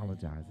to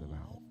apologize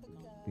about,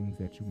 things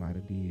that you might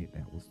have did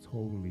that was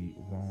totally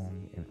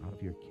wrong and out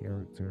of your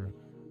character,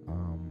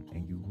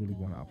 and you really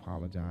want to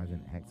apologize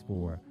and ask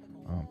for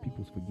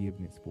people's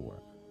forgiveness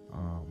for.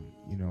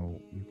 You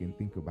know, you can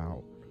think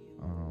about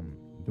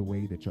the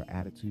way that your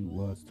attitude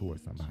was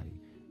towards somebody.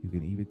 You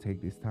can even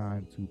take this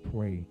time to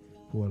pray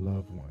for a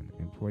loved one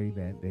and pray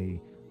that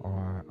they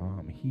are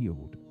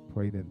healed.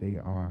 Pray that they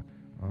are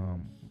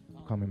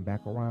coming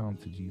back around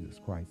to Jesus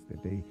Christ,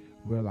 that they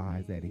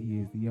realize that He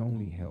is the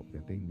only help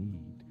that they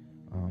need.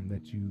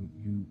 That you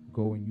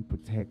go and you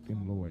protect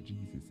them, Lord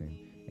Jesus,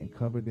 and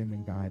cover them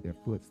and guide their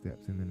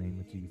footsteps in the name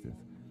of Jesus.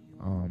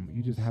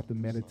 You just have to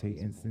meditate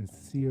and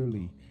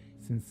sincerely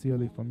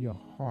from your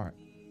heart,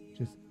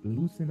 just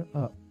loosen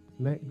up.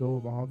 Let go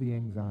of all the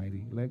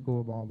anxiety. Let go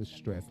of all the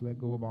stress. Let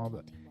go of all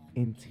the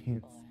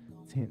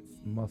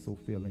tense muscle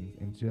feelings,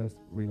 and just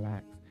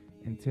relax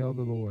and tell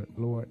the Lord,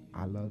 Lord,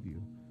 I love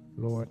you.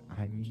 Lord,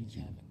 I need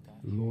you.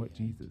 Lord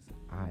Jesus,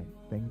 I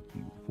thank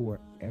you for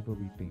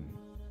everything.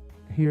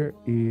 Here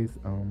is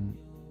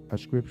a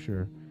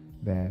scripture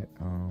that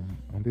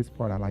on this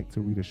part I like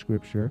to read a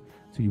scripture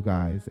to you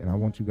guys, and I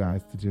want you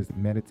guys to just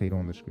meditate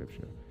on the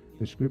scripture.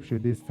 The scripture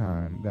this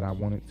time that I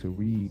wanted to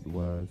read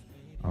was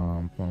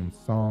from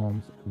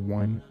Psalms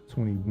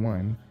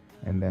 121,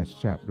 and that's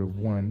chapter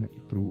 1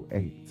 through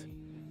 8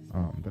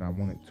 that I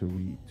wanted to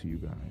read to you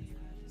guys.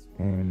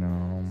 And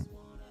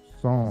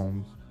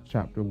Psalms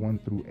chapter 1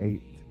 through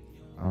 8,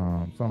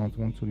 Psalms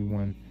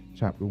 121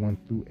 chapter 1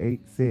 through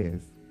 8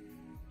 says,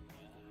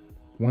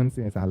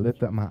 I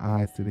lift up my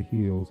eyes to the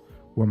hills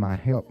where my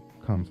help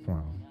comes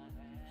from.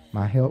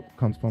 My help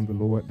comes from the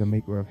Lord, the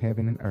maker of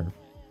heaven and earth.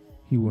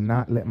 He will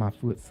not let my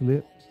foot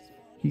slip.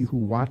 He who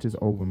watches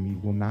over me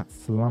will not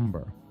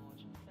slumber.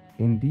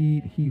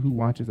 Indeed, he who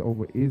watches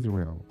over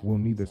Israel will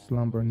neither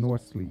slumber nor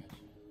sleep.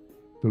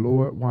 The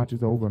Lord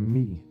watches over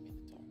me.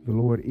 The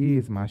Lord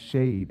is my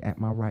shade at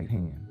my right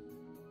hand.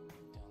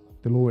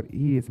 The Lord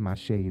is my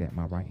shade at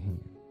my right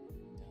hand.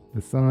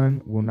 The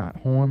sun will not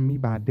harm me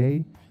by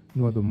day,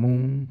 nor the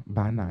moon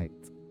by night.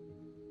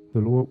 The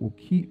Lord will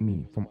keep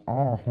me from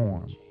all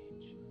harm.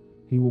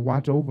 He will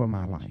watch over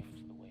my life.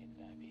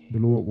 The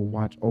Lord will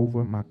watch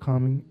over my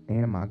coming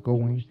and my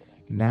going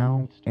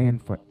now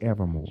and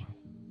forevermore.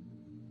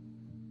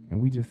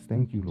 And we just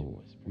thank you,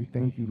 Lord. We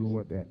thank you,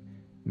 Lord, that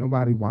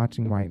nobody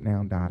watching right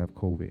now died of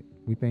COVID.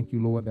 We thank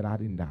you, Lord, that I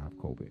didn't die of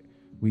COVID.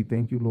 We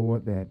thank you,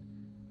 Lord, that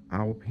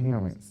our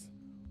parents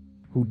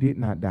who did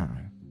not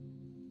die,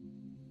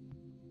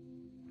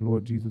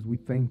 Lord Jesus, we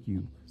thank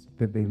you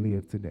that they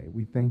live today.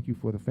 We thank you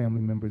for the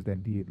family members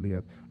that did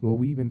live. Lord,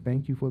 we even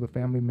thank you for the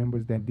family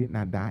members that did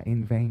not die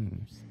in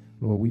vain.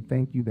 Lord, we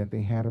thank you that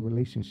they had a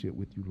relationship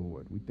with you,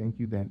 Lord. We thank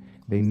you that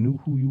they knew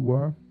who you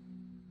were.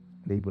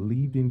 They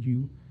believed in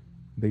you.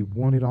 They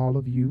wanted all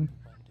of you.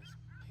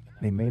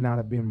 They may not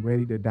have been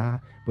ready to die,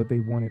 but they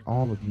wanted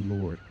all of you,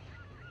 Lord.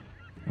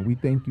 And we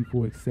thank you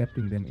for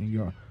accepting them in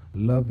your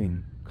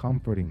loving,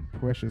 comforting,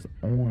 precious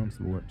arms,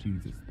 Lord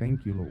Jesus.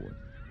 Thank you, Lord.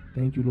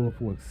 Thank you, Lord,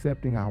 for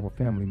accepting our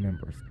family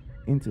members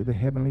into the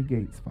heavenly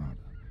gates, Father.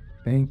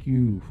 Thank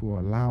you for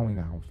allowing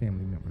our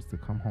family members to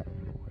come home,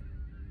 Lord.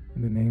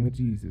 In the name of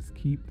Jesus,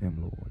 keep them,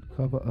 Lord.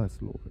 Cover us,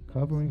 Lord.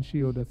 Cover and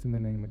shield us in the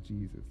name of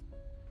Jesus.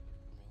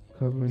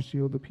 Cover and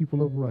shield the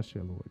people of Russia,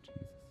 Lord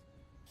Jesus.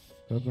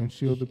 Cover and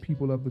shield the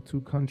people of the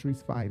two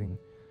countries fighting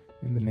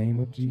in the name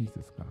of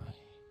Jesus, God.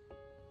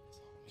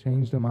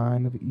 Change the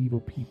mind of evil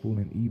people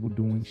and evil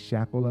doing.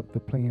 Shackle up the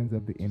plans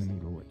of the enemy,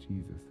 Lord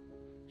Jesus.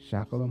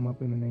 Shackle them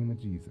up in the name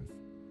of Jesus.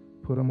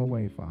 Put them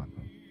away, Father.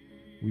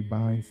 We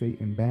bind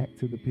Satan back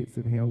to the pits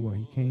of hell where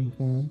he came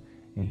from,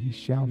 and he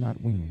shall not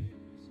win.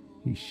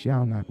 He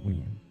shall not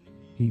win.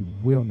 He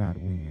will not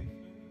win.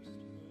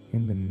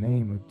 In the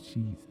name of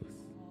Jesus.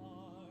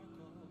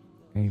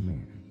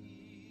 Amen.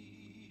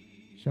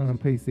 Sean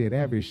Pace said,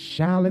 every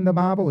shall in the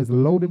Bible is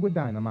loaded with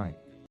dynamite.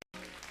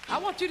 I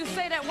want you to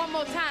say that one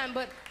more time,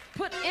 but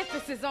put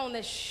emphasis on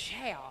the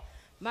shall.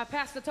 My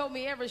pastor told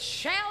me every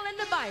shall in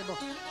the Bible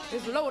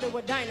is loaded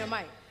with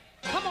dynamite.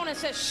 Come on and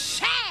say,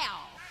 shall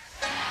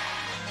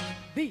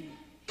be.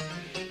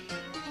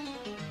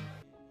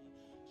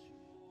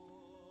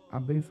 I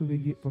basically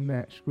get from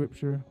that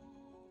scripture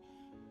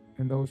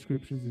and those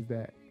scriptures is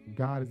that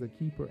God is a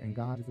keeper and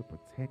God is a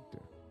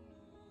protector.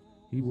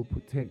 He will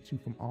protect you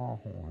from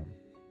all harm.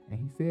 And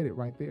he said it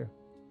right there.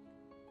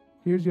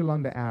 Here's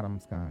Yolanda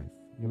Adams, guys.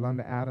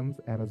 Yolanda Adams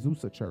at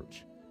Azusa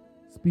Church,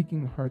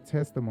 speaking her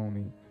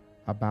testimony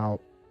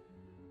about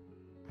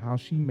how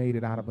she made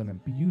it out of an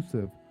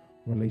abusive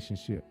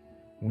relationship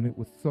when it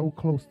was so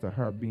close to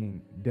her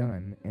being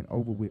done and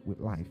over with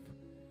life.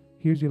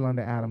 Here's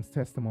Yolanda Adams'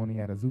 testimony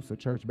at Azusa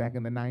Church back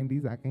in the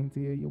 90s. I can't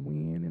tell you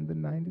when in the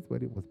 90s,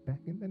 but it was back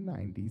in the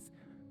 90s.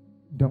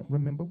 Don't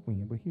remember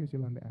when, but here's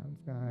Yolanda Adams,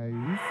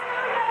 guys.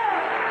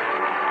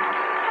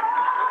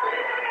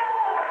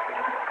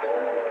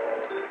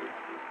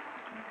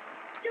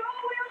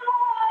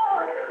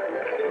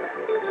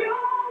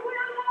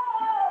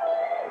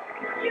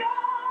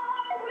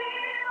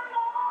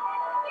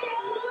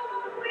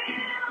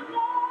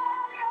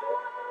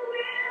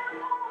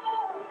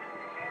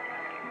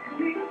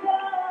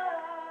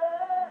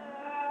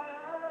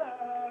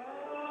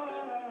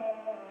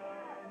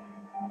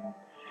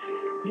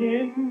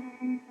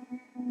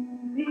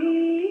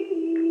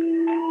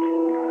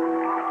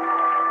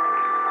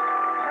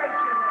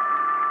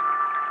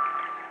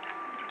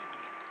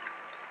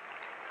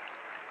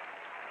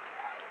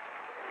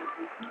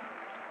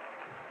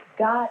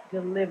 God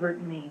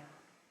delivered me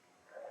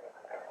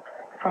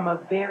from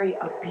a very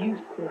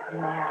abusive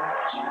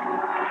marriage.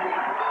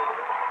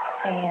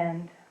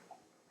 And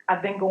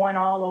I've been going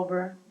all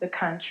over the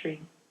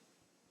country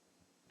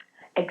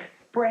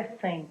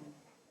expressing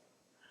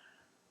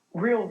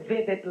real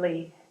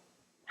vividly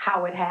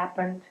how it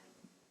happened.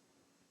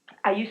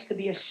 I used to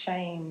be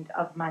ashamed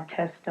of my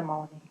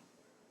testimony.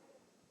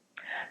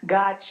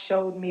 God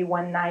showed me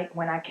one night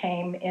when I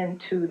came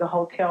into the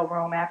hotel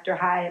room after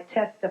I had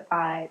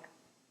testified.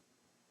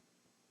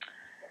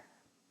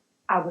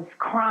 I was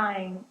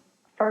crying,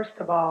 first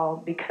of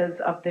all, because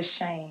of the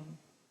shame.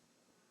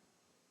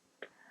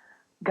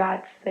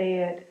 God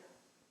said,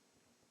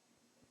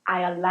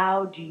 I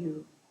allowed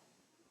you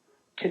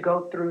to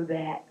go through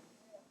that.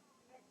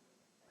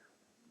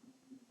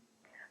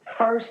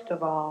 First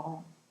of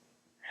all,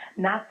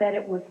 not that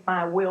it was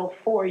my will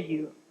for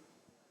you,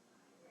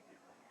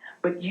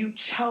 but you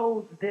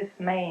chose this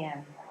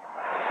man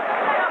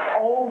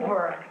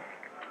over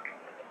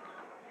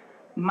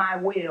my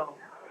will.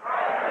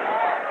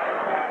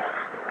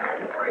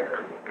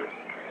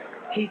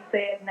 He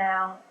said,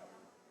 now,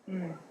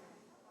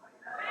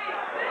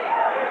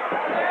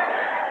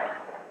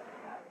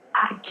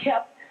 I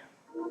kept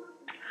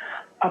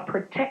a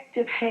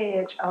protective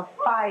hedge of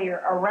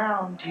fire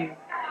around you.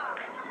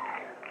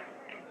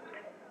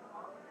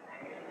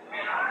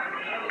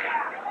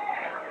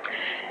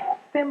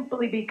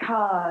 Simply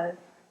because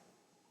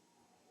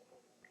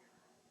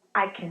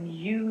I can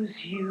use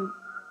you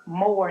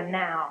more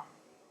now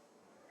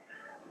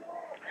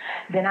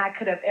than I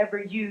could have ever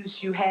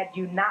used you had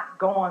you not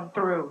gone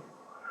through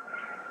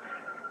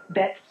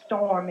that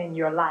storm in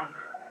your life.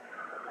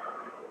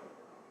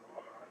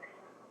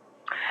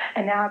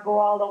 And now I go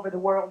all over the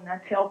world and I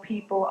tell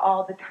people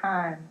all the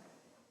time,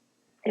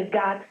 if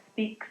God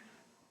speaks,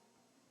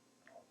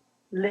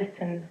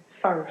 listen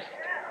first.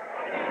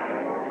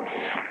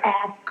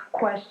 Ask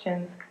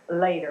questions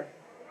later.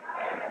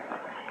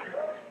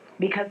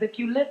 Because if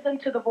you listen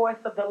to the voice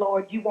of the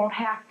Lord, you won't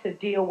have to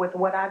deal with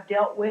what I've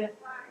dealt with.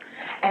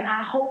 And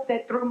I hope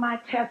that through my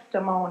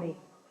testimony,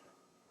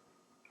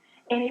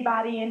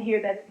 anybody in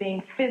here that's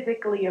being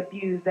physically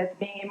abused, that's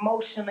being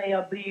emotionally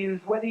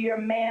abused, whether you're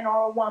a man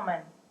or a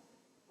woman,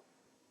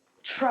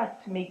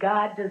 trust me,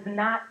 God does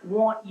not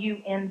want you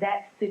in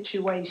that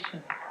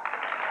situation.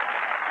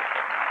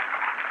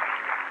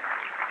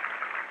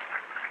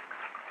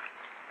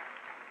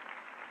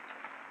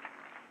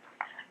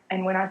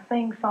 And when I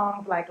sing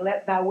songs like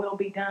Let Thy Will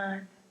Be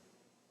Done,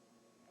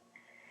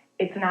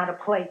 it's not a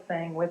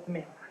plaything with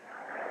me.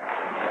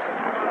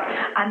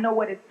 I know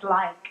what it's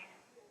like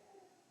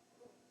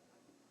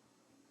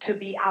to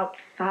be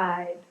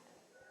outside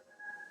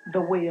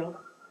the will.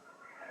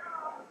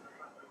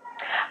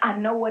 I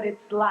know what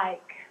it's like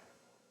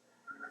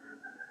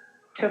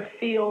to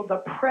feel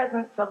the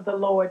presence of the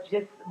Lord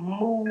just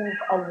move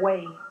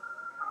away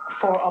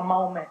for a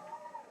moment.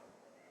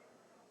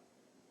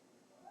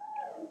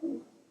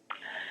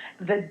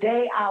 The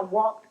day I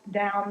walked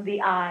down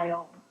the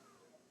aisle,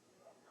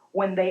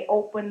 when they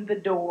opened the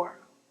door,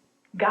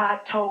 God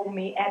told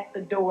me at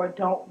the door,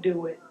 don't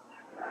do it.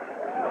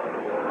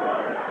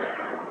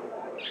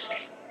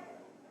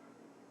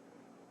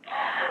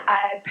 I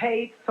had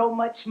paid so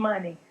much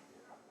money.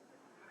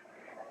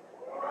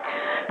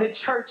 The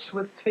church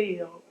was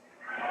filled.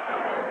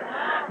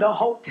 The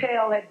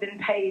hotel had been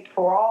paid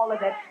for. All of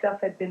that stuff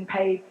had been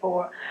paid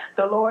for.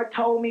 The Lord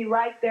told me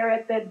right there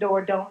at that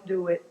door, don't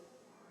do it.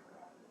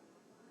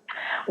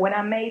 When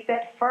I made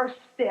that first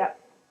step,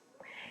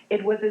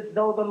 it was as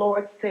though the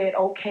Lord said,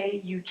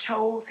 okay, you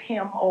chose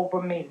him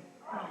over me.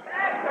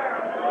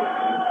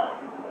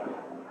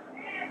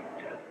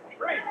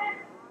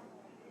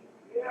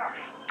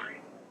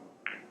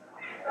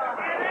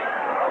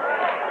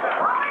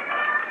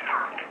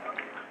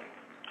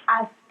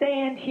 I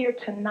stand here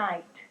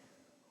tonight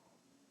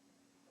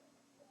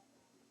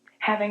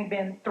having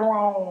been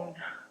thrown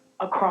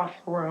across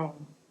the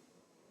room,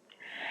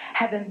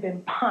 having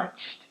been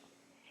punched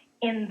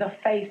in the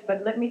face,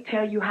 but let me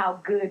tell you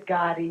how good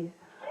God is.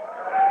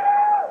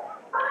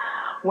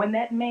 When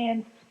that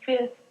man's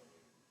fist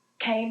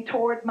came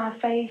toward my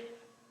face,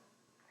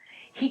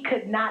 he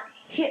could not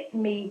hit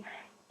me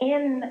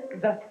in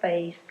the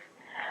face.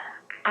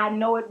 I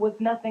know it was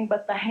nothing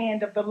but the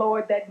hand of the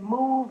Lord that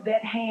moved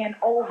that hand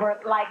over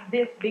like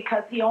this,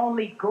 because he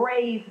only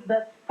grazed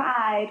the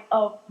side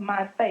of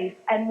my face.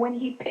 And when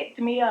he picked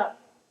me up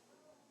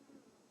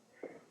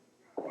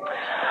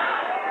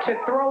to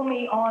throw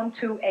me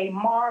onto a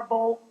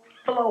marble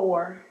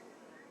floor,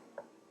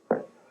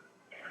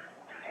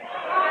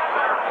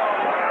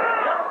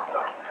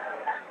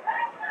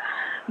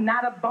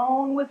 not a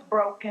bone was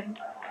broken.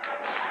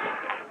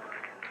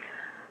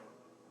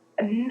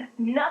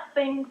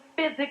 Nothing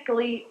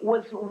physically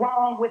was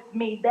wrong with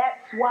me.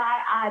 That's why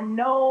I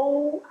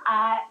know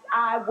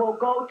I will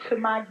go to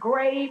my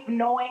grave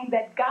knowing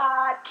that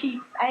God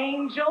keeps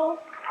angels.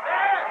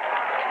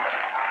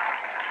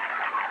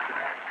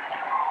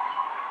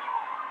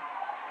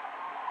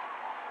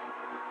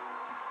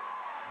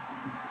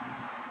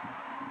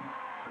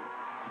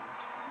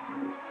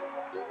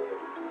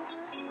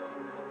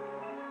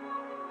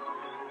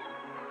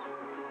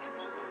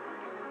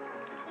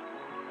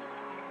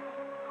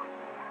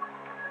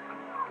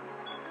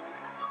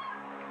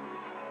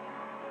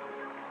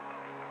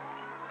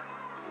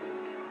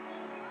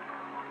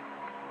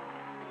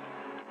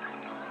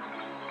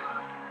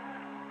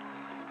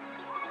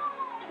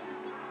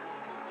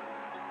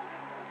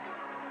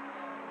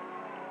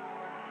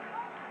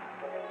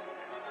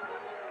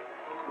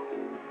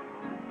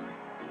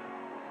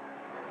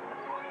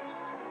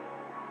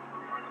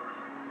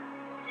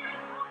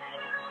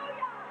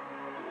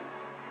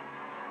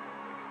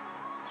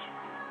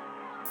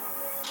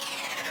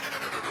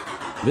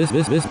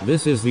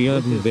 This is the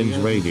Urban Binge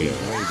Radio.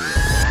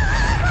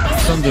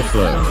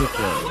 Thunderflow.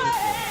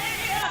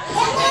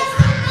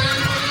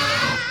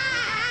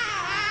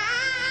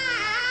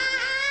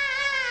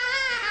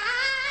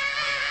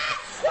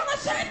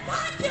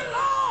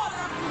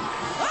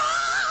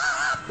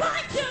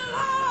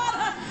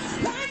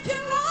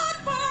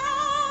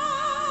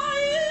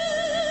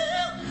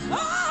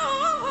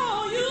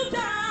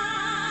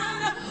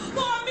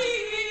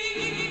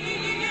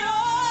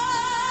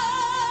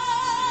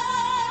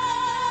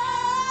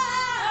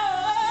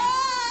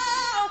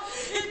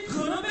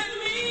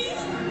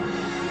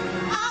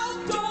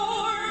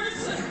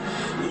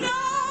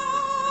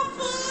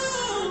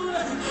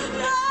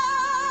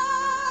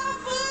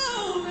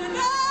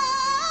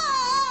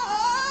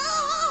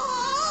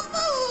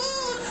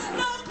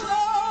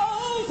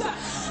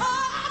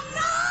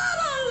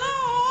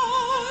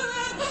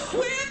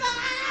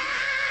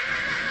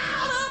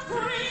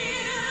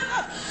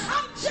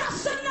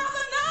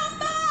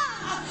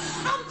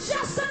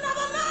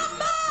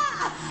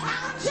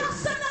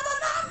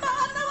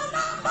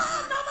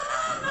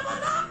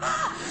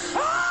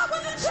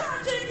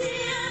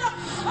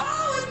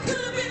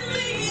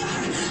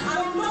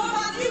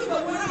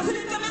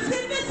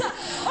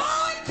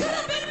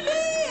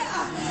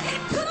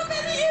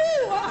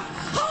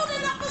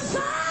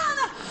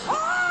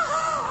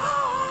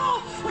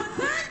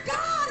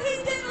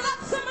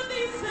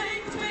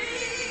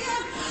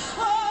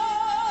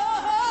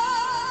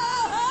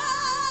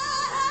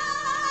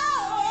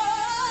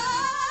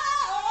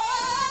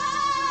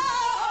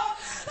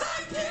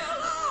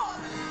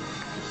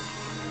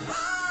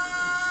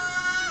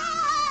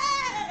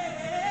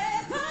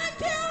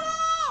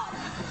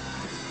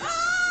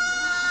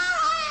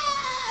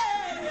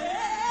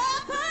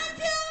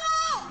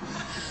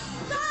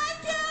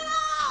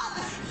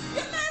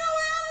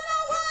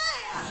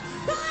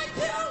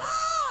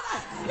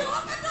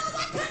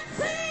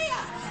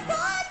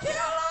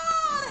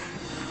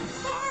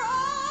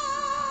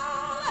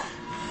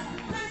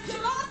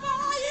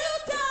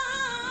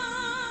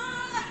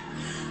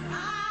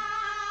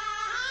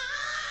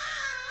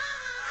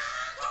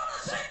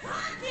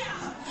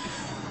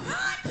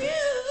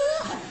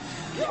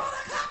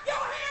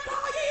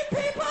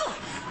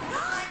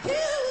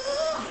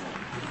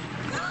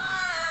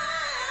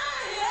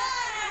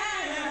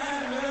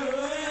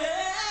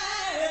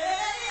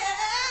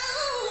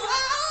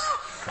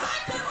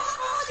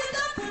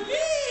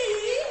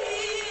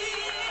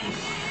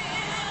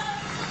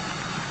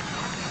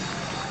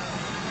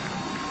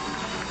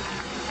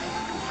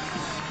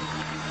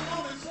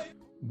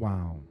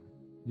 Wow.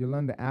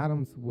 Yolanda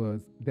Adams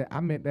was that.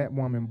 I met that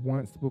woman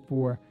once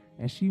before,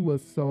 and she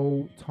was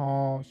so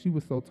tall. She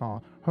was so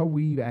tall. Her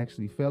weave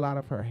actually fell out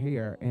of her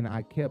hair, and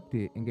I kept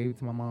it and gave it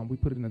to my mom. We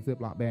put it in a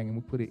Ziploc bag, and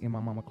we put it in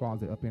my mama's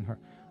closet up in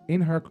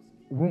her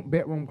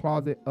bedroom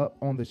closet up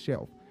on the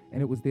shelf.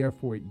 And it was there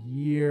for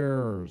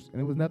years.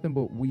 And it was nothing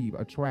but weave,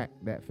 a track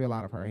that fell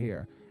out of her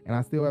hair. And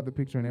I still have the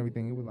picture and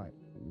everything. It was like,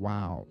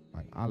 wow.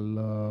 Like, I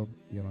love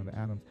Yolanda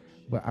Adams,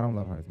 but I don't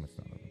love her as much as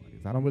I love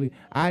everybody else.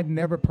 I'd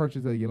never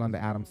purchased a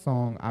Yolanda Adams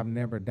song. I've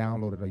never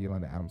downloaded a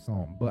Yolanda Adams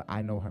song, but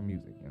I know her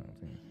music, you know what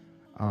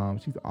I'm saying?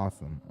 She's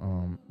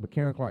awesome. But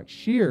Karen Clark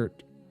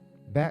Sheard,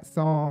 that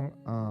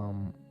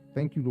song,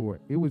 thank you, Lord.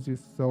 It was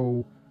just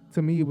so,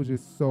 to me, it was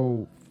just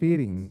so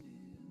fitting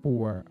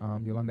for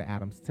Yolanda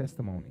Adams'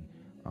 testimony.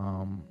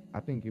 I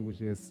think it was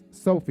just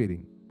so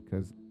fitting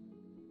because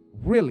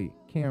really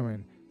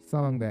Karen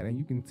sung that, and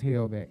you can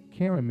tell that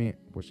Karen meant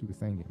what she was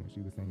singing when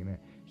she was singing that.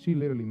 She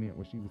literally meant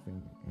what she was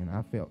singing, and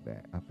I felt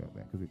that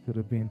because it could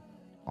have been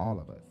all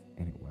of us,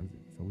 and it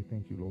wasn't. So we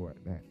thank you, Lord,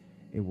 that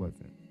it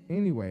wasn't.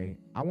 Anyway,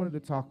 I wanted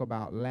to talk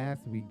about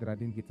last week that I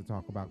didn't get to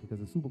talk about because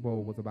the Super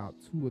Bowl was about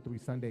 2 or 3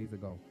 Sundays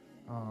ago.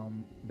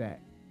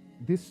 That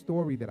this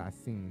story that I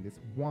seen, this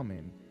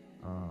woman,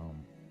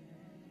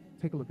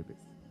 take a look at this.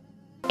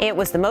 It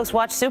was the most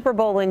watched Super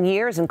Bowl in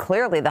years and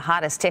clearly the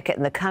hottest ticket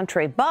in the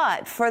country.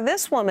 But for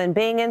this woman,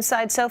 being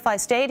inside SoFi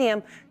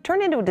Stadium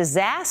turned into a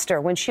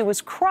disaster when she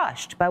was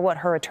crushed by what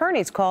her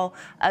attorneys call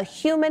a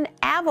human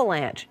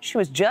avalanche. She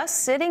was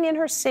just sitting in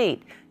her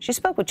seat. She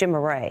spoke with Jim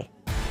Murray.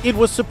 It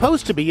was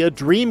supposed to be a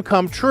dream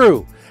come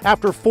true.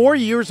 After 4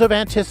 years of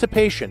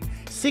anticipation,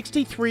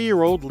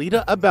 63-year-old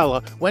Lita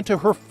Abella went to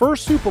her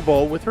first Super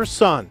Bowl with her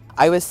son.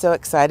 I was so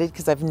excited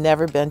because I've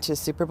never been to a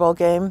Super Bowl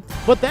game.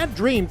 But that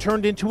dream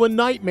turned into a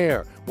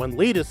nightmare when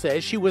Lita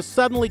says she was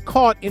suddenly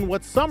caught in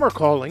what some are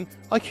calling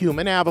a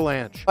human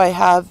avalanche. I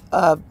have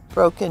a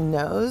broken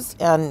nose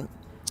and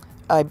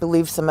I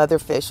believe some other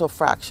facial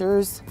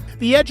fractures.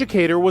 The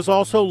educator was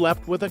also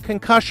left with a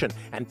concussion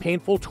and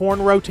painful torn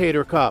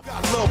rotator cuff.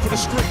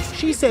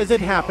 She says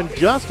it happened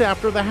just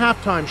after the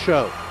halftime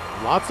show.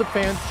 Lots of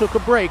fans took a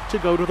break to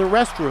go to the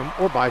restroom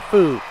or buy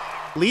food.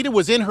 Lita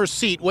was in her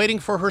seat waiting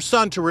for her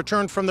son to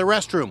return from the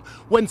restroom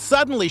when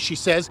suddenly, she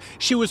says,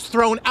 she was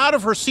thrown out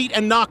of her seat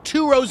and knocked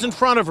 2 rows in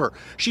front of her.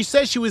 She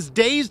says she was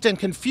dazed and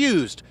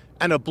confused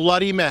and a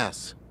bloody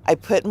mess. I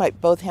put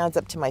both hands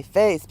up to my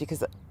face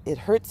because it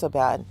hurt so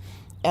bad,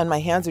 and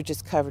my hands are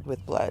just covered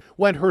with blood.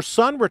 When her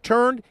son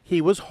returned, he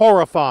was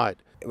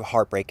horrified.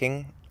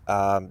 Heartbreaking,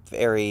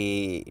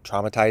 very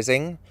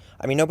traumatizing.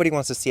 I mean, nobody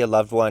wants to see a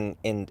loved one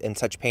in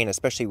such pain,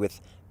 especially with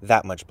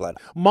that much blood.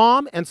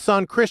 Mom and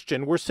son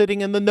Christian were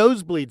sitting in the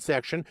nosebleed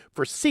section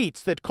for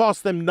seats that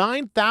cost them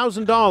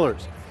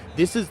 $9,000.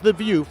 This is the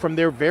view from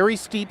their very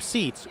steep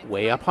seats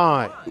way up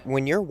high.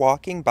 When you're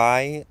walking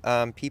by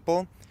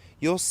people,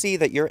 you'll see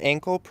that your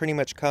ankle pretty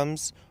much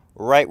comes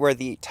right where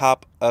the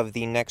top of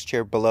the next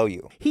chair below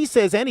you. He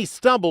says any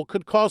stumble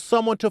could cause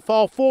someone to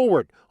fall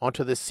forward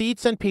onto the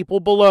seats and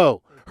people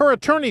below. Her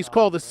attorneys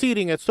call the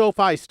seating at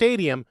SoFi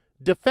Stadium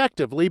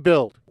defectively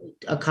built.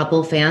 A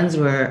couple fans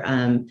were,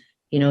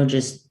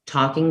 just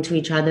talking to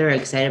each other,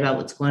 excited about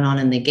what's going on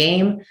in the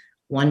game.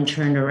 One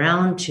turned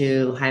around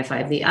to high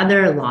five the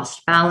other,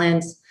 lost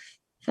balance,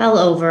 fell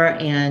over,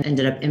 and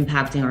ended up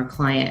impacting our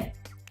client.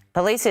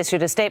 Police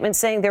issued a statement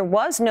saying there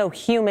was no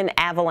human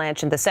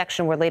avalanche in the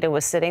section where Lita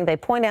was sitting. They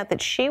point out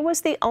that she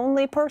was the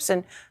only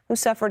person who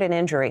suffered an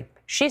injury.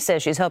 She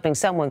says she's hoping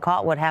someone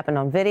caught what happened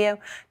on video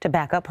to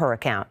back up her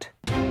account.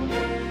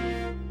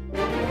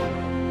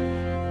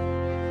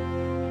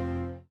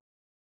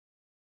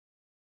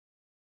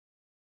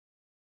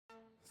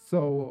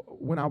 So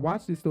when I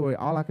watched this story,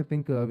 all I could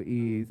think of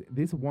is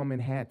this woman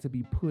had to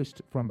be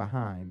pushed from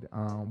behind.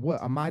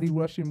 A mighty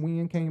Russian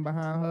wind came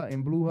behind her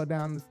and blew her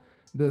down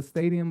the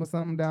stadium or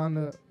something,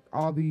 down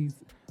all these,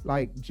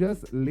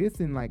 just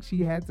listen,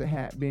 she had to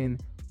have been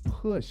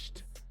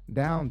pushed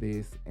down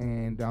this.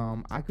 And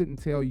I couldn't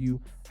tell you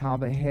how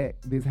the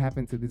heck this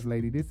happened to this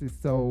lady. This is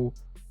so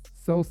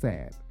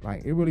sad.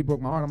 It really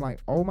broke my heart. I'm like,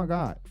 oh my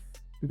God,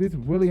 did this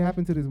really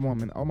happen to this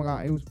woman? Oh my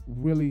God, it's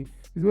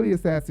really a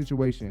sad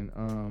situation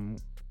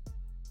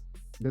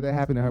that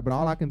happened to her. But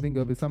all I can think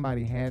of is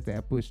somebody had to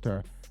have pushed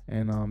her,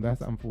 and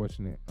that's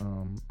unfortunate.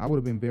 I would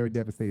have been very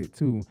devastated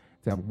too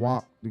to have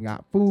walked and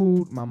got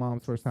food. My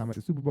mom's first time at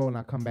the Super Bowl, and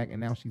I come back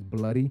and now she's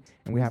bloody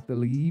and we have to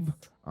leave.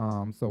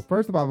 So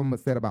first of all, I'm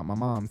upset about my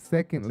mom.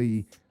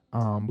 Secondly,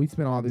 we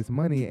spent all this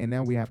money and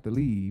now we have to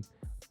leave.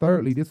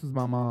 Thirdly, this was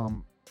my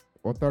mom.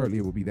 Or thirdly,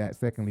 it would be that.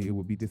 Secondly, it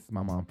would be this is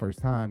my mom's first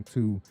time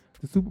to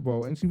the Super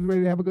Bowl, and she was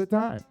ready to have a good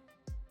time.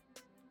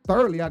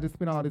 Thirdly, I just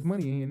spent all this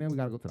money, and then we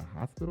got to go to the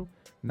hospital.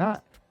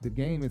 Not the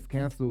game is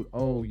canceled.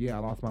 Oh, yeah, I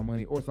lost my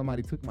money. Or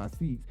somebody took my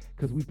seats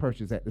because we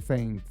purchased at the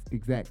same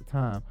exact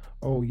time.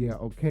 Oh, yeah,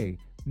 okay.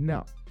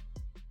 No,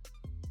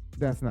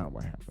 that's not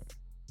what happened.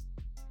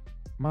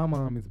 My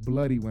mom is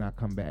bloody when I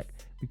come back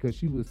because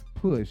she was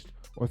pushed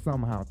or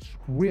somehow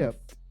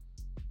tripped.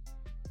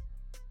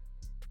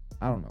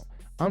 I don't know.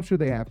 I'm sure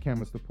they have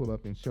cameras to pull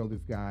up and show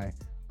this guy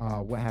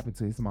what happened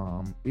to his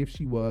mom if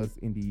she was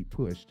indeed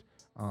pushed.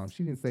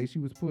 She didn't say she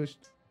was pushed,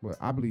 but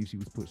I believe she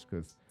was pushed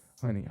because,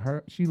 honey,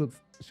 she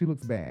looks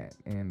bad,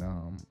 and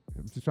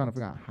just trying to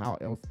figure out how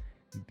else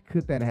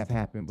could that have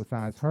happened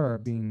besides her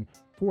being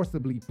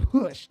forcibly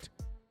pushed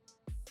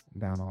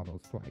down all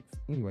those flights.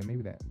 Anyway,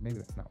 maybe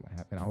that's not what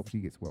happened. I hope she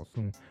gets well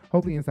soon.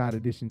 Hopefully Inside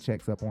Edition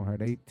checks up on her.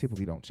 They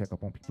typically don't check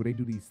up on people. They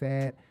do these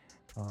sad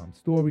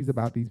stories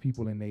about these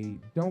people and they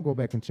don't go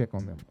back and check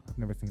on them. I've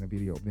never seen a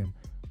video of them.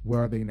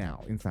 Where are they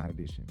now? Inside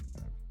Edition.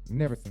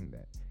 Never seen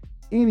that.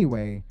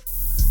 Anyway,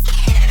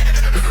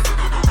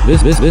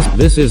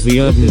 This is the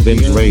Urban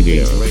Binge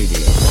Radio.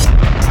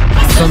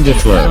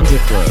 Thunderflow.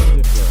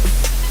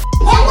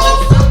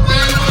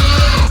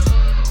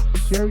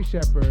 Sherri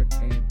Shepherd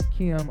and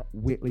Kim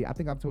Whitley. I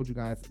think I've told you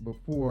guys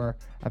before.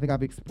 I think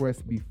I've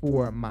expressed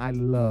before my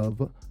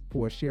love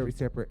for Sherri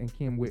Shepherd and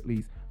Kim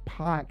Whitley's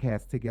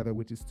podcast together,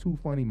 which is Two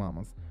Funny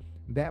Mamas.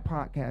 That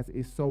podcast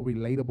is so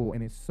relatable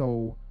and it's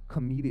so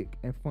comedic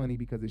and funny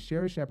because it's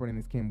Sherri Shepherd and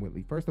it's Kim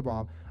Whitley. First of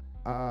all,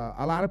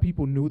 a lot of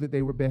people knew that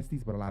they were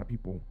besties, but a lot of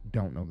people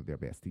don't know that they're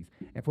besties.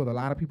 And for a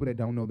lot of people that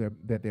don't know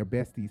that they're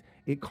besties,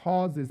 it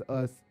causes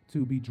us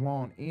to be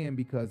drawn in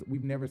because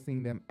we've never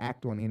seen them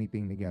act on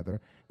anything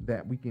together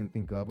that we can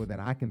think of or that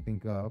I can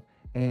think of.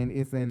 And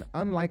it's an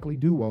unlikely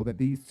duo that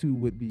these two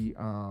would be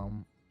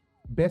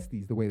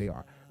besties the way they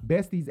are.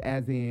 Besties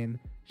as in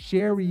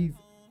Sherri's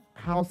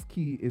house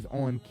key is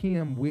on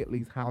Kim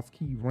Whitley's house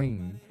key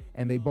ring,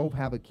 and they both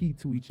have a key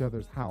to each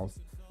other's house.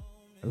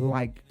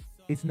 Like,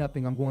 it's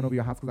nothing, I'm going over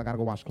your house because I got to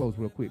go wash clothes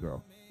real quick,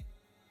 girl.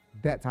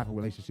 That type of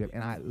relationship.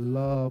 And I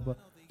love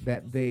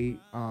that they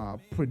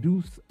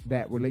produce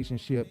that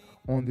relationship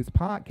on this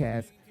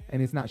podcast.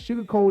 And it's not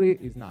sugar-coated,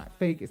 it's not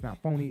fake, it's not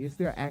phony. It's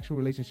their actual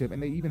relationship.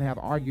 And they even have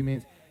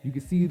arguments. You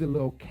can see the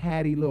little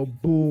catty, little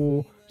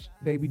bull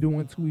they be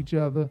doing to each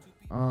other.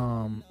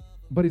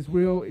 But it's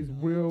real,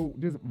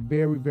 just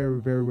very, very,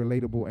 very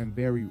relatable and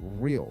very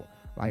real.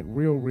 Like,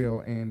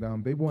 real.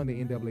 And they won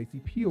the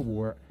NAACP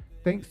award.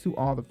 Thanks to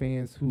all the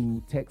fans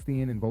who texted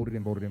in and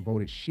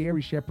voted.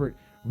 Sherri Shepherd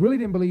really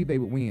didn't believe they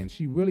would win.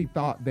 She really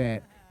thought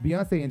that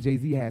Beyonce and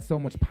Jay-Z had so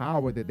much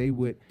power that they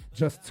would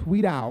just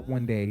tweet out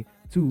one day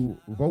to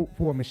vote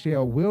for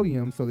Michelle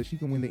Williams so that she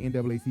can win the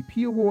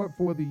NAACP award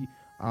for the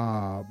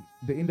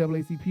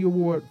NAACP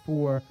award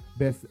for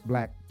Best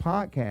Black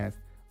Podcast.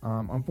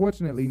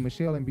 Unfortunately,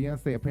 Michelle and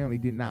Beyonce apparently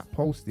did not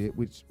post it,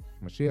 which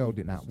Michelle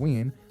did not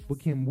win, but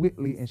Kim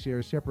Whitley and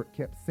Sherri Shepherd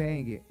kept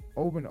saying it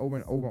over and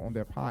over on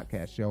their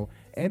podcast show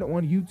and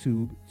on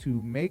YouTube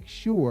to make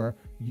sure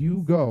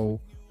you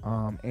go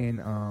and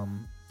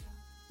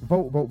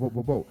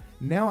vote.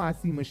 Now I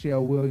see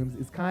Michelle Williams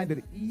is kind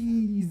of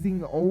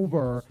easing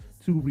over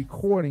to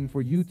recording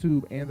for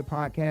YouTube and the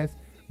podcast,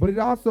 but it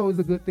also is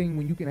a good thing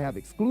when you can have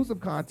exclusive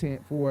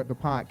content for the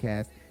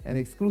podcast and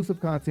exclusive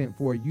content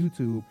for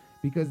YouTube,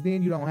 because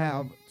then you don't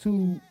have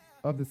two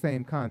of the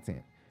same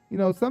content. You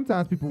know,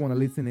 sometimes people want to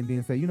listen and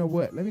then say, you know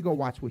what, let me go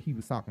watch what he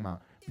was talking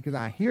about because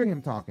I hear him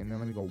talking, then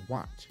let me go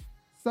watch.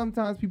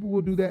 Sometimes people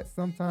will do that.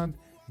 Sometimes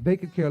they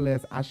could care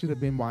less. I should have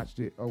been watched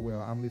it. Oh, well,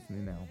 I'm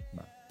listening now.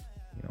 But,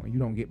 you know, you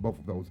don't get both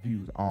of those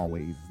views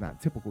always. It's not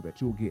typical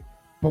that you'll get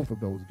both of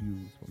those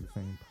views from the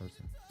same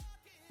person.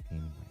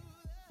 Anyway,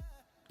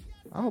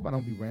 I hope I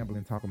don't be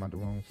rambling, talking about the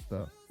wrong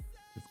stuff.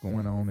 Just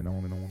going on and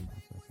on and on.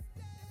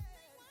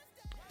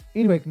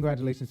 Anyway,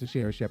 congratulations to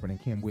Sherri Shepherd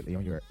and Kim Whitley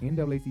on your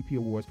NAACP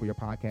awards for your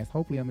podcast.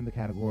 Hopefully I'm in the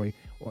category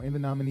or in the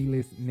nominee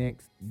list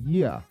next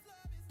year.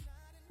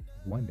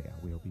 One day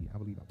I will be. I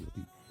believe I will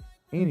be.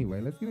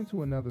 Anyway, let's get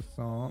into another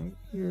song.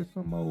 Here's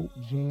some more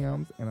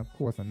jams and, of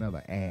course,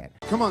 another ad.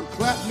 Come on,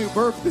 clap New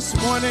Birth this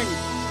morning.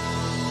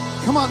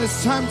 Come on,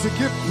 it's time to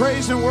give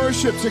praise and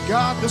worship to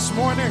God this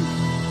morning.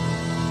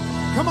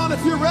 Come on,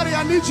 if you're ready,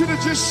 I need you to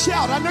just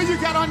shout. I know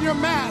you got on your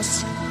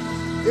mask.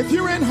 If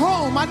you're in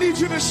home, I need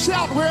you to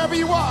shout wherever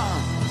you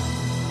are.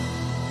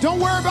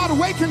 Don't worry about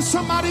waking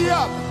somebody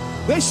up.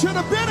 They should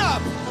have been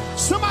up.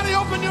 Somebody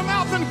open your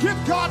mouth and give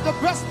God the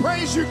best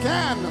praise you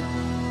can,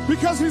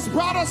 because he's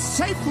brought us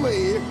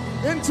safely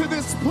into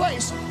this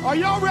place. Are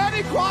y'all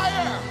ready,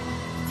 choir?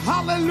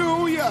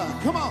 Hallelujah.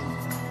 Come on.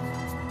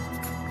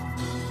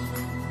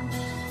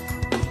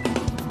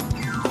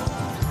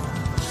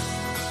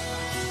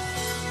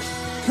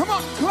 Come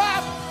on,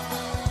 clap.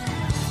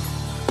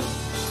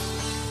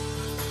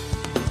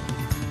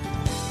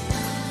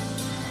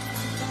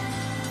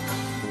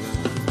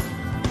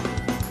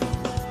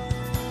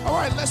 All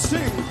right, let's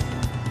sing.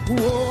 Whoa,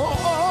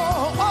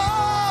 oh, oh.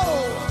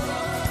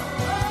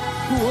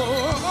 Whoa,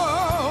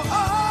 oh,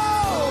 oh.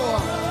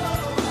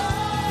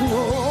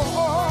 Whoa,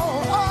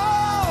 oh,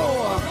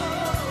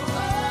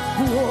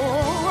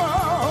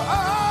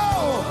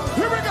 oh.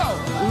 Here we go.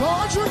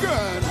 Lord, you're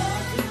good.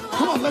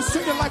 Come on, let's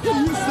sing it like we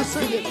used to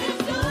sing it.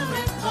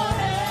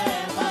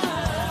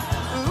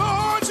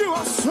 Lord, you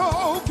are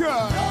so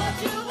good.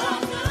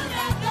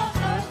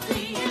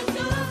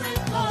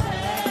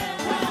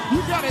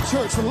 You got it,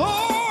 church.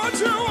 Lord,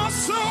 you are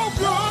so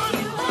good.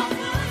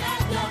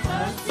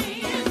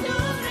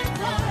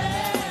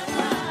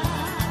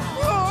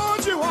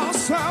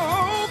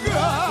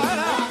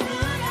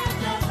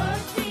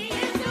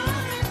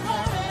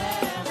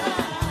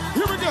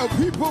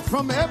 People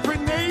from every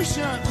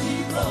nation.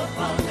 People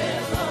from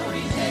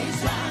every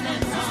nation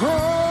and tongue.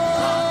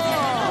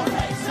 Oh,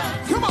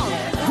 come on.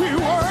 We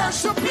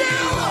worship you.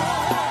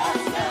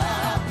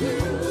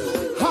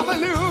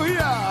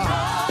 Hallelujah.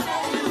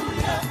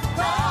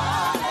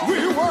 We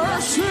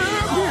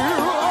worship you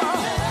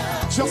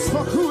just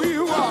for who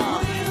you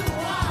are.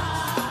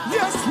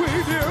 Yes, we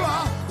do.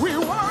 We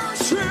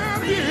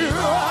worship you.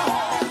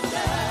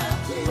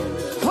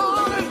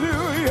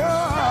 Hallelujah.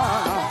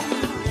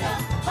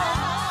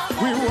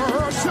 We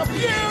worship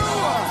you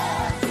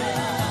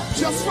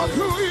just for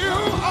who you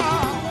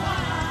are.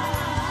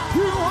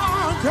 You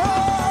are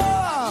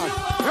God.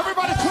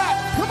 Everybody clap.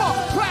 Come on,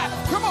 clap.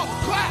 Come on,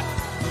 clap.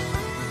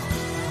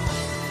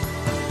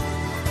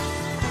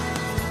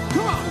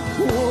 Come on.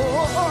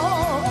 Whoa,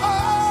 oh,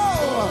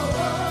 oh.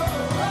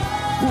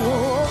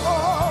 Whoa,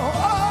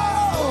 oh,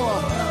 oh.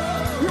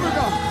 Here we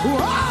go. Whoa,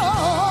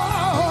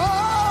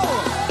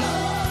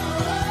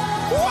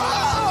 whoa.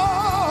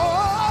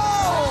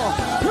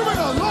 Here we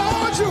go.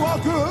 Lord, you are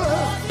good.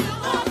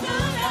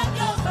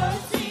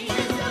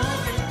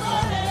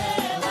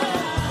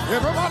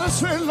 Everybody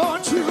say,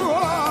 Lord, you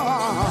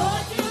are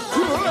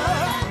good.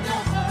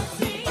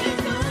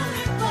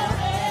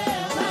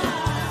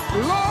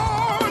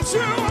 Lord,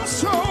 you are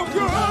so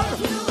good.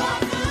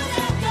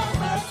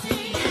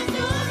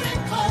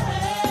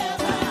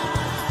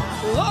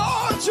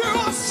 Lord, you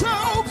are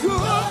so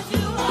good.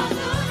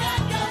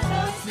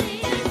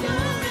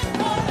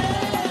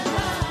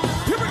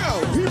 Here we go.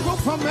 People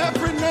from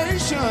every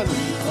nation.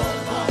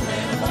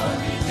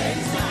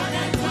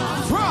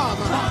 From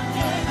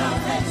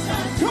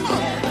come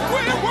on,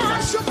 we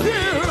worship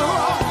you.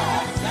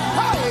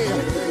 Hey,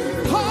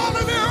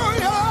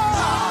 hallelujah.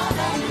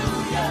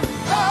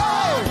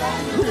 Hey,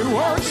 we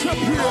worship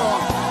you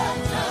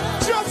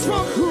just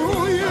for who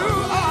you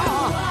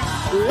are.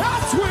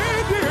 Yes, we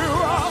do.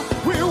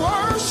 We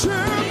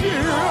worship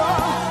you.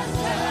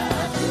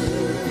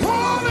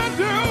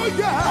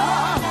 Hallelujah.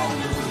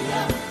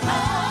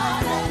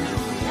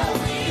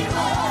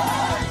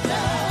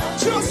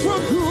 Just for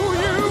who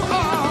you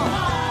are.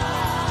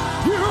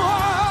 You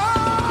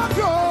are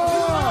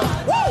good.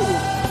 Woo!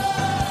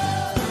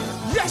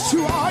 Yes,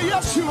 you are.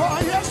 Yes, you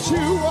are. Yes,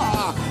 you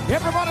are.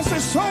 Everybody say,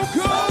 so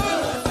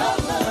good.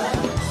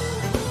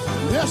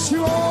 Yes,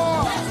 you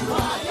are.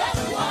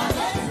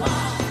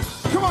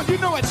 Come on, you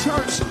know it,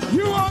 church.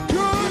 You are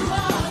good.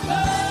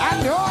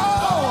 And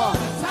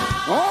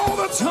all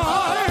the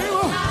time,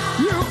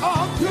 you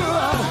are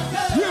good.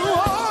 You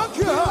are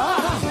good.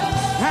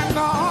 And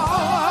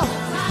all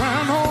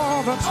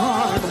the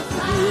time,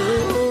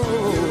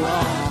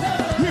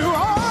 you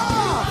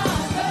are.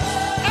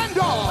 And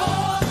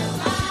all.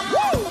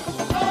 Woo!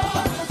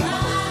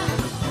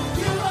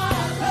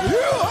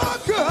 You are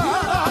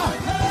good.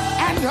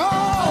 And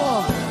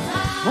all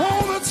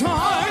the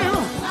time,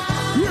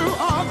 you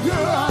are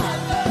good.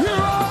 You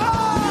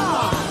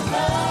are.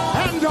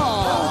 And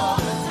all.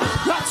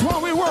 That's why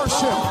we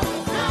worship.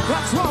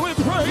 That's why we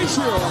praise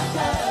you.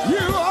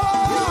 You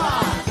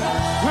are.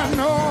 And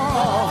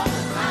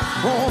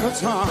all the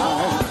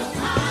time.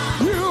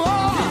 You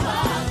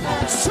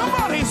are.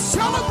 Somebody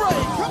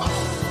celebrate. Come on.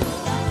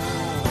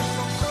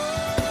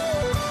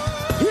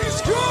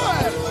 He's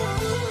good.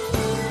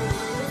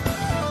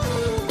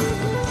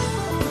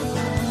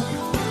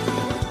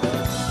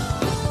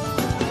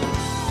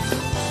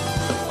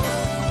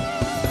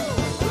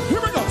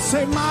 Here we go.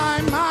 Say,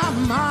 my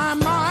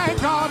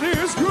God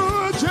is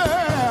good,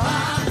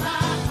 yeah.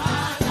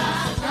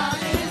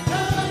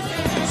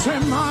 Say,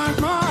 my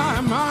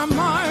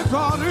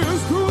God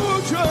is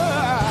good,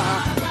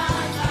 yeah.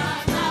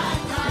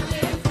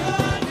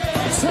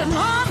 Say,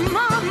 my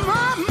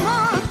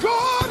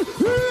God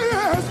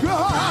is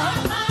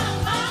good.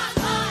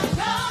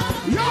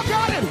 Y'all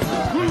got it.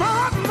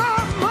 My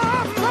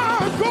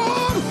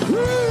God is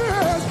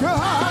good.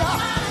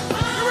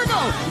 Here we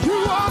go. You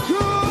are good.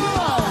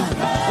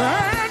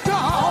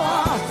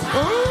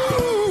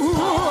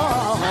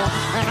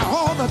 And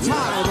all the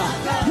time.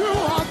 You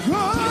are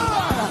good.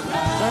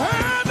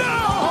 And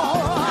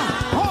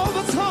all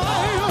the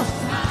time.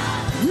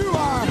 You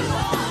are.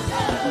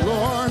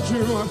 Lord,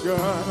 you are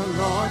good.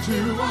 Lord,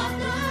 you are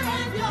good.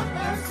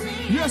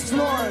 Yes,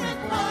 Lord.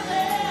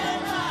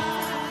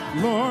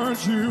 Lord,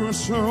 you are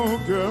so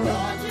good.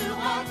 Lord, you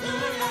are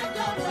good and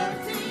your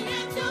mercy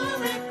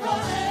endureth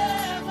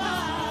forever.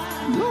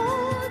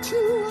 Lord,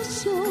 you are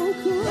so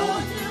good.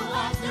 Lord, you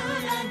are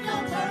good and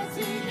your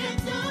mercy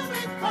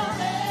endureth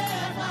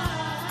forever.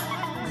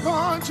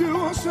 Lord, you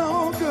are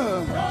so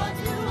good. Lord,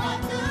 you are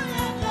good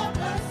and your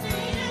mercy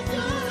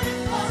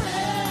endureth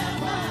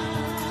forever.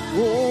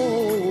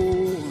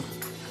 Oh,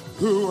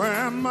 who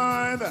am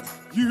I that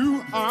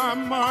you are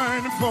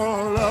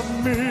mindful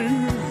of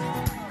me?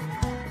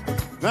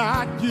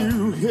 That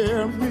you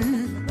hear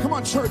me. Come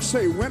on, church,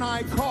 say, when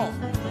I call.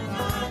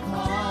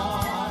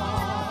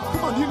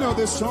 Come on, you know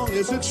this song.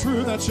 Is it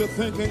true that you're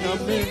thinking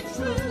of me? Is it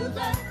true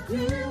that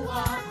you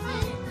are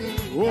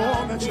thinking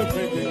that you're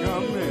thinking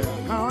of me?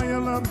 How you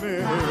love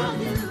me. How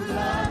you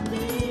love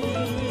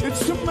me.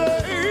 It's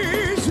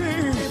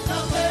amazing.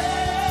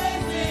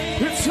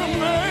 It's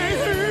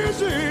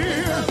amazing.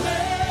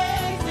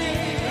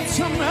 It's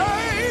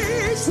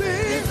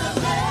amazing.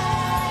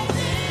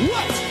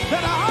 What?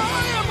 That I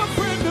am a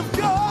friend of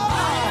God.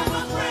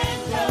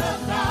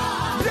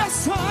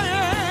 Yes, I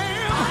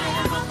am. I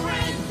am a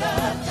friend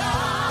of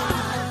God.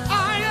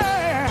 I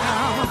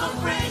am a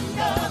friend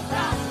of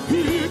God.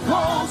 He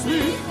calls me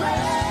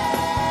friend.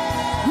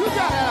 You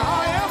got it.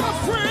 I am a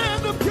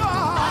friend of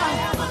God. I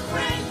am a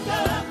friend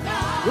of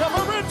God.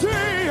 Every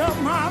day of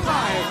my life.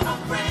 I am a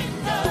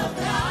friend of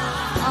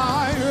God.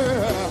 I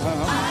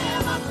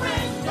am a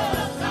friend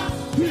of God.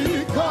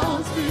 He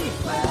calls me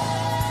friend.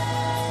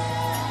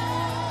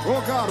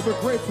 Oh God,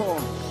 we're grateful.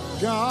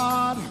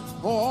 God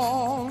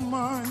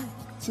Almighty,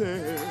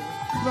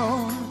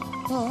 Lord,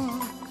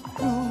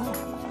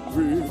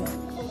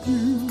 with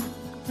you.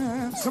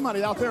 And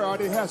somebody out there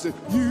already has it.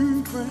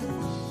 You,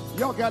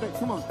 y'all got it.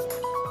 Come on.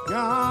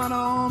 God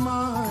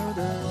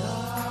Almighty,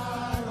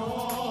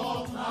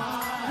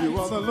 you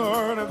are the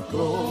Lord of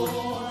glory,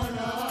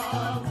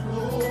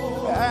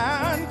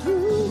 and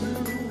you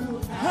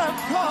have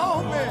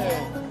called me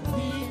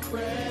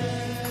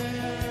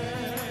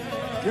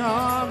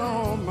God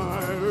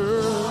Almighty,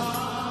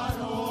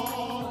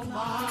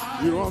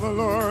 you are the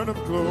Lord of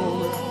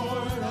glory,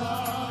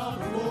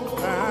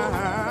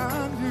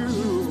 and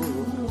you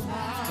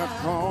have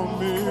called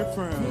me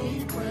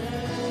friend.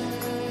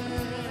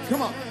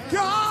 Come on.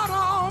 God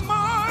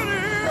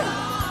Almighty,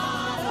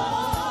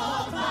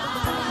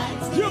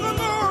 you're the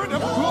Lord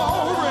of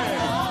glory,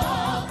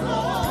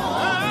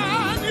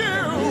 and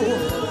you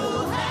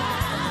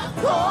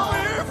call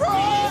me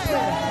friend.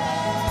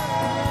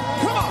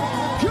 Come on.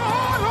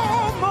 God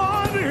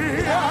Almighty,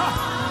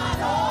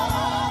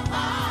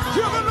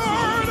 you're the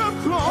Lord of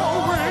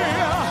glory,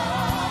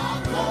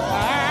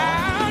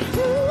 and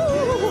you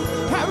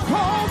have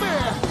called me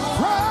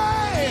friend.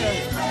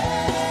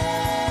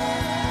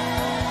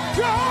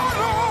 God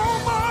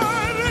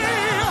Almighty,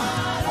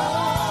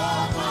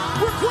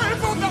 we're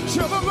grateful that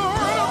you're the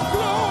Lord of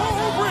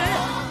glory,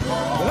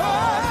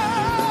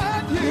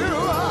 and you,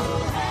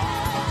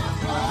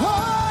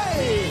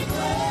 hey,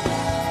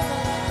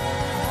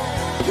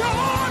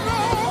 God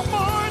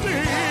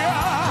Almighty,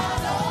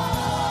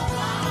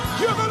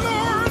 you're the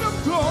Lord of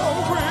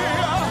glory,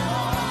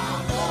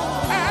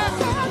 and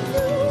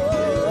you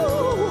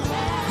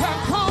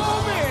have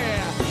called me.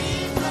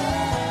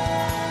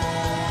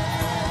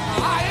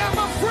 I am a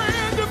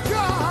friend of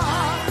God.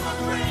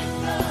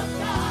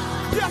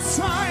 Yes,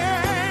 I am.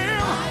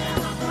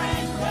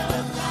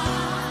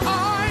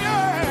 I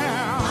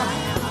am.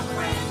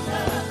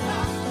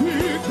 He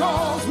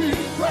calls me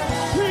friend.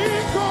 He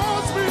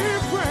calls me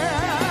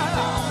friend.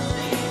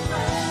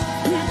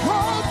 He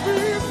calls me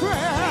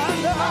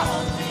friend.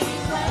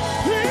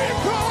 He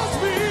calls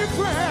me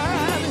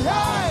friend.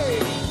 Hey,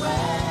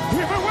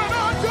 even when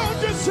I don't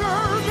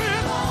deserve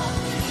it,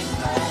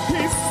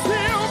 he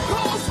still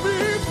calls me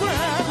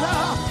friend.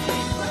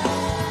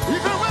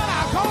 Even when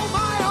I go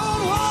my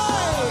own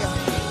way,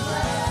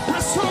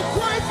 we're so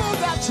grateful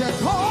that you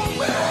call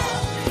me.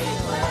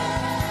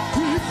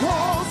 He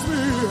calls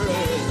me.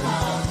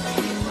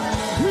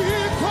 He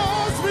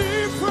calls me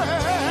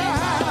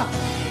friend.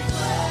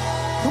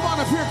 Come on,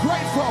 if you're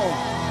grateful,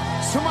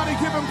 somebody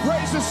give him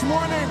praise this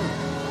morning.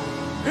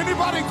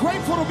 Anybody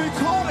grateful to be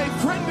called a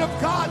friend of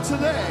God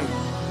today?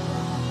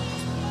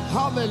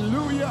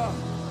 Hallelujah.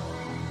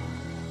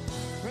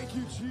 Thank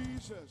you,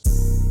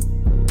 Jesus.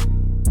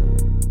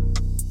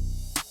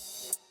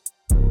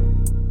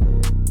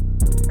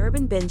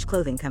 Urban Binge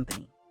Clothing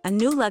Company, a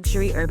new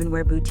luxury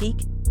urban-wear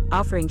boutique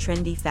offering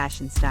trendy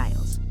fashion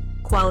styles,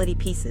 quality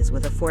pieces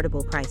with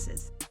affordable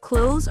prices.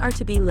 Clothes are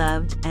to be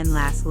loved and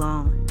last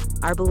long.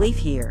 Our belief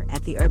here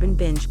at the Urban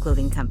Binge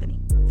Clothing Company.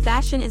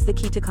 Fashion is the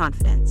key to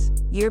confidence.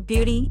 Your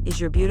beauty is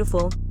your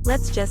beautiful,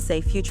 let's just say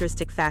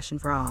futuristic fashion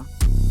for all.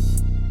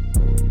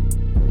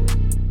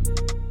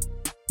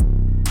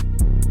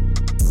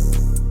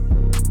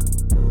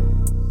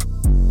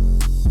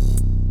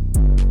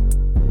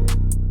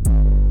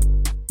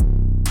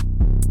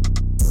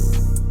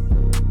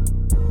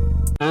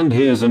 And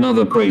here's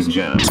another praise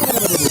jam.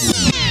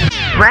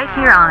 Right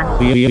here on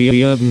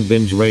The Urban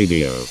Binge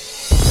Radio.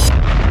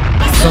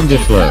 Sunday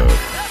Flow.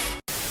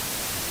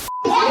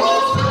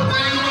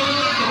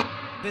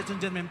 Ladies and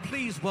gentlemen,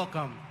 please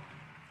welcome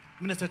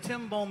Minister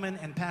Tim Bowman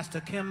and Pastor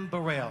Kim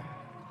Burrell.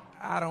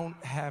 I don't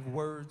have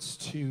words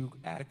to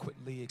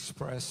adequately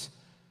express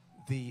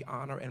the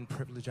honor and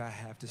privilege I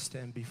have to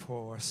stand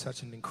before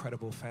such an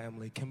incredible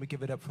family. Can we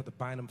give it up for the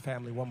Bynum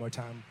family one more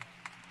time?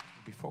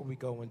 Before we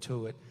go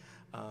into it,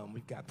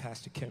 we've got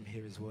Pastor Kim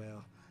here as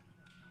well.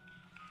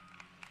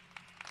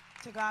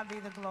 To God be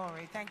the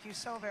glory. Thank you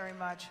so very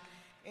much.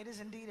 It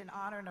is indeed an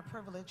honor and a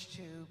privilege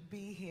to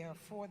be here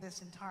for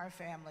this entire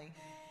family.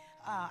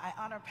 I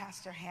honor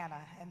Pastor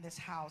Hannah and this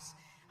house.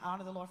 I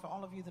honor the Lord for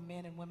all of you, the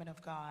men and women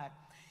of God.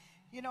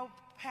 You know,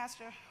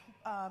 Pastor,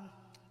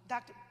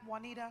 Dr.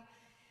 Juanita,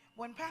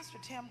 when Pastor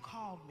Tim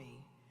called me,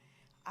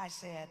 I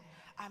said,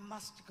 I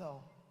must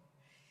go.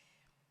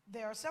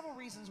 There are several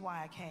reasons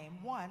why I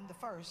came. One, the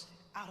first,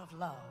 out of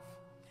love.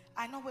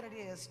 I know what it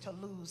is to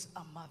lose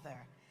a mother,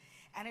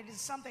 and it is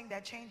something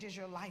that changes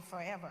your life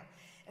forever,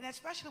 and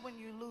especially when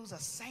you lose a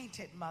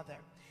sainted mother.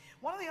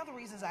 One of the other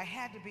reasons I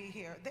had to be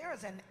here, there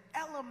is an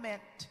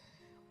element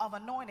of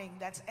anointing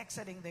that's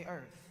exiting the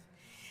earth.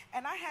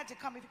 And I had to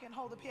come. If you can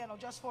hold the piano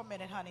just for a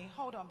minute, honey.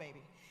 Hold on,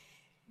 baby.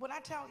 When I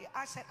tell you,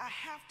 I said I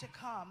have to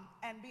come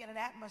and be in an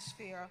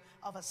atmosphere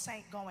of a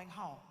saint going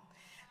home.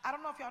 I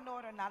don't know if y'all know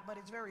it or not, but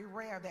it's very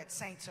rare that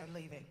saints are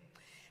leaving.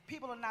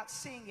 People are not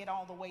seeing it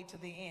all the way to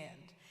the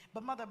end.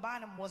 But Mother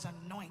Bynum was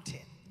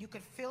anointed. You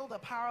could feel the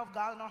power of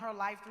God on her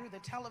life through the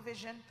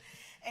television.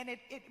 And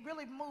it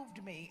really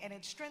moved me, and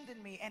it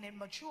strengthened me, and it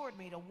matured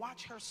me to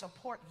watch her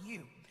support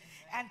you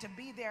and to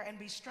be there and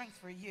be strength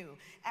for you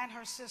and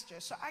her sister.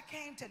 So I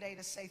came today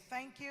to say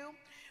thank you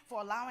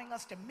for allowing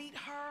us to meet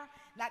her,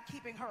 not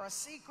keeping her a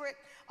secret,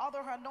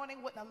 although her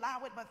anointing wouldn't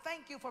allow it, but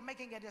thank you for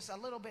making it just a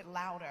little bit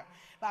louder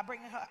by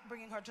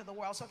bringing her to the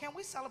world. So can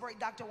we celebrate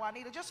Dr.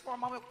 Juanita just for a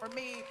moment for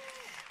me,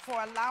 for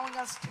allowing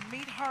us to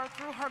meet her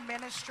through her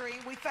ministry.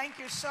 We thank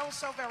you so,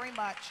 so very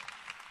much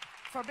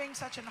for being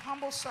such an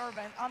humble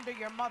servant under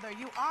your mother.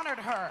 You honored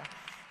her,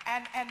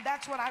 and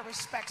that's what I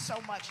respect so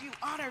much. You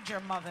honored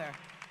your mother,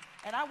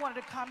 and I wanted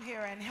to come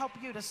here and help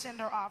you to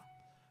send her off.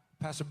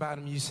 Pastor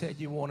Bynum, you said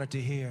you wanted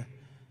to hear,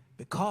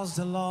 because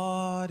the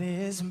Lord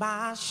is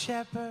my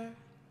shepherd,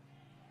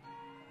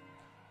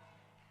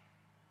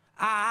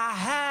 I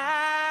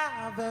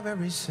have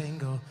every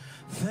single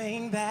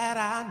thing that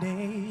I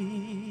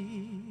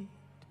need.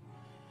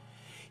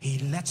 He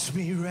lets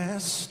me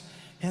rest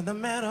in the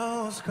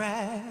meadow's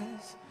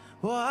grass.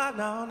 Oh,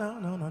 no, no,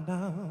 no, no,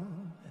 no.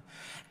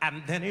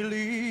 And then he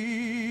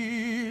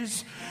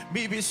leads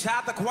me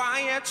beside the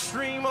quiet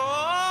stream.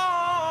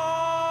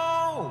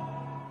 Oh,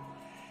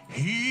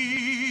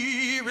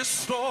 he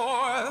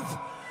restoreth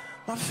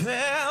my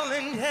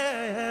failing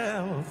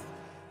health.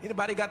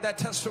 Anybody got that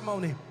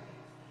testimony?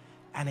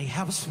 And he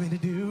helps me to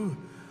do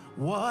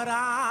what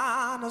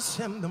honors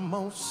him the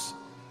most.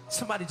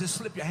 Somebody just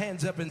slip your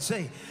hands up and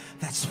say,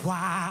 that's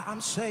why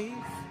I'm safe.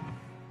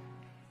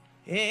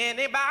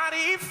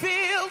 Anybody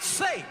feel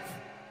safe?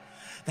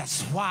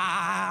 That's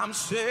why I'm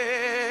safe.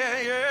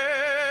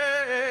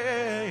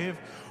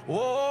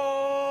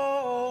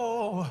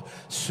 Oh,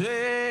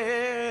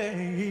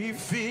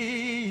 safe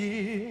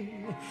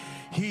in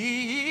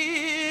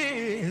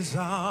his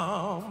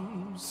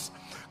arms.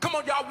 Come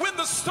on, y'all, win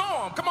the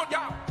storm. Come on,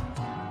 y'all.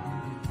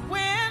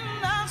 When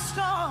the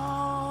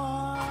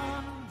storm,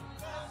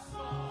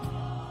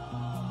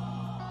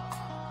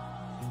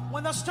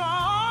 when the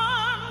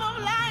storm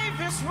of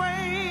life is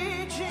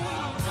raging,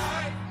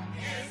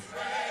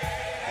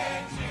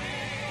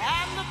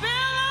 and the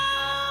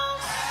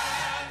billows,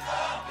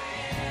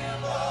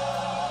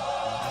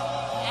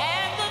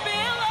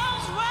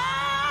 roll,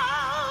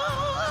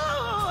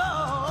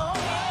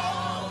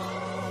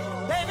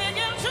 they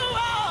begin to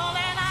roll,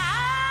 and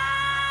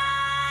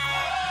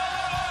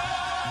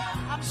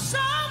I'm so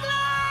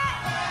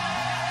glad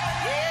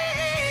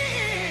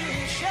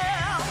he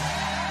shall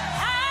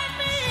hide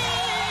me.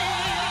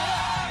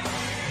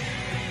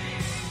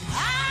 I'm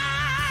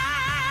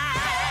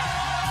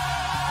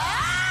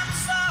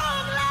so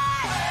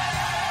glad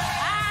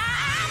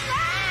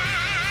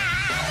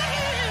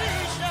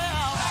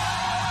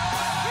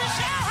he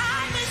shall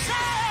hide me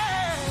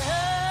safe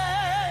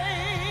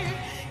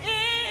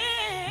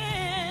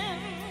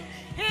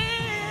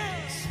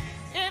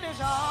in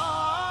his arms.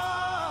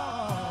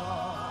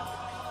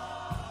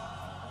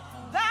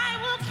 That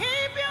will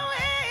keep you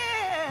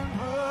in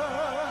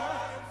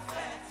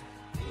perfect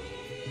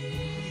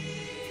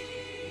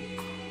peace.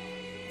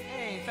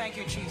 Hey, thank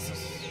you,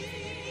 Jesus.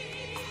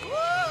 Woo!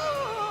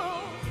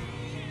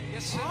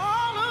 Yes, sir.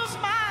 All whose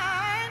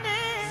mind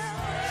is.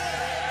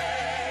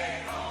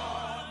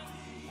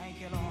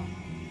 Thank you, Lord.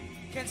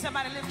 Can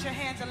somebody lift your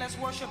hands and let's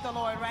worship the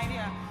Lord right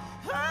here?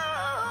 Oh,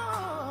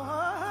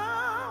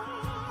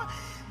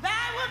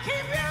 that will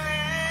keep you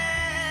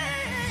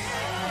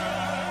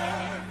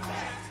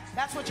in.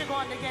 That's what you're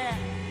going to get.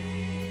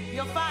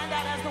 You'll find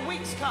out as the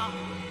weeks come.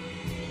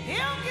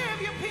 He'll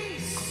give you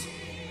peace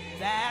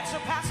that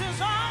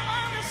surpasses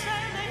all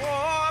understanding.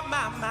 Oh,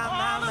 my, my,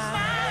 my, All my.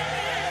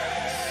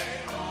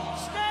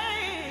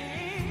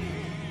 stay.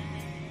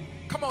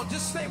 Come on,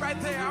 just stay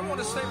right there. I want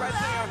to stay right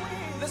there.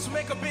 Let's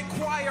make a big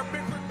choir,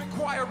 big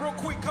choir, real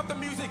quick. Cut the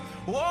music.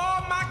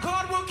 Oh, my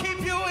God will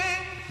keep you in.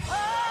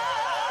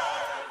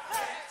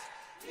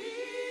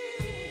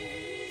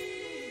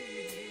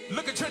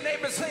 Look at your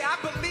neighbor and say, I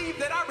believe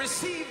that I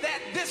received that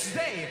this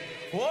day.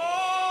 Oh,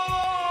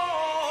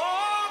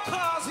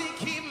 cause he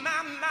keep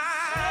my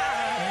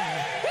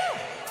mind. Woo.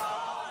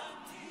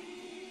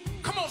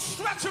 Come on,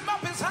 stretch him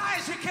up as high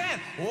as you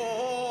can. Oh,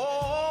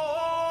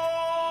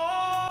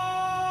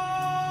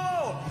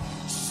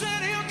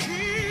 said he'll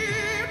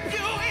keep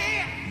you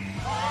in.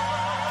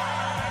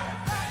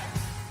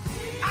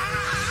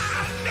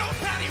 I know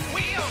that he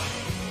will.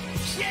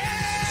 Yeah.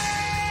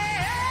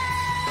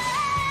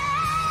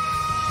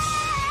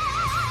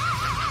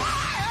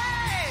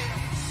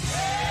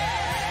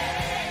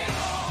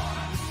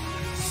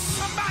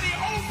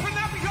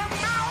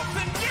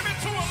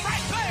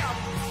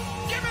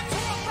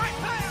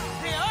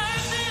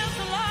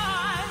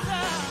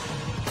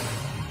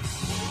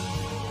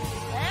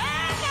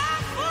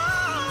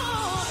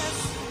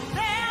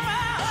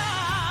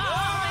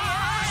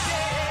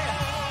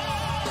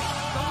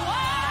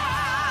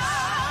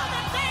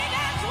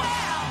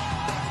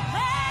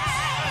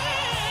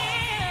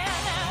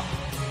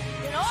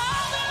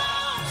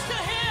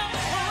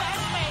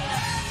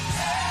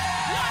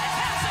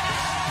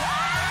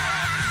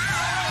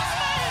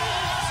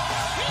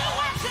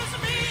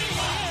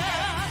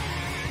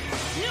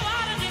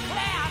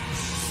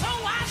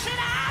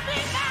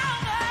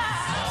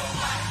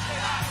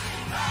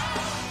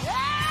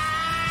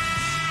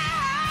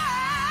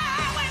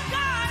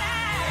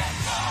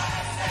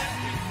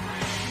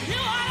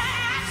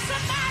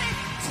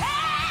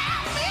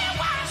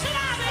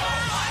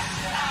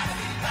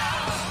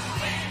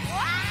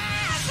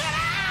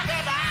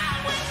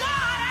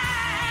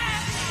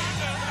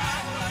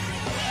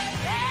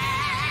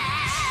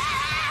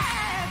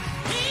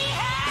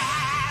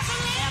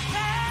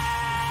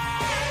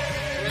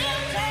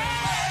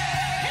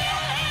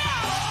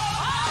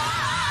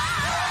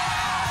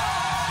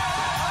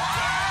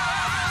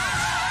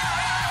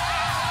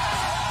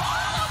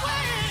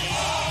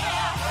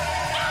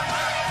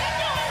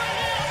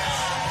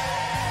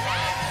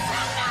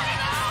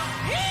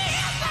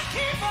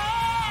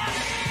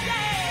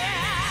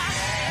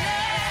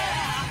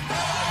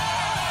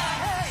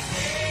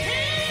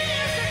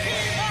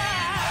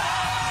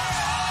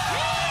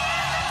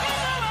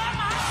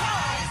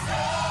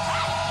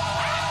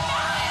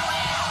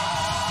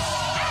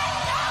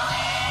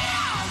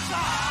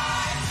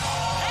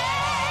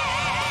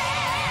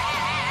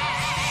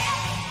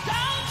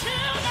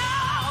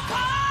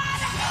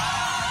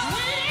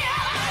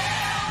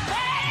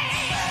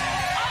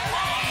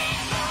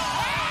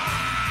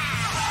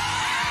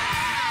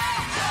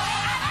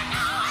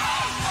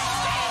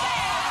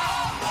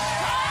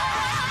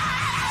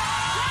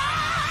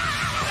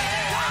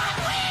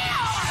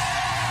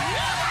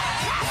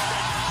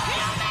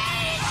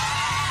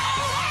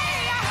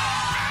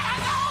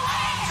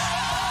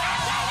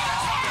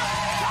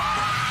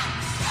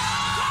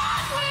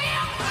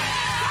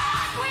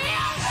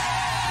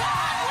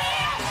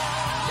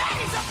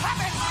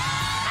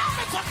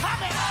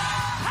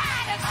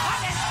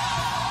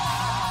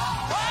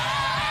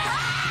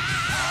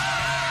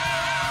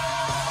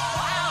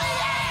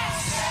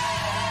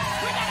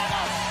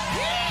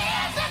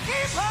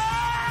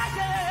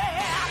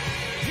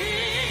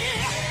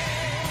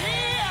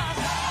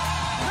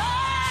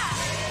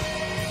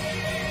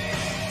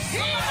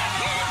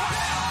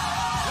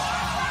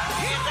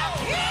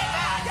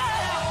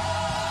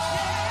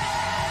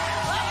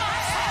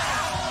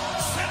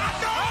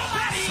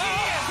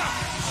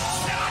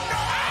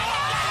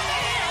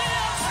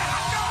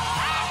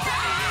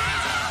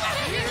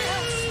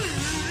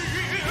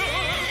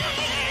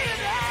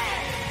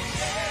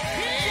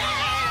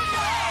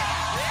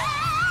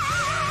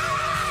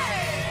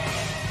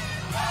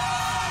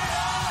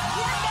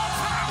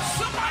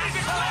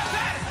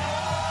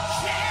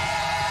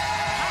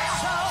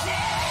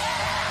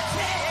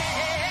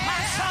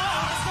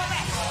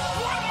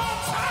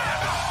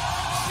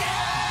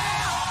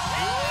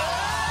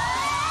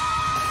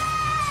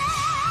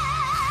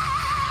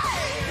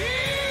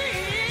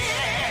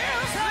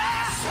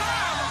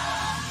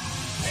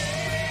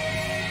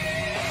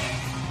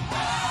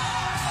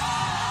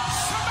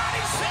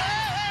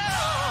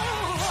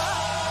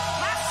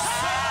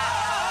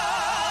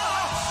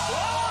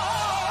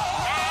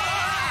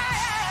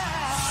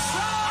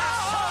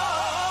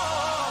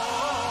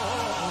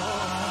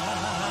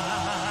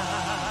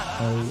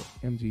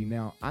 OMG.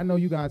 Now, I know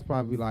you guys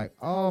probably like,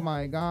 oh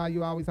my God,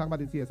 you always talk about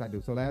this. Yes, I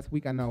do. So last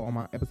week, I know on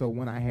my episode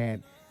 1, I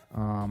had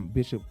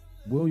Bishop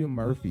William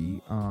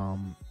Murphy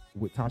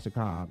with Tasha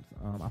Cobbs.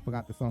 I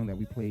forgot the song that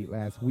we played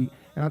last week.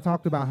 And I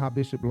talked about how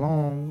Bishop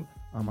Long,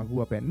 I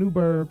grew up at New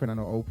Birth, and I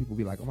know old people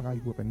be like, oh my God,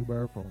 you grew up at New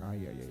Birth? Oh,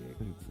 yeah.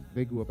 Because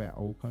they grew up at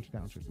Old Country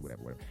Town Church or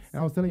whatever.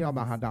 And I was telling y'all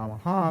about how Darwin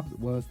Hobbs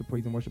was the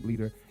praise and worship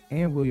leader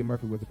and William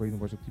Murphy was the praise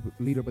and worship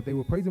leader, but they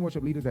were praise and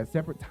worship leaders at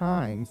separate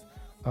times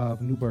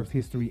of New Birth's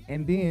history,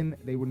 and then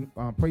they were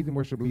praise and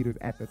worship leaders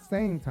at the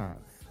same time.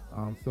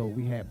 So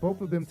we had both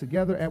of them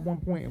together at one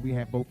point, and we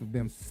had both of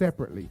them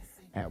separately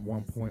at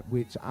one point,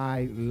 which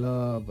I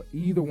love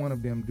either one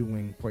of them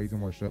doing praise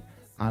and worship.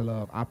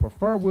 I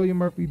prefer William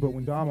Murphy, but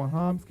when Darwin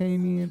Hobbs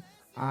came in,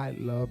 I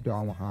love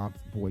Darwin Hobbs'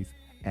 voice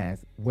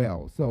as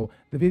well. So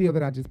the video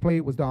that I just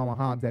played was Darwin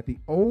Hobbs at the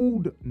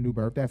old New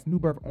Birth. That's New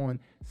Birth on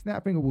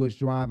Snapfinger Woods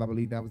Drive. I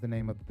believe that was the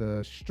name of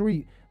the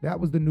street. That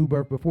was the New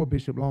Birth before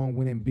Bishop Long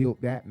went and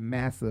built that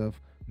massive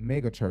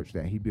mega church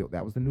that he built.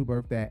 That was the New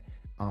Birth that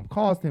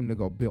caused him to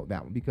go build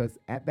that one, because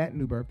at that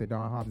New Birth that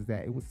Darwin Hobbs is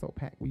at, it was so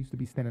packed. We used to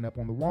be standing up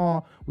on the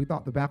wall. We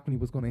thought the balcony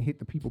was going to hit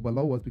the people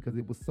below us because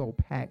it was so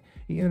packed.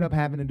 He ended up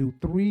having to do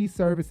 3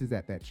 services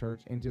at that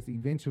church, and just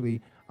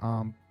eventually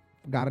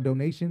got a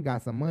donation,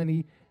 got some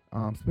money,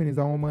 spent his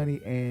own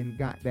money, and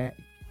got that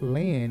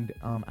land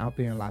out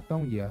there in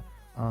Lithonia,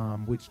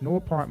 which no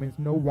apartments,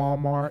 no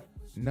Walmart,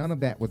 none of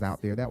that was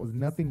out there. That was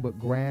nothing but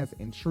grass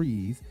and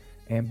trees.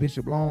 And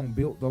Bishop Long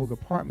built those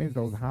apartments,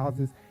 those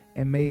houses,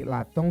 and made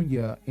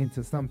Lithonia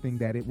into something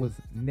that it was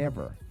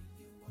never.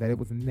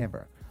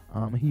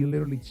 He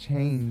literally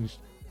changed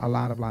a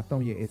lot of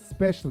Lithonia,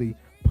 especially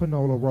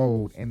Panola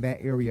Road and that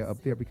area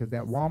up there, because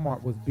that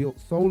Walmart was built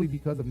solely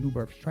because of New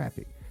Birth's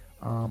traffic.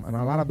 And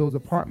a lot of those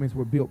apartments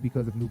were built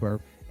because of New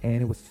Birth,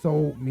 and it was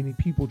so many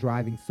people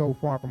driving so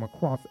far from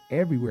across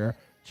everywhere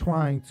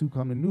trying to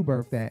come to New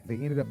Birth that they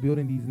ended up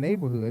building these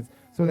neighborhoods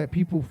so that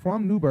people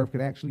from New Birth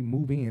could actually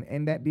move in.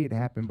 And that did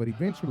happen, but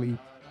eventually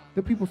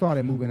the people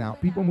started moving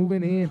out. People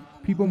moving in,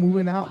 people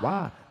moving out.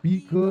 Why?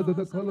 Because of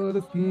the color of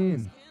the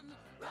skin.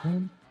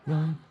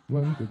 Run,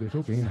 because they're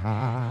so getting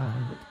high.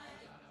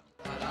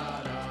 An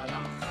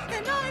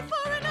eye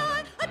for an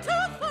eye, a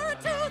tooth for a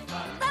tooth.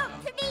 Vote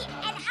to me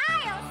and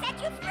I'll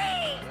set you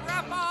free.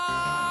 Rap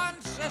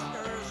on,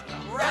 sisters,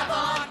 rap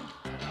on.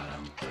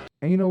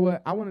 And you know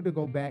what? I wanted to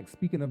go back.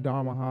 Speaking of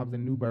Darwin Hobbs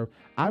and New Birth,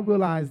 I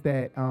realized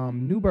that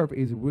New Birth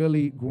is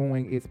really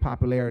growing its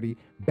popularity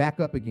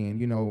back up again.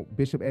 You know,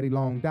 Bishop Eddie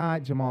Long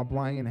died. Jamal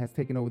Bryant has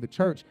taken over the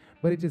church.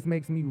 But it just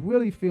makes me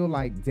really feel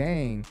like,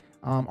 dang,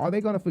 are they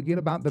going to forget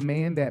about the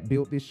man that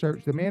built this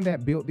church? The man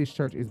that built this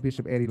church is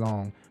Bishop Eddie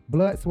Long.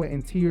 Blood, sweat,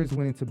 and tears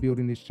went into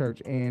building this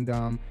church.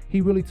 And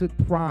he really took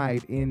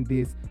pride in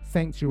this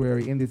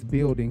sanctuary, in this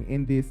building,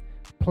 in this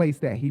place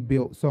that he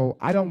built. So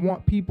I don't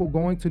want people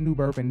going to New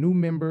Birth and new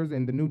members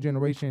and the new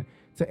generation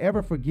to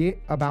ever forget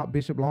about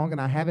Bishop Long.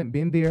 And I haven't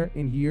been there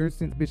in years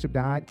since Bishop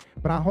died,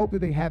 but I hope that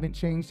they haven't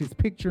changed his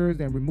pictures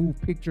and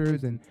removed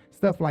pictures and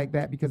stuff like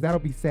that, because that'll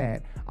be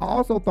sad. I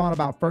also thought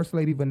about First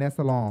Lady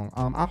Vanessa Long.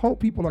 I hope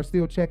people are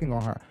still checking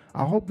on her.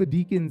 I hope the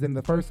deacons and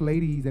the first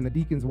ladies and the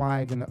deacons'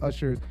 wives and the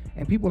ushers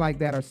and people like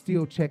that are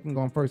still checking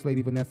on First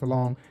Lady Vanessa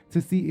Long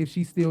to see if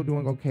she's still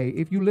doing okay.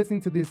 If you listen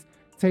to this,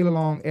 Taylor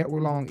Long,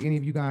 Edward Long, any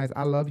of you guys,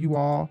 I love you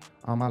all.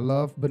 I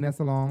love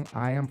Vanessa Long.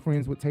 I am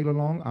friends with Taylor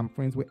Long. I'm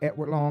friends with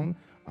Edward Long.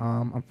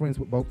 I'm friends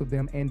with both of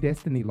them, and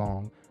Destiny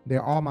Long.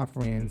 They're all my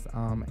friends,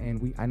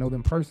 and I know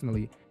them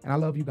personally, and I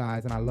love you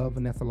guys, and I love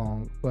Vanessa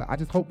Long. But I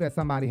just hope that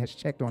somebody has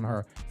checked on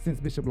her since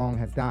Bishop Long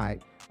has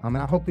died. And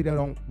I hope that they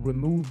don't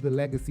remove the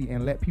legacy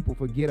and let people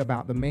forget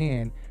about the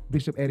man,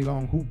 Bishop Eddie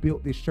Long, who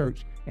built this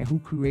church and who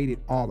created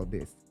all of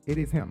this. It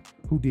is him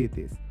who did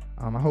this.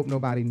 I hope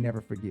nobody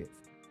never forgets.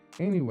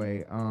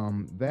 Anyway,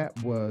 that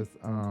was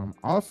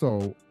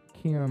also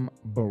Kim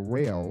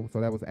Burrell.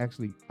 So that was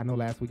actually, I know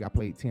last week I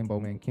played Tim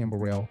Bowman and Kim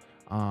Burrell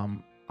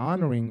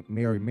honoring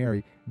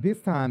Mary. This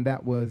time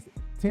that was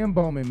Tim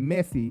Bowman,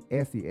 Essie.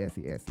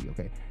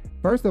 Okay.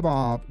 First of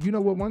all, you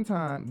know what? One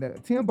time,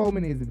 that Tim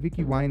Bowman is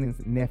Vicki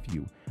Winans'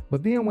 nephew.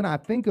 But then when I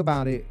think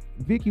about it,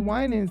 Vicki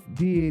Winans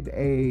did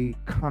a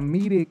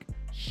comedic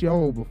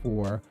show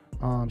before,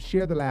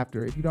 Share the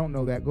Laughter. If you don't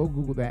know that, go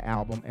Google that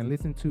album and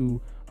listen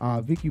to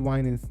Vicki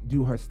Winans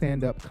do her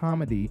stand-up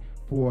comedy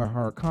for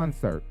her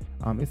concert.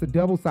 It's a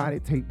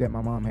double-sided tape that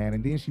my mom had,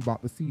 and then she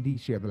bought the CD,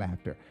 Share the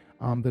Laughter.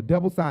 The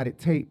double-sided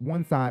tape,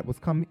 one side was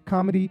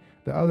comedy,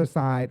 the other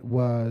side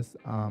was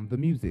the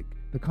music,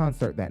 the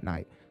concert that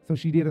night. So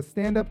she did a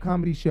stand-up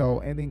comedy show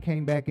and then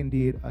came back and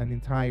did an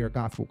entire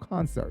gospel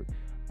concert.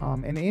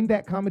 And in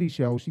that comedy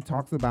show, she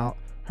talks about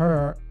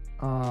her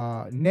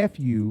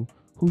nephew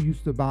who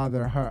used to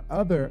bother her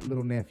other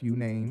little nephew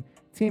named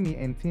Timmy,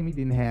 and Timmy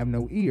didn't have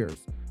no ears.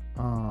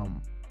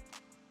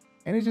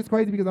 And it's just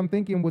crazy because I'm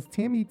thinking, was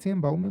Timmy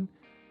Tim Bowman?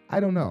 I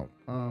don't know.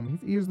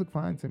 His ears look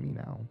fine to me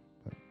now,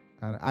 but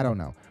I don't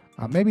know.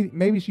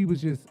 Maybe she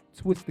was just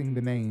twisting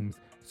the names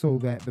so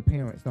that the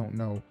parents don't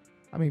know.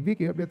 I mean,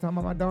 Vicky up there talking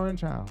about my darn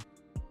child.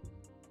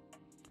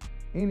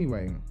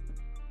 Anyway,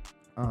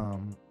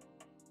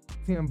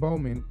 Tim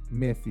Bowman,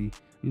 Messy,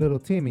 Little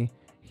Timmy,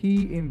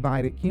 he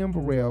invited Kim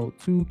Burrell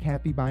to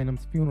Kathy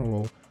Bynum's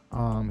funeral.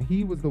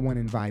 He was the one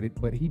invited,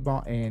 but he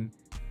brought in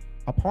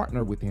a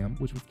partner with him,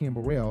 which was Kim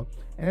Burrell.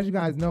 And as you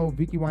guys know,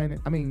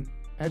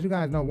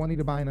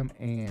 Juanita Bynum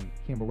and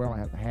Kim Burrell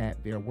have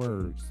had their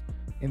words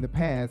in the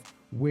past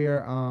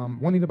where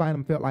Juanita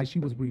Bynum felt like she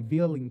was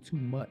revealing too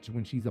much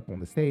when she's up on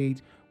the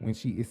stage. When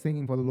she is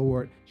singing for the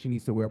Lord, she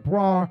needs to wear a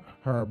bra,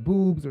 her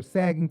boobs are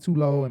sagging too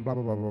low, and blah,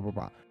 blah, blah, blah, blah,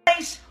 blah.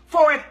 Place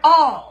for it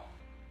all.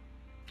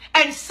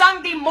 And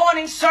Sunday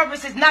morning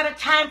service is not a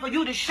time for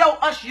you to show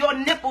us your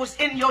nipples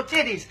in your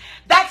titties.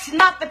 That's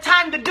not the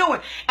time to do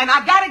it. And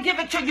I got to give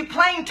it to you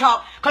plain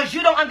talk because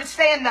you don't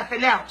understand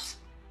nothing else.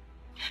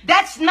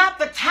 That's not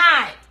the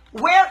time.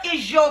 Where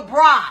is your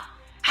bra?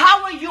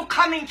 How are you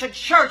coming to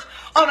church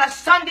on a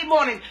Sunday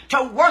morning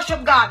to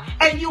worship God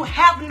and you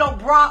have no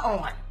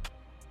bra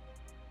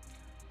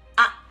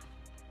on?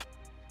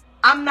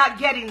 I'm not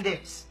getting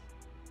this.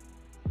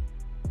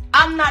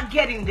 I'm not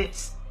getting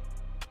this.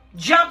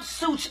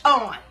 Jumpsuits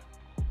on.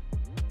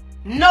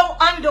 No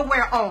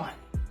underwear on.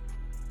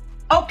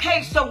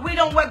 Okay, so we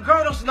don't wear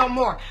girdles no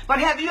more. But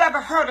have you ever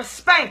heard of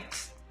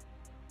Spanx?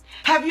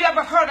 Have you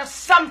ever heard of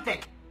something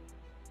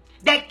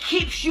that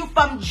keeps you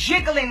from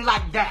jiggling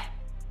like that?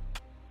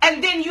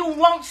 And then you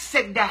won't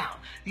sit down.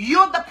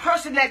 You're the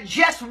person that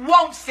just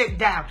won't sit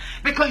down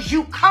because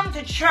you come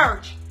to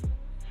church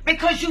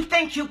because you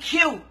think you're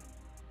cute.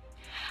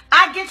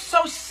 I get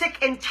so sick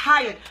and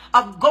tired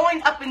of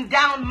going up and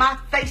down my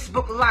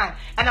Facebook line.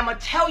 And I'm going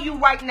to tell you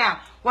right now,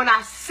 when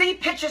I see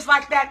pictures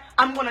like that,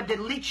 I'm going to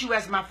delete you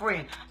as my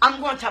friend. I'm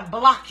going to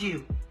block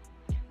you.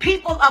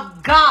 People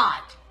of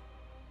God,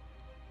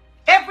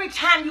 every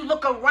time you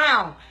look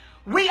around,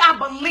 we are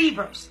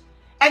believers.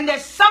 And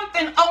there's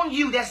something on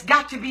you that's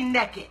got to be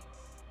naked.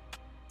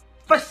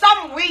 For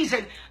some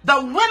reason, the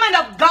women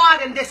of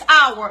God in this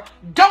hour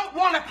don't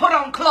want to put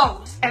on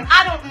clothes. And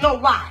I don't know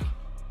why.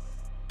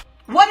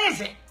 What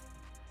is it?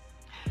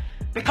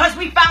 Because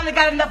we finally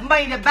got enough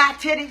money to buy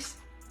titties?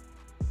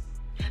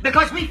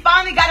 Because we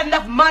finally got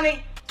enough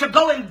money to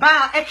go and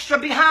buy extra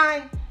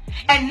behind?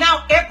 And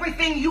now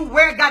everything you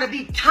wear got to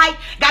be tight,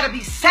 got to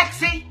be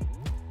sexy?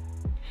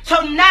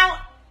 So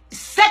now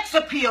sex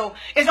appeal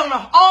is on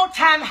an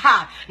all-time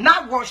high.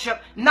 Not worship,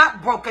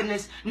 not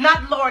brokenness,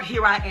 not Lord,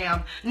 here I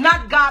am,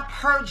 not God,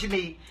 purge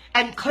me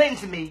and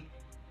cleanse me.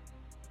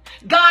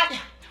 God,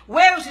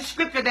 where is the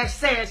scripture that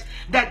says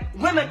that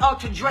women ought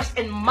to dress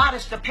in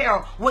modest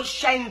apparel with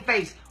shame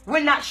face?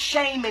 We're not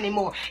shame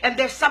anymore. And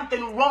there's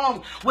something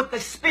wrong with the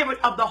spirit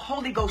of the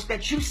Holy Ghost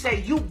that you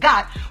say you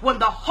got when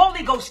the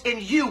Holy Ghost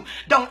in you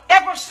don't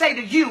ever say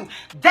to you,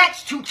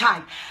 that's too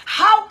tight.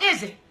 How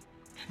is it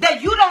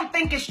that you don't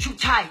think it's too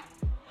tight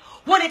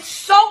when it's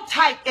so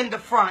tight in the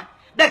front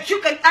that you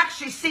can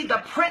actually see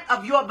the print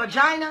of your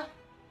vagina?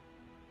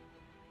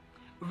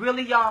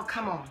 Really, y'all?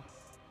 Come on.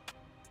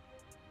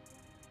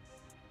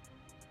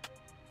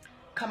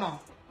 Come on.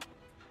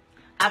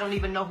 I don't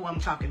even know who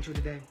I'm talking to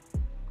today.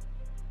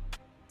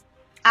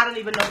 I don't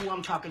even know who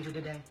I'm talking to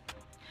today.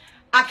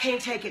 I can't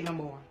take it no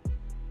more.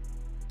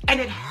 And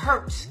it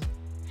hurts.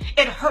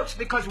 It hurts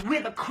because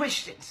we're the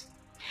Christians.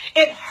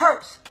 It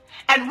hurts.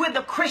 And we're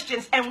the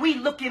Christians and we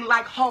looking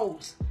like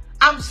hoes.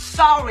 I'm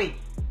sorry.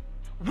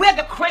 We're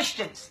the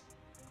Christians.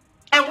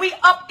 And we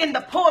up in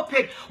the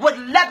pulpit with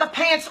leather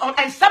pants on.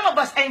 And some of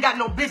us ain't got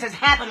no business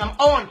having them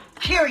on,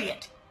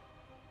 period.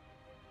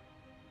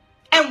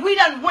 And we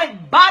done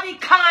went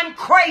bodycon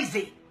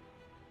crazy.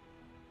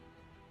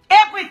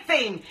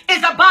 Everything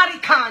is a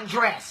bodycon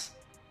dress.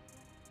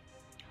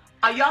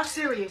 Are y'all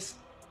serious?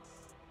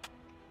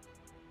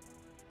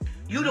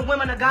 You the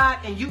women of God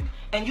and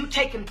you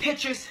taking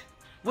pictures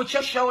with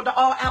your shoulder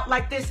all out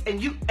like this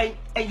and you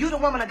the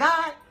woman of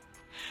God?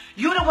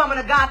 You the woman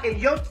of God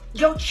and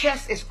your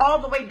chest is all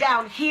the way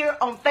down here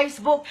on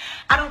Facebook.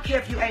 I don't care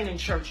if you ain't in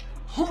church.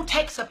 Who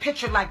takes a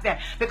picture like that?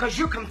 Because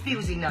you're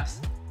confusing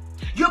us.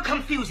 You're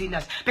confusing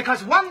us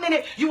because 1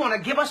 minute you want to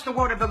give us the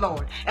word of the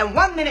Lord and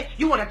 1 minute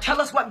you want to tell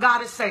us what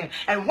God is saying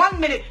and 1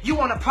 minute you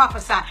want to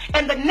prophesy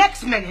and the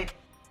next minute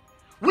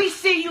we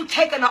see you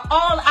taking an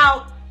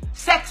all-out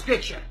sex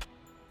picture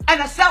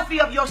and a selfie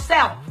of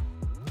yourself.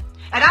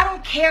 And I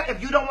don't care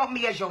if you don't want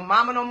me as your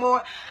mama no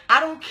more. I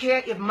don't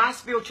care if my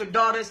spiritual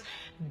daughters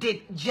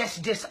did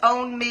just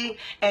disown me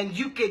and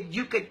you could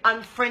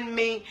unfriend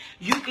me.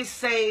 You could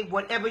say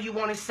whatever you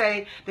want to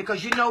say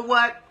because you know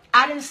what?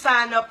 I didn't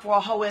sign up for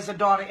a hoe as a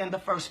daughter in the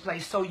first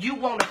place, so you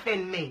won't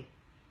offend me.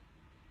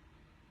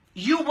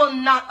 You will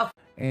not offend.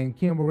 And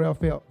Kim Burrell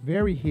felt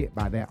very hit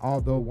by that,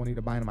 although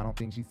Juanita Bynum, I don't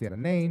think she said a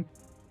name.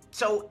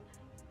 So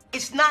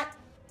it's not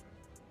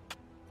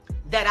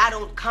that I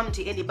don't come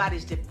to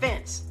anybody's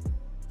defense.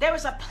 There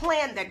is a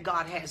plan that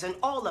God has in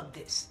all of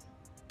this.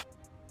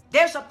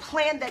 There's a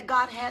plan that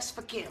God has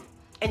for Kim,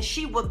 and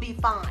she will be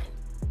fine.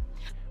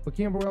 But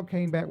Kim Burrell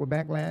came back with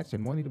backlash,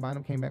 and Juanita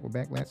Bynum came back with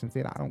backlash and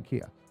said, I don't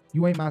care.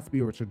 You ain't my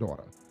spiritual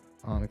daughter.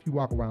 If you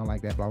walk around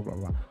like that, blah, blah,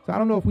 blah. So I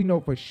don't know if we know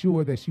for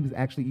sure that she was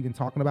actually even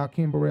talking about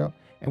Kim Burrell.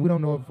 And we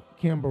don't know if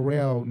Kim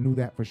Burrell knew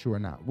that for sure or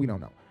not. We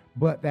don't know.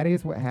 But that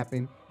is what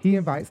happened. He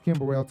invites Kim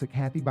Burrell to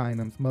Kathy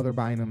Bynum's, Mother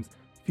Bynum's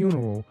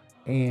funeral.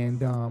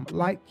 And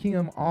like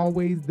Kim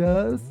always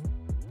does,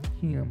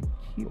 Kim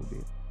killed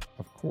it.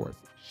 Of course,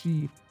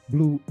 she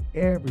blew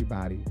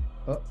everybody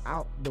up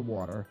out the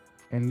water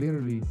and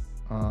literally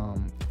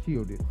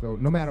killed it. So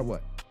no matter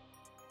what,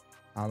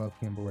 I love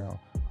Kim Burrell.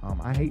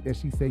 I hate that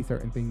she say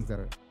certain things that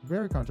are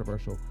very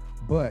controversial,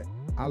 but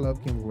I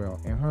love Kim Burrell.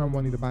 And her and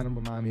Juanita Bynum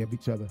remind me of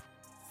each other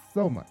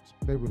so much.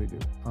 They really do.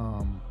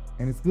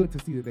 And it's good to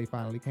see that they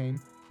finally came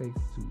face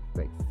to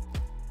face.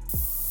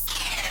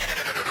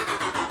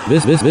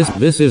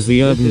 This is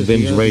the Urban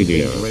Binge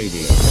Radio.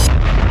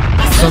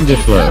 Sunday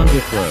Flow.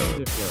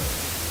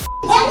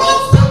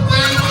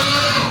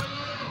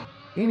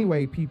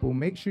 Anyway, people,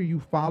 make sure you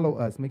follow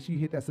us. Make sure you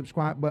hit that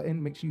subscribe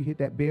button. Make sure you hit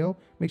that bell.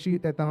 Make sure you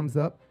hit that thumbs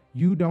up.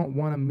 You don't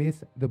want to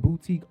miss the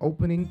boutique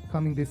opening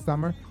coming this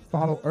summer.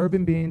 Follow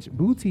Urban Binge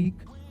Boutique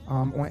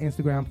on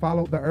Instagram.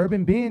 Follow the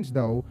Urban Binge,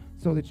 though,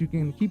 so that you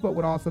can keep up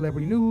with all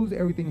celebrity news,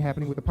 everything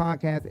happening with the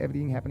podcast,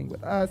 everything happening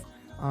with us.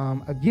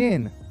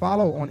 Again,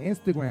 follow on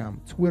Instagram,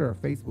 Twitter,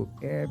 Facebook,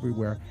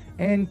 everywhere.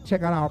 And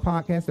check out our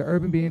podcast, the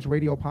Urban Binge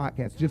Radio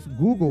Podcast. Just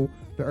Google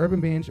the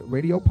Urban Binge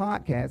Radio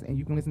Podcast, and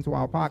you can listen to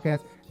our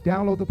podcast.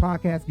 Download the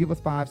podcast. Give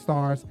us 5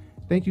 stars.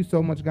 Thank you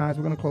so much, guys.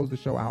 We're going to close the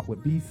show out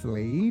with B.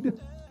 Slade.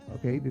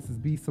 Okay, this is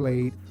B.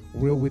 Slade,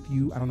 Real With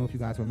You. I don't know if you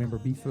guys remember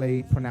B.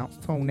 Slade,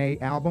 Pronounced Tone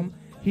album.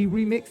 He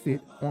remixed it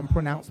on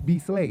Pronounced B.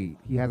 Slade.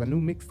 He has a new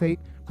mixtape,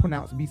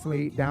 Pronounced B.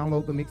 Slade.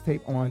 Download the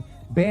mixtape on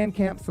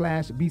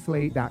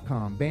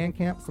bandcamp/bslade.com.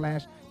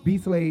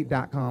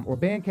 Bandcamp/bslade.com or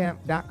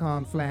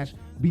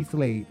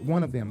bandcamp.com/bslade.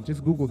 One of them.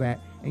 Just Google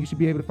that, and you should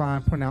be able to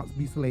find Pronounced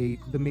B.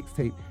 Slade, the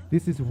mixtape.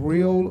 This is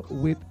Real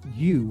With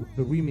You,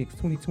 the remix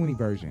 2020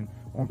 version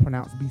on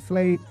Pronounced B.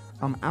 Slade.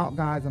 I'm out,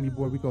 guys. I'm your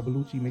boy Rico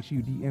Bellucci. Make sure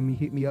you DM me,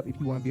 hit me up if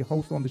you want to be a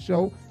host on the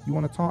show. You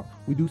want to talk.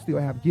 We do still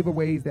have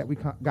giveaways that we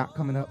got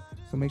coming up.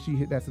 So make sure you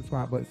hit that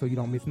subscribe button so you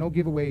don't miss no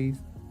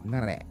giveaways.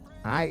 None of that.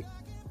 All right.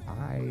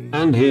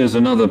 And here's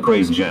another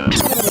praise jam.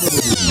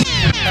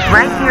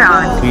 Right here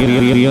on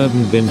the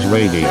Urban Binge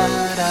Radio.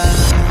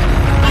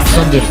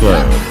 Sunday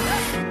Flow.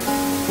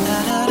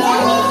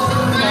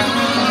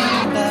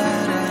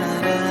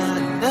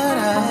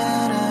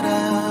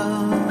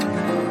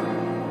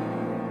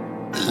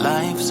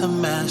 Life's a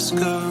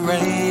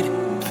masquerade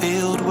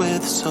filled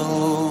with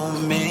so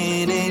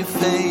many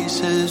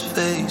faces,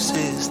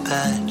 faces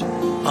that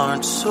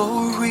aren't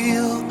so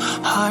real,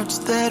 hearts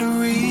that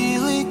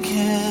really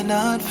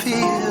cannot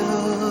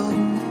feel.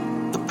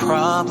 The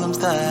problems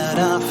that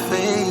I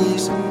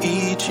face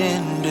each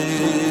and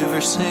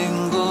every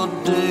single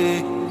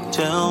day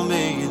tell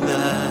me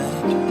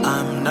that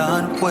I'm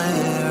not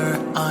where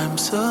I'm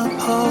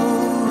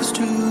supposed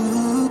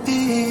to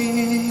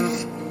be.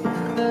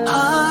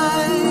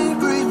 I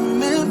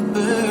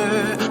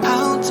remember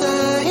how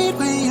tight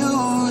we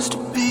used to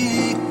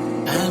be,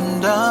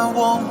 and I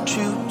want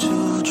you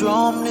to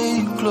draw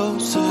me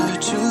closer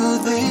to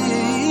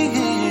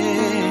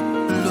thee.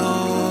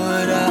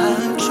 Lord,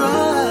 I've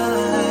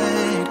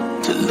tried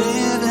to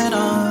live an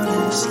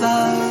honest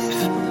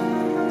life,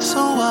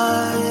 so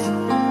why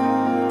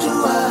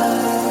do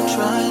I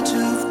try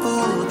to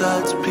fool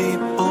God's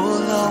people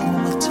all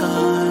the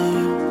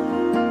time?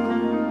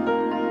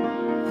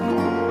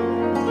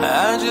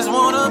 I just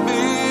wanna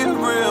be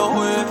real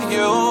with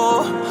you.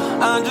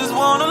 I just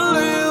wanna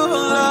live a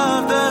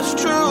life that's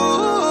true.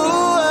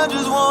 I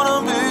just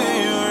wanna be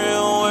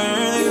real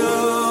with you.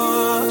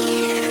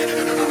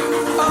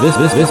 This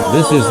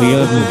is the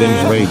Urban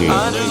Binge Radio.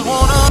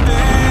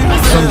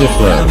 Sunday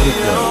Flow.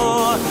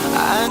 I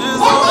just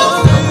wanna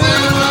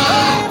live a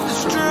life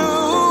that's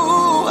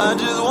true. I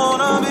just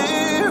wanna be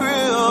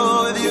real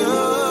with you.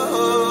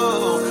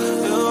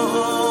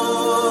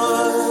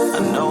 I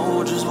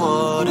know just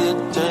what it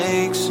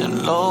takes,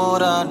 and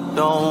Lord, I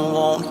don't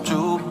want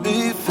to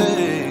be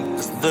fake.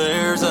 'Cause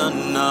there's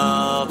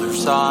another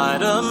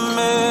side of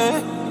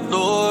me.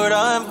 Lord,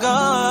 I've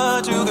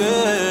got to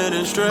get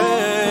it straight.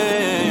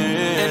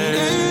 And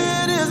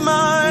it is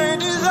my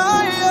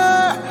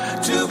desire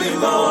to be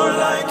more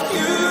like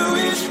you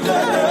each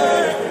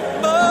day.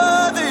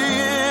 But the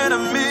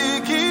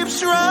enemy keeps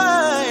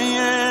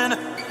trying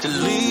to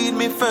lead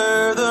me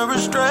further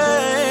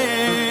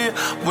astray.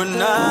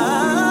 When I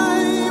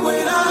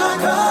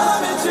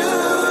come into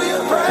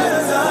your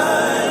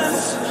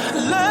presence,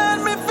 let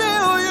me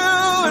feel you.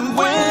 And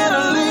when I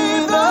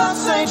leave the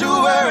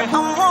sanctuary, I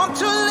want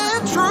to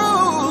live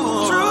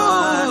true.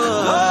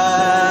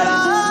 Lord,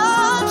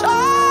 I'm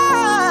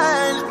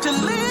trying to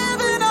live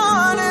an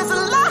honest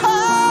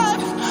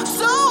life,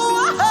 so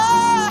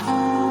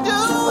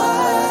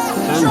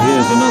And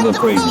here's another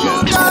praise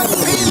jam.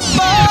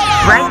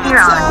 right here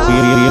on The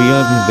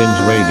Urban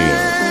Binge Radio.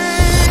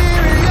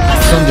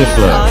 Sunday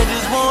Flow.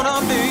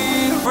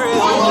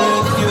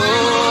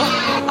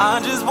 I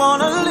just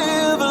wanna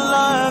live a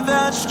life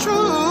that's true.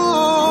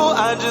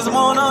 I just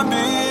wanna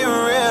be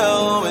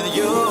real with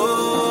you.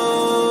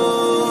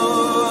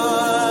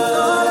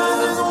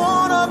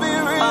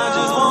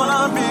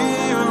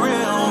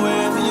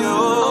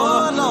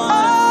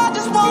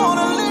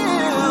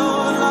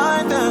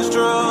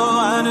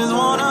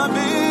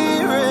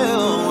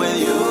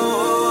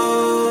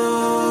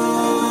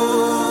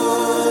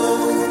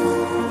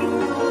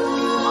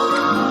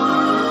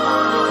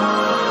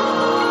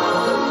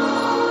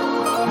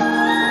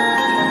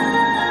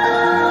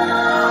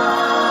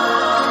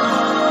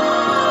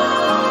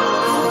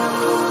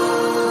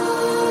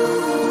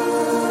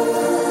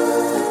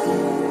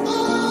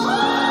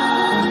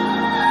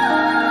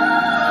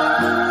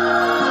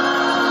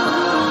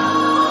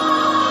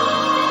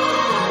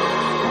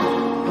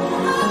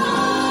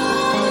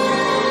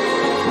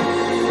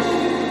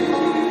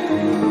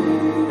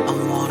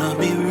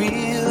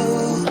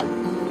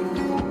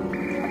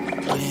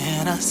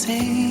 When I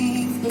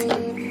sing,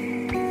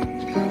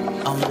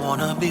 I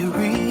wanna be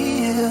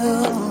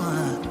real.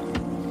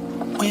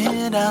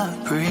 When I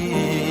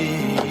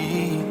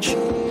preach,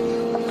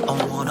 I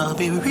wanna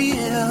be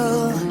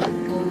real.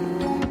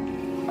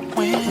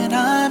 When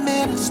I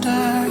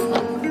minister,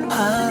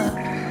 I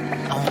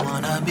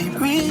wanna be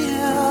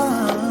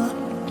real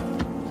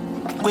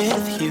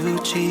with you,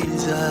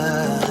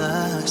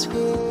 Jesus.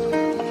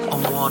 I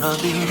wanna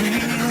be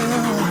real.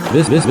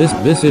 This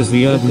is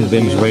the Urban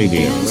Binge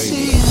Radio.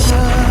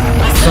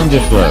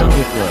 Sunday Flow.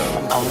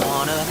 I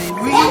wanna be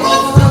real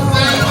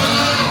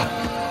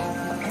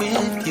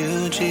with you,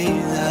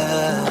 Jesus.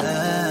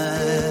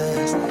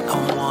 I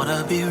wanna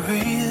be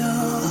real,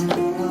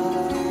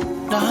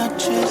 not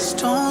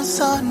just on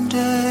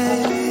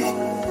Sunday.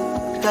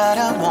 God,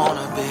 I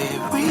wanna be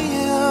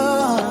real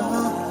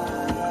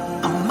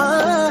on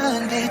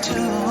Monday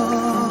too.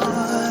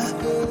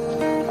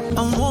 I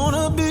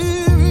wanna be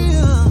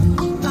real,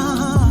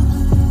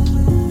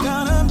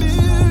 gotta be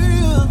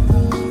real,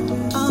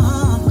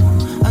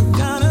 I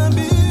gotta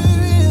be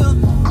real,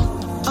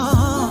 I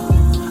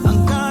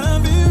gotta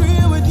be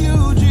real with you,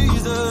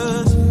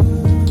 Jesus.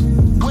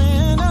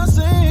 When I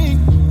sing,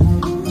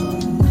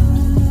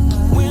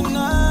 when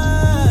I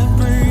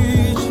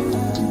preach,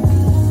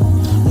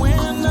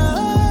 when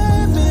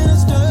I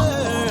minister,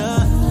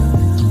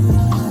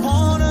 I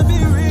wanna be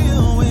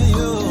real with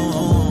you.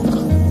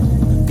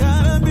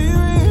 Gotta be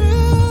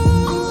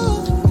real,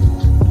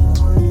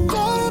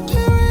 gotta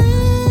be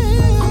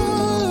real,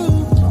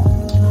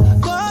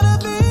 gotta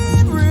be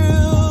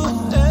real,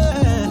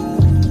 yeah,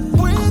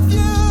 with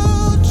you,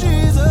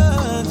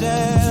 Jesus,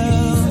 yeah.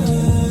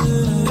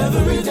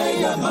 Every day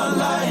of my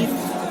life,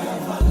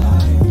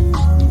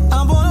 I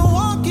wanna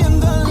walk in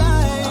the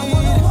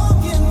light,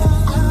 walk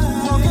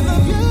in the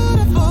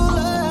beautiful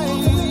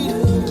light.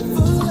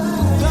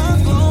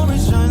 God's glory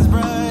shines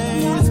bright.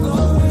 I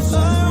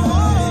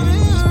wanna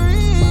be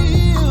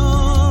real.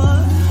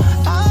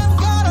 I've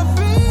gotta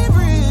be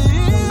real.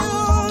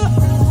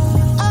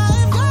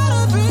 I've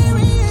gotta be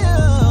real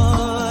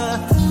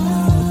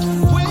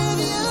with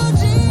you,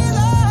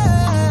 Jesus.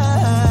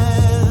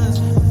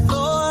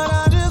 Lord,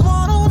 I just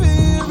wanna be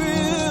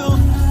real.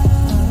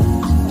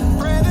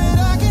 Pray that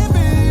I can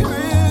be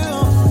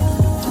real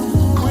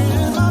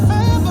with my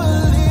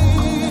family.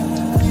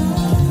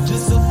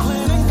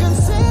 Discipline and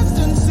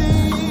consistency,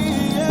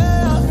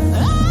 yeah.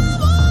 I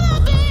wanna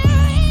be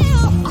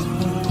real.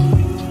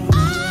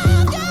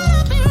 I've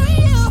gotta be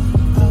real.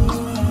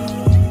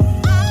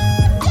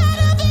 I've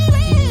gotta be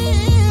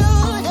real,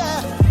 yeah,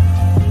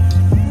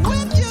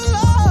 with you,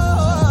 Lord.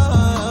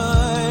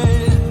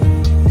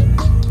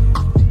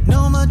 No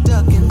more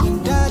ducking and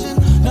dodging,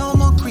 no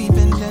more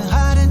creeping and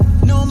hiding,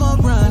 no more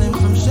running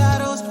from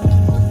shadows.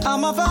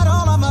 I'ma fight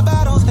all of my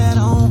battles head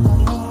on.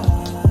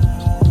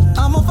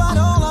 I'ma fight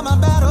all of my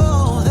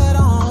battles head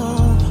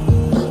on.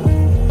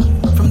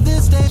 From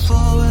this day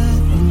forward,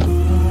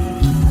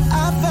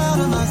 I vow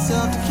to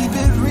myself to keep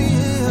it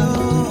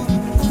real.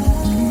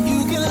 You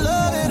can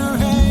love it or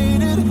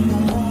hate it.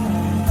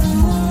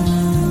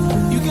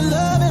 You can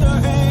love it or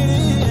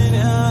hate it,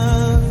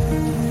 yeah.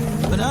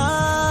 But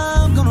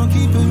I'm gonna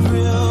keep it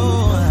real.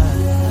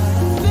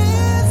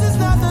 This is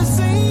not the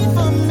scene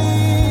for me.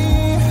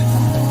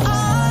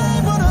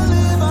 I wanna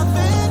live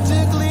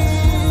authentically.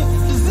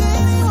 Does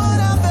anyone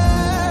out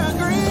there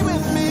agree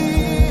with me?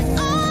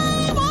 I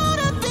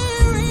wanna be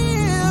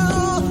real.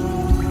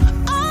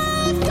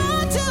 I've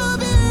got to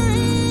be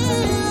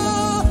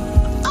real.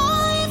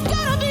 I've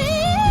gotta be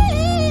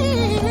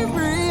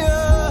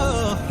real.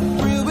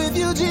 Real with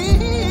you,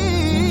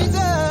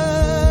 Jesus.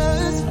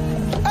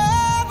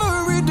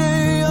 Every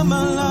day of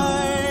my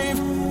life,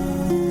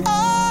 I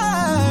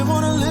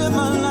wanna live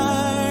my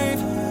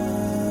life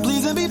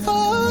pleasing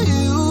before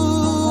you,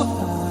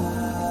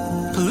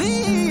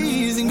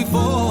 pleasing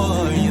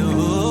before you.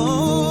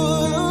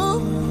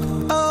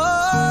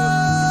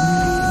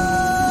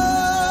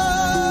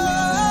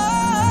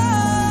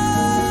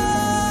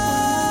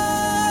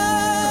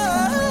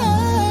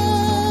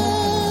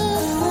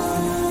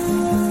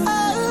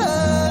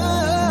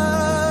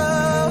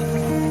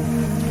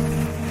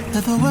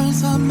 Let the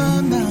words of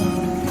my mouth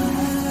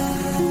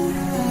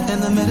and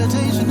the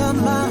meditation of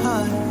my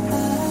heart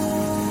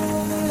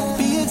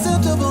be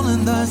acceptable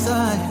in thy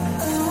sight.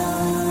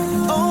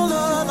 Oh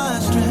Lord, my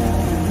strength.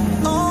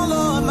 Oh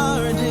Lord, my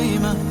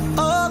redeemer.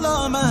 Oh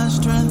Lord, my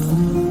strength.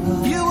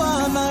 You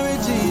are my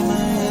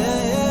redeemer.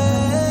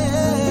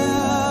 Yeah.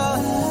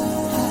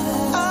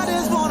 I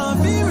just wanna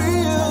be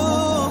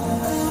real.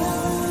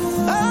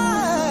 I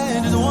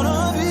just wanna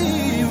be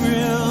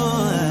real.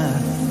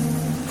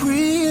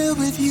 Real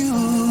with you.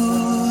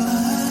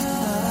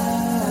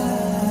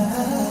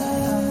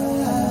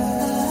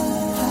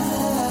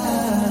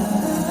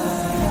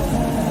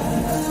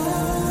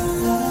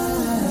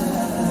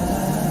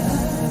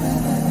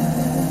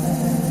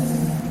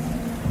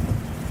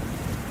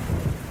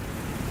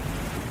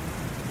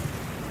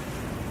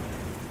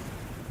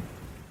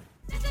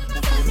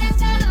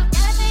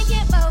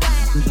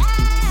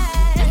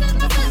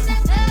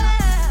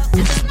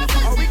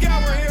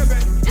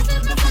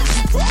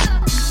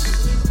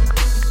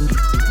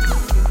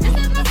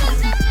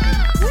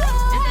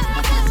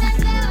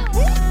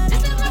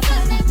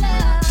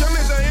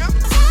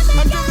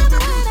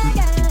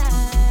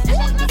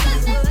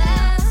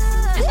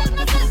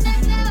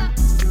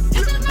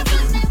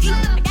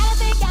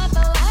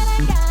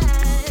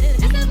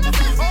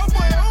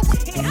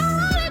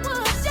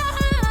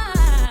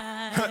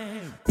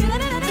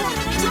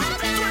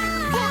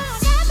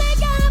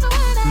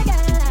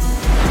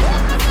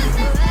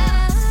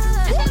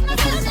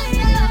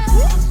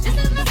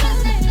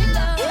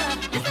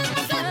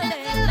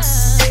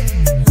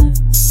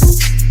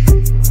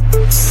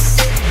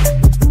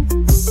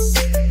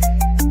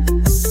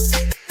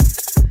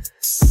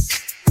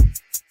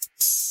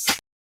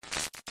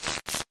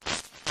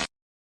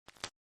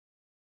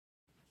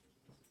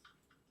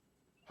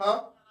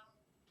 Huh?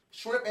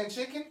 Shrimp and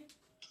chicken?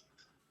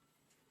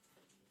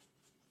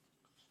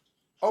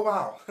 Oh,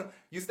 wow.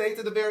 You stayed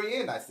to the very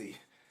end, I see.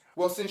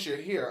 Well, since you're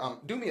here,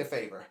 do me a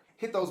favor.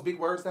 Hit those big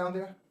words down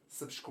there.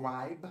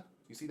 Subscribe.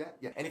 You see that?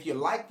 Yeah. And if you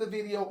liked the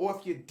video or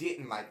if you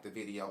didn't like the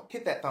video,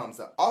 hit that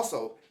thumbs up.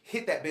 Also,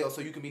 hit that bell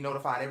so you can be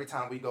notified every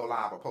time we go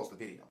live or post a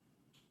video.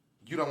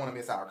 You don't want to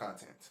miss our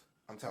content.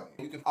 I'm telling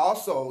you. You can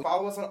also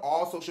follow us on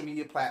all social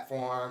media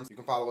platforms. You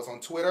can follow us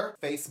on Twitter,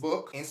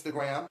 Facebook,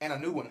 Instagram, and a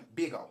new one,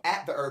 Big O,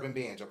 at The Urban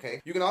Binge,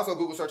 okay? You can also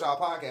Google search our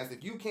podcast.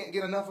 If you can't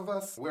get enough of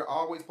us, we're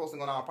always posting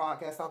on our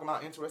podcast talking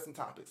about interesting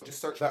topics. Just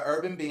search The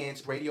Urban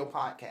Binge Radio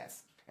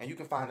Podcast. And you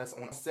can find us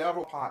on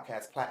several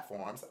podcast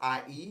platforms,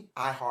 i.e.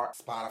 iHeart,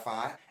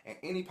 Spotify, and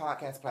any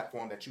podcast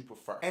platform that you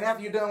prefer. And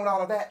after you're done with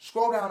all of that,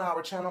 scroll down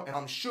our channel and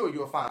I'm sure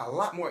you'll find a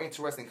lot more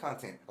interesting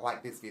content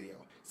like this video.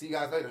 See you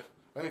guys later.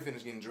 Let me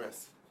finish getting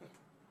dressed.